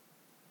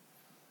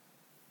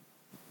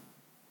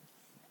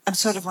 I'm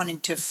sort of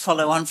wanting to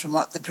follow on from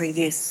what the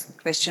previous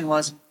question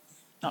was.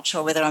 Not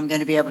sure whether I'm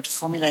going to be able to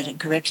formulate it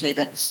correctly,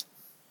 but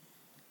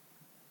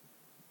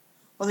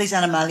all these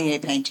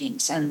animalier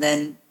paintings, and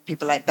then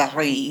people like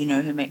Barry,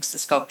 who makes the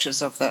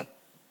sculptures of the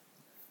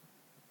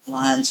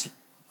lions.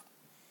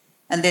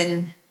 And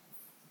then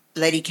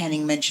Lady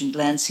Canning mentioned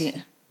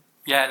Landseer.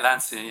 Yeah,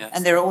 Landseer, yes.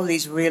 And there are all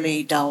these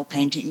really dull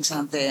paintings,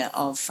 aren't there,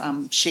 of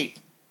sheep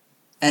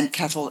and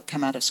cattle that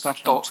come out of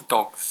Scotland.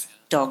 Dogs.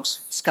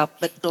 Dogs,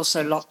 but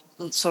also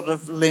sort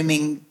of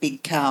looming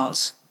big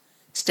cows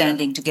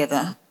standing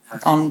together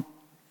on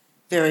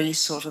very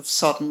sort of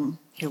sodden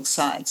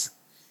hillsides.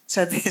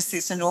 So there's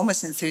this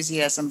enormous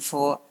enthusiasm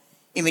for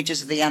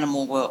images of the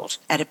animal world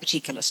at a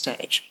particular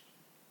stage.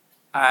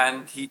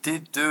 And he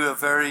did do a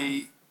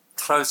very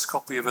close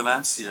copy of a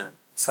Landseer,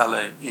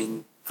 Saleh,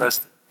 in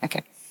Dresden.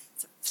 Okay.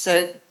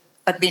 So,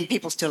 I mean,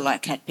 people still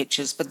like cat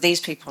pictures, but these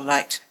people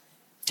liked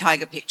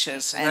tiger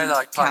pictures and They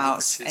like tiger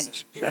cows.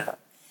 pictures, And, yeah.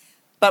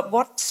 But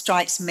what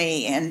strikes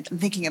me, and I'm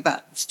thinking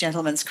about this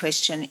gentleman's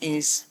question,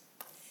 is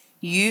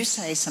you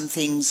say some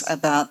things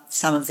about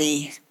some of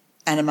the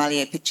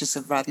animalia pictures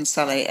of Raden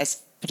Saleh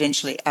as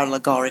potentially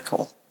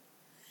allegorical.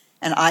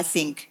 And I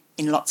think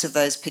in lots of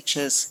those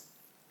pictures,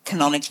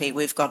 canonically,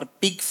 we've got a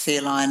big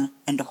feline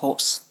and a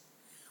horse.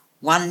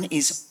 One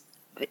is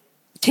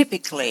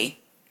typically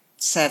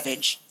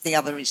savage, the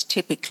other is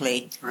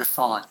typically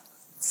Refined.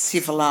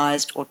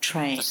 civilized or The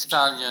trained.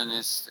 stallion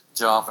is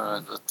Java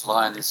and the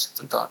lion is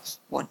the Dutch.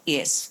 What?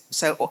 Yes.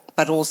 So,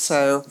 but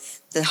also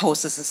the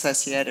horse is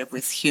associated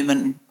with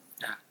human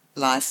Yeah.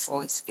 life,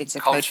 or it's a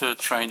Culture,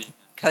 training.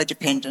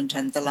 codependent,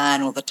 and the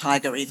lion or the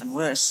tiger even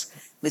worse,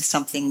 with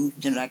something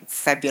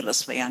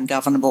fabulously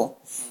ungovernable.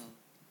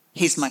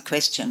 Here's my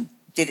question: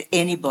 did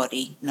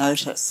anybody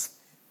notice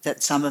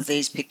that some of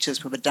these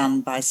pictures were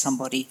done by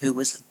somebody who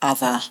was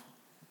other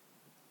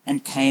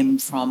and came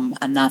from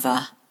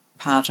another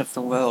part of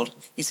the world?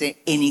 Is there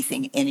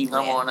anything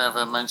anywhere? No one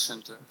ever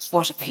mentioned it.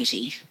 What a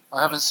pity.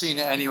 I haven't seen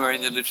it anywhere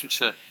in the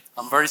literature.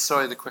 I'm very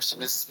sorry the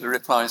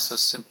reply is so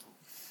simple.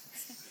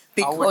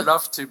 I would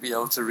love to be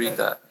able to read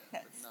that.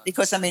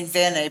 Because, I mean,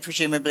 Vernet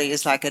presumably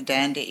is like a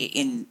dandy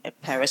in a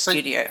Paris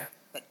studio,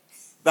 but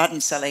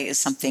Raden Saleh is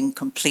something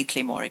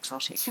completely more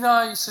exotic. Can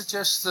I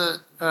suggest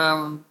that,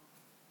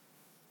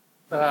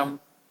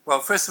 well,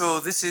 first of all,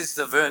 this is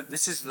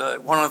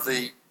one of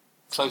the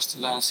close to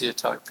Lancia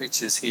type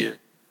pictures here.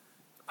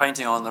 The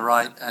painting on the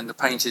right and the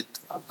painted,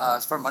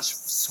 it's very much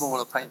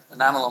smaller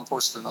enamel on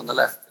porcelain on the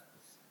left.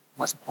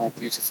 Much more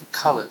beautiful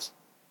colours.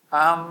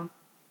 What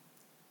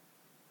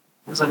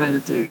was I going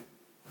to do?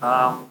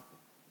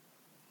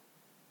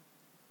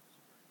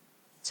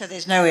 So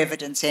there's no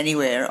evidence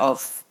anywhere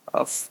of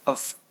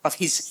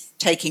his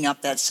taking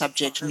up that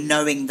subject,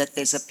 knowing that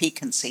there's a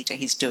piquancy to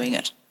his doing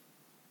it.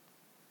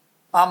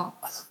 I'm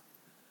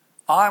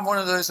one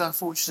of those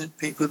unfortunate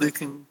people who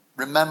can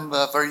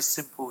remember very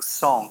simple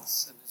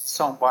songs. A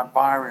song by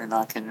Byron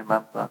I can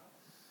remember.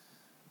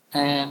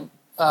 And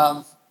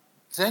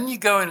then you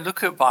go and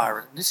look at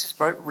Byron. This is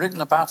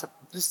written about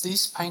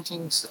these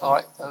paintings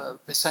are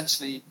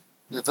essentially,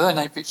 the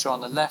Vernet picture on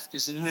the left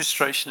is an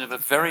illustration of a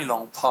very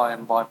long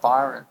poem by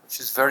Byron, which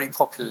is very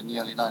popular in the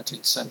early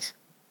 19th century.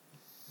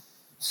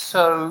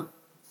 So,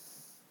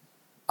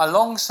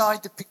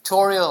 alongside the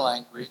pictorial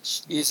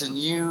language is a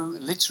new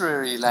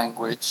literary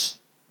language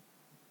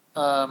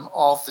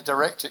of the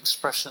direct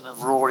expression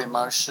of raw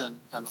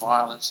emotion and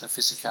violence and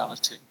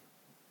physicality,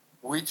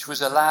 which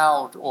was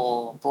allowed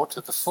or brought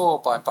to the fore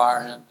by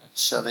Byron and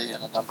Shelley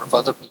and a number of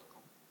other people.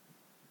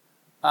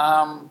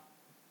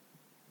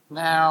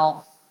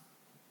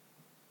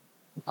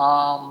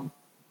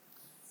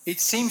 It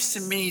seems to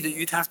me that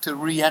you'd have to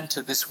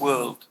re-enter this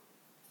world,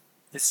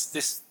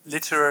 this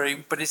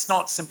literary, but it's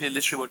not simply a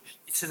literary world,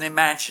 it's an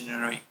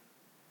imaginary.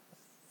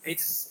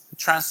 It's a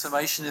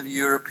transformation of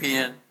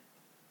European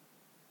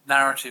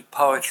narrative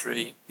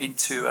poetry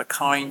into a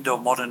kind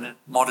of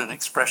modern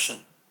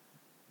expression.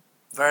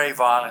 Very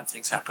violent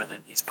things happen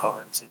in these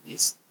poems,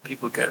 these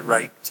people get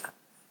raped,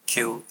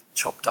 killed,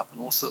 chopped up,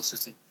 and all sorts of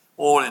things,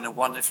 all in a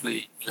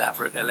wonderfully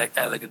elaborate,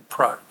 elegant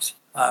prose,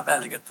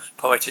 elegant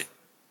poetic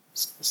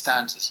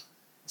stanzas.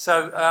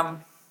 So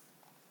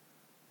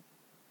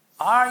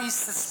I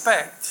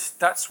suspect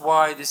that's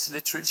why this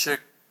literature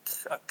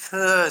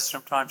occurs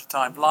from time to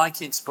time,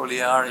 like in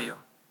Spoliario.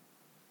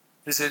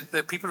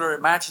 That people are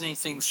imagining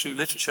things through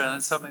literature, and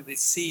then suddenly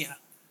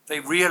they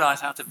realize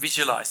how to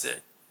visualize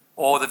it,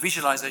 or the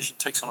visualization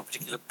takes on a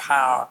particular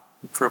power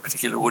for a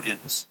particular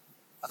audience.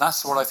 And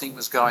that's what I think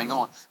was going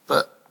on.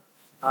 But,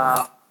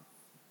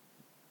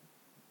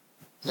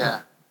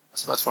 yeah,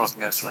 that's what I was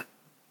going to say.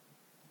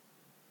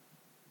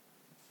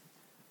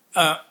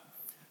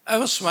 I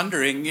was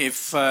wondering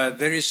if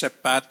there is a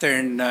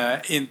pattern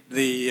in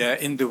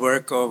the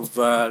work of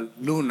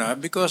Luna,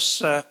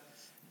 because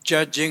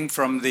judging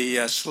from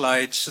the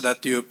slides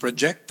that you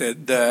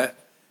projected,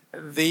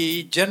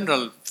 the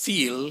general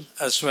feel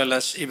as well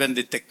as even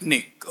the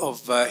technique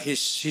of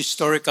his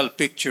historical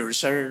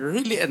pictures are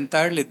really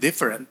entirely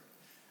different.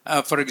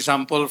 For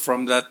example,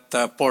 from that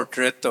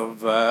portrait of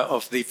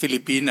the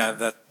Filipina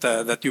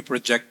that you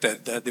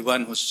projected, the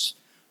one whose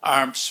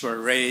arms were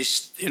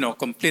raised,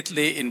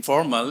 completely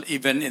informal,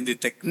 even in the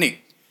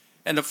technique.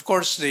 And of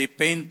course, the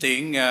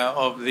painting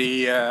of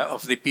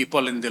the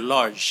people in the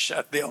lodge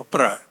at the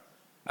opera,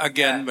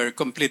 again, were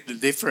completely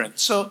different.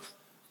 So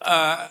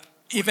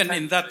even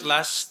in that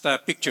last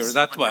picture,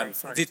 that one,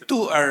 the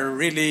two are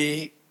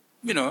really,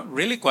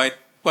 really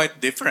quite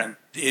different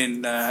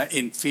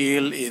in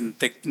feel, in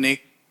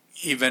technique,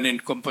 even in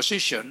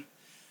composition.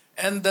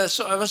 And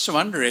so I was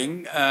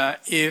wondering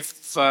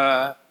if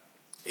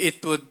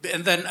it would,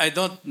 and then I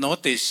don't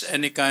notice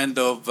any kind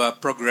of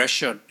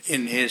progression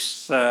in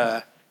his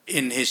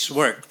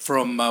work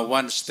from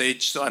one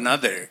stage to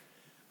another,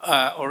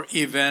 or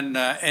even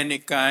any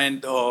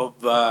kind of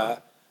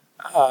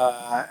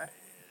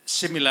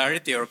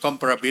similarity or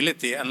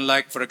comparability,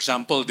 unlike, for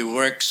example, the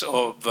works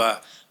of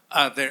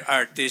other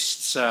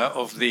artists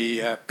of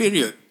the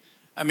period.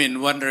 I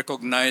mean, one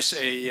recognized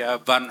a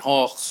Van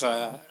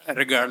Gogh,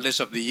 regardless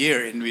of the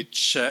year in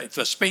which it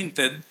was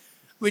painted,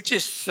 which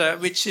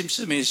seems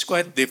to me is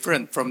quite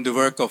different from the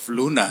work of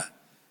Luna.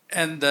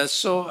 And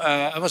so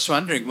I was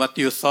wondering what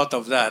you thought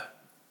of that.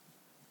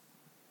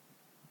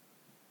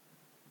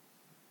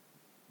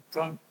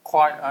 Don't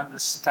quite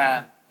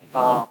understand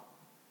what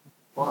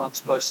I'm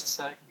supposed to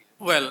say.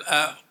 Well,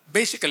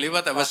 basically,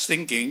 what I was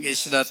thinking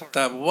is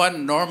that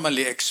one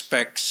normally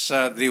expects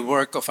the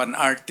work of an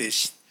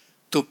artist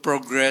to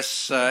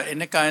progress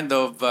in a kind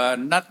of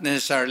not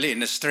necessarily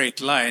in a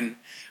straight line,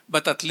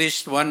 but at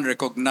least one can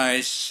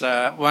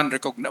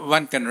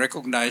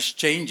recognize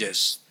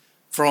changes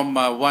from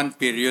one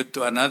period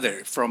to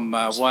another, from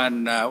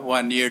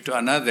one year to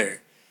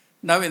another.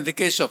 Now, in the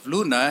case of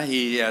Luna,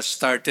 he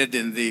started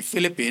in the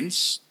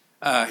Philippines.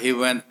 He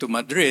went to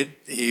Madrid.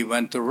 He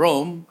went to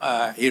Rome.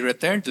 He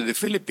returned to the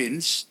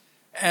Philippines.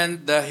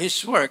 And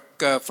his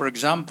work, for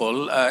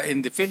example,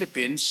 in the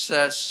Philippines,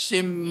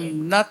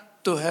 seemed not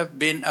to have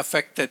been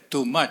affected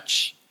too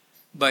much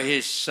by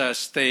his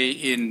stay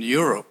in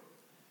Europe.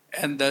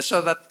 And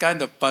so that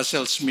kind of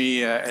puzzles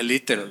me a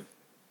little.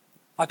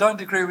 I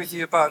don't agree with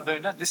you about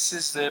Luna. This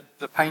is the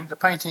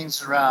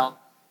paintings around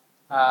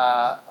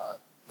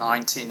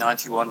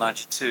 1991,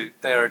 92.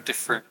 They're a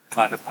different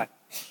kind of painting.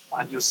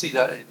 And you'll see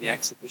that in the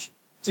exhibition,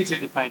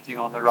 particularly the painting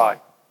on the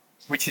right,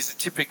 which is a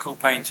typical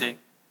painting.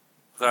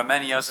 There are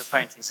many other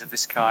paintings of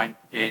this kind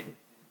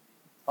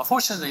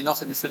unfortunately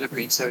not in the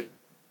Philippines, so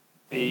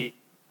the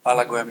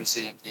Balaguer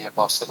Museum near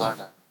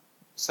Barcelona.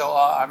 So,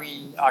 I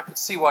mean, I could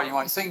see why you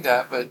might think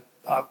that, but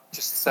I'll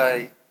just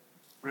say,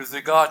 with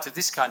regard to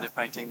this kind of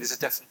painting, there's a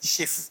definite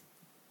shift,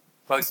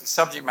 both in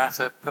subject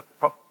matter,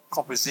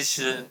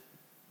 composition,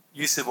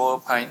 use of oil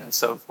paint, and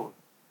so forth.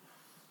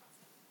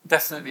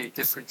 Definitely a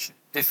difference.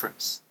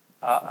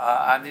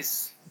 And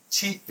this,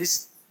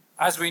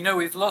 as we know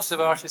with lots of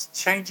artists,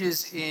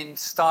 changes in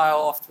style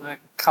often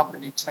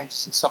accompany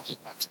changes in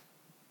subject matter.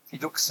 If you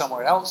look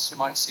somewhere else, you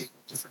might see it in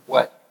a different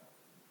way.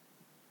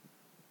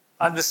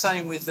 And the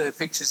same with the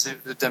pictures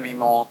of the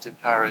demi-monde in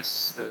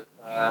Paris,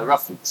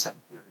 roughly the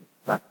same period.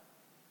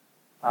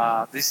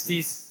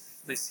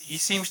 He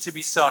seems to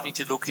be starting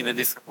to look in a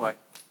different way.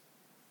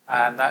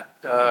 And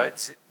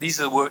these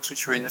are the works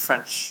which are in the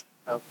French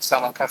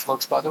Salon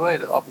catalogues, by the way,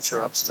 the which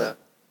are upstairs.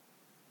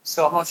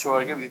 So I'm not sure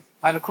I agree with you.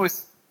 And of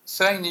course,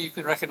 saying that you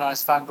can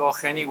recognize Van Gogh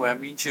anywhere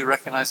means you're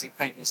recognizing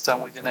paintings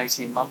done within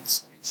 18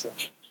 months.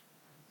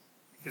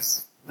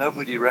 Because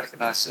nobody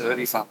recognized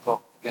early Van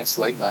Gogh against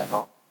late Van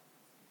Gogh,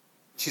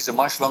 which is a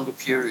much longer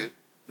period,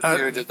 the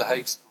period of the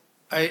Hague.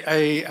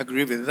 I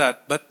agree with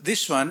that. But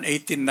this one,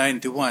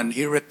 1891,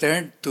 he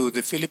returned to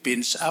the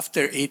Philippines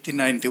after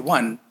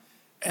 1891,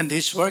 and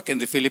his work in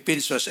the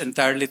Philippines was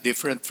entirely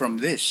different from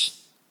this.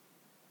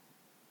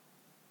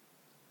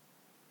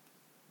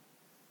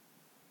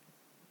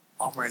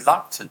 I'm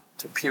reluctant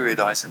to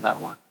periodize in that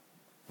one.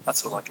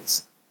 That's all I can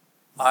say.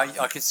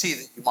 I can see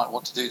that you might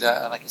want to do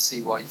that, and I can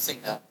see why you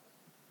think that.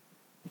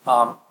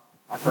 I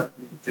don't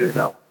really do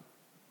that.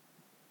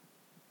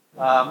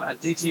 And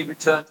did he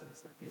return to the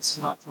Philippines?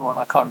 I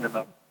can't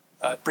remember.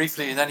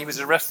 Briefly, and then he was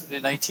arrested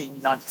in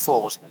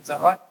 1894. Is that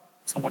right?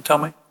 Someone tell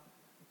me.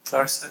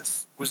 Clarissa,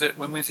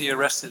 when was he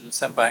arrested and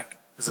sent back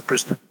as a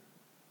prisoner?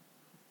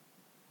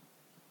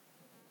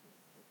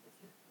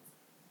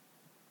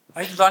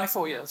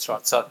 1894, yeah, that's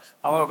right. So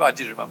I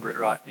did remember it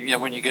right. You know,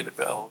 when you get a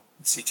bit old,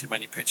 you see too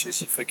many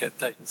pictures, you forget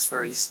dates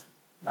very easy.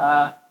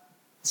 And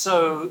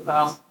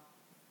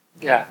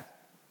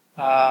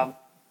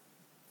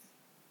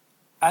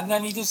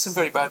then he did some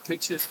very bad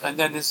pictures. And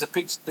then there's a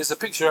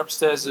picture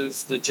upstairs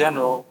of the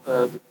general,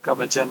 the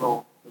Governor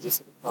General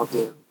of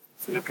the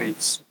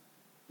Philippines,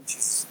 which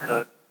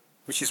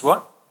is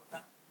what?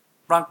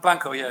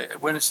 Blanco, yeah.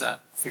 When is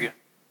that? I forget.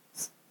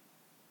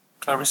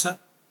 Clarissa?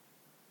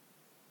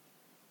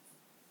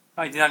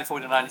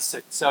 1994 to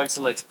 96, so it's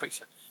a later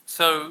picture.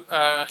 So,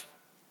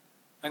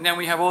 and then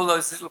we have all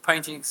those little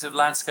paintings of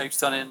landscapes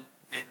done in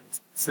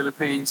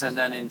Philippines and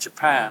then in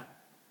Japan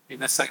in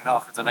the second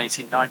half of the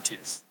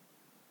 1890s,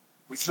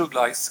 which look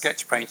like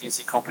sketch paintings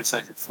he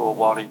compensated for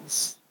while he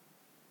was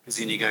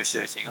busy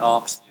negotiating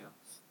arms deals.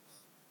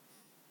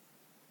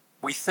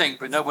 We think,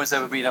 but no one's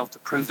ever been able to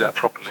prove that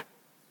properly.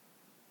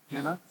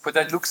 You know? But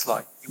that looks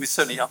like he was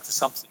certainly up to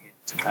something in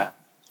Japan.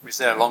 He was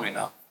there long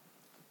enough.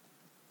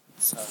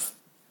 So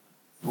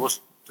he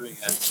wasn't doing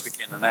a quick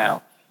in and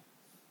out.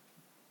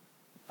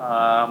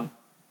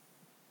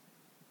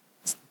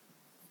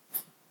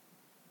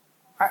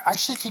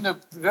 Actually, you know,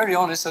 very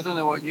honest, I don't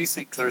know what you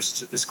think,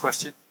 Clarissa, to this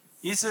question.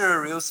 Is there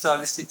a real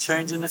stylistic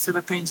change in the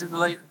Philippines in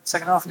the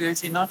second half of the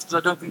 1890s?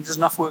 I don't think there's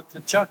enough work to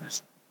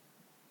judge.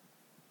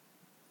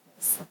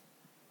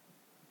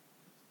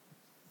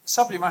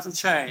 Subject matter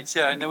change,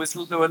 yeah, and there were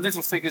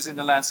little figures in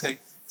the landscape,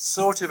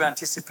 sort of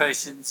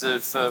anticipations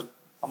of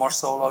a more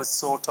solo,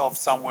 sort of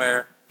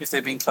somewhere, if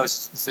they'd been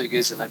closer to the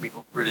figures and they'd been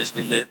more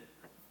brilliantly lit.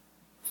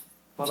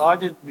 But I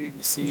didn't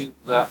really see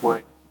it that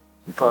way.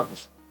 But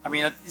I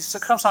mean,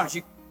 sometimes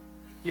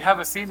you have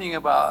a feeling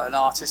about an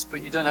artist,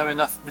 but you don't have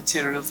enough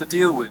material to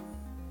deal with.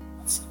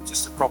 That's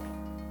just a problem.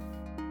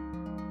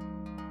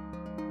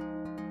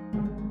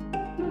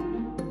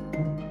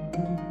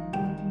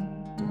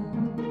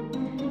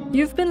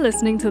 You've been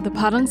listening to the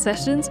Padang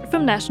Sessions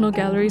from National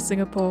Gallery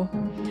Singapore.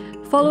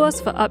 Follow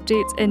us for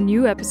updates and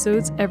new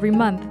episodes every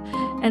month.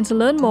 And to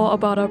learn more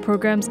about our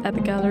programs at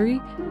the gallery,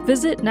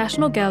 visit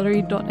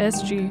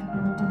nationalgallery.sg.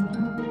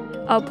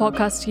 Our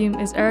podcast team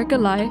is Erica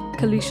Lai,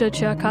 Kalisha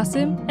Chia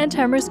Kasim, and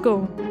Tamaris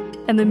Goh.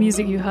 And the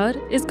music you heard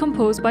is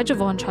composed by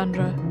Javon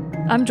Chandra.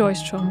 I'm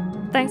Joyce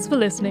Chong. Thanks for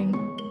listening.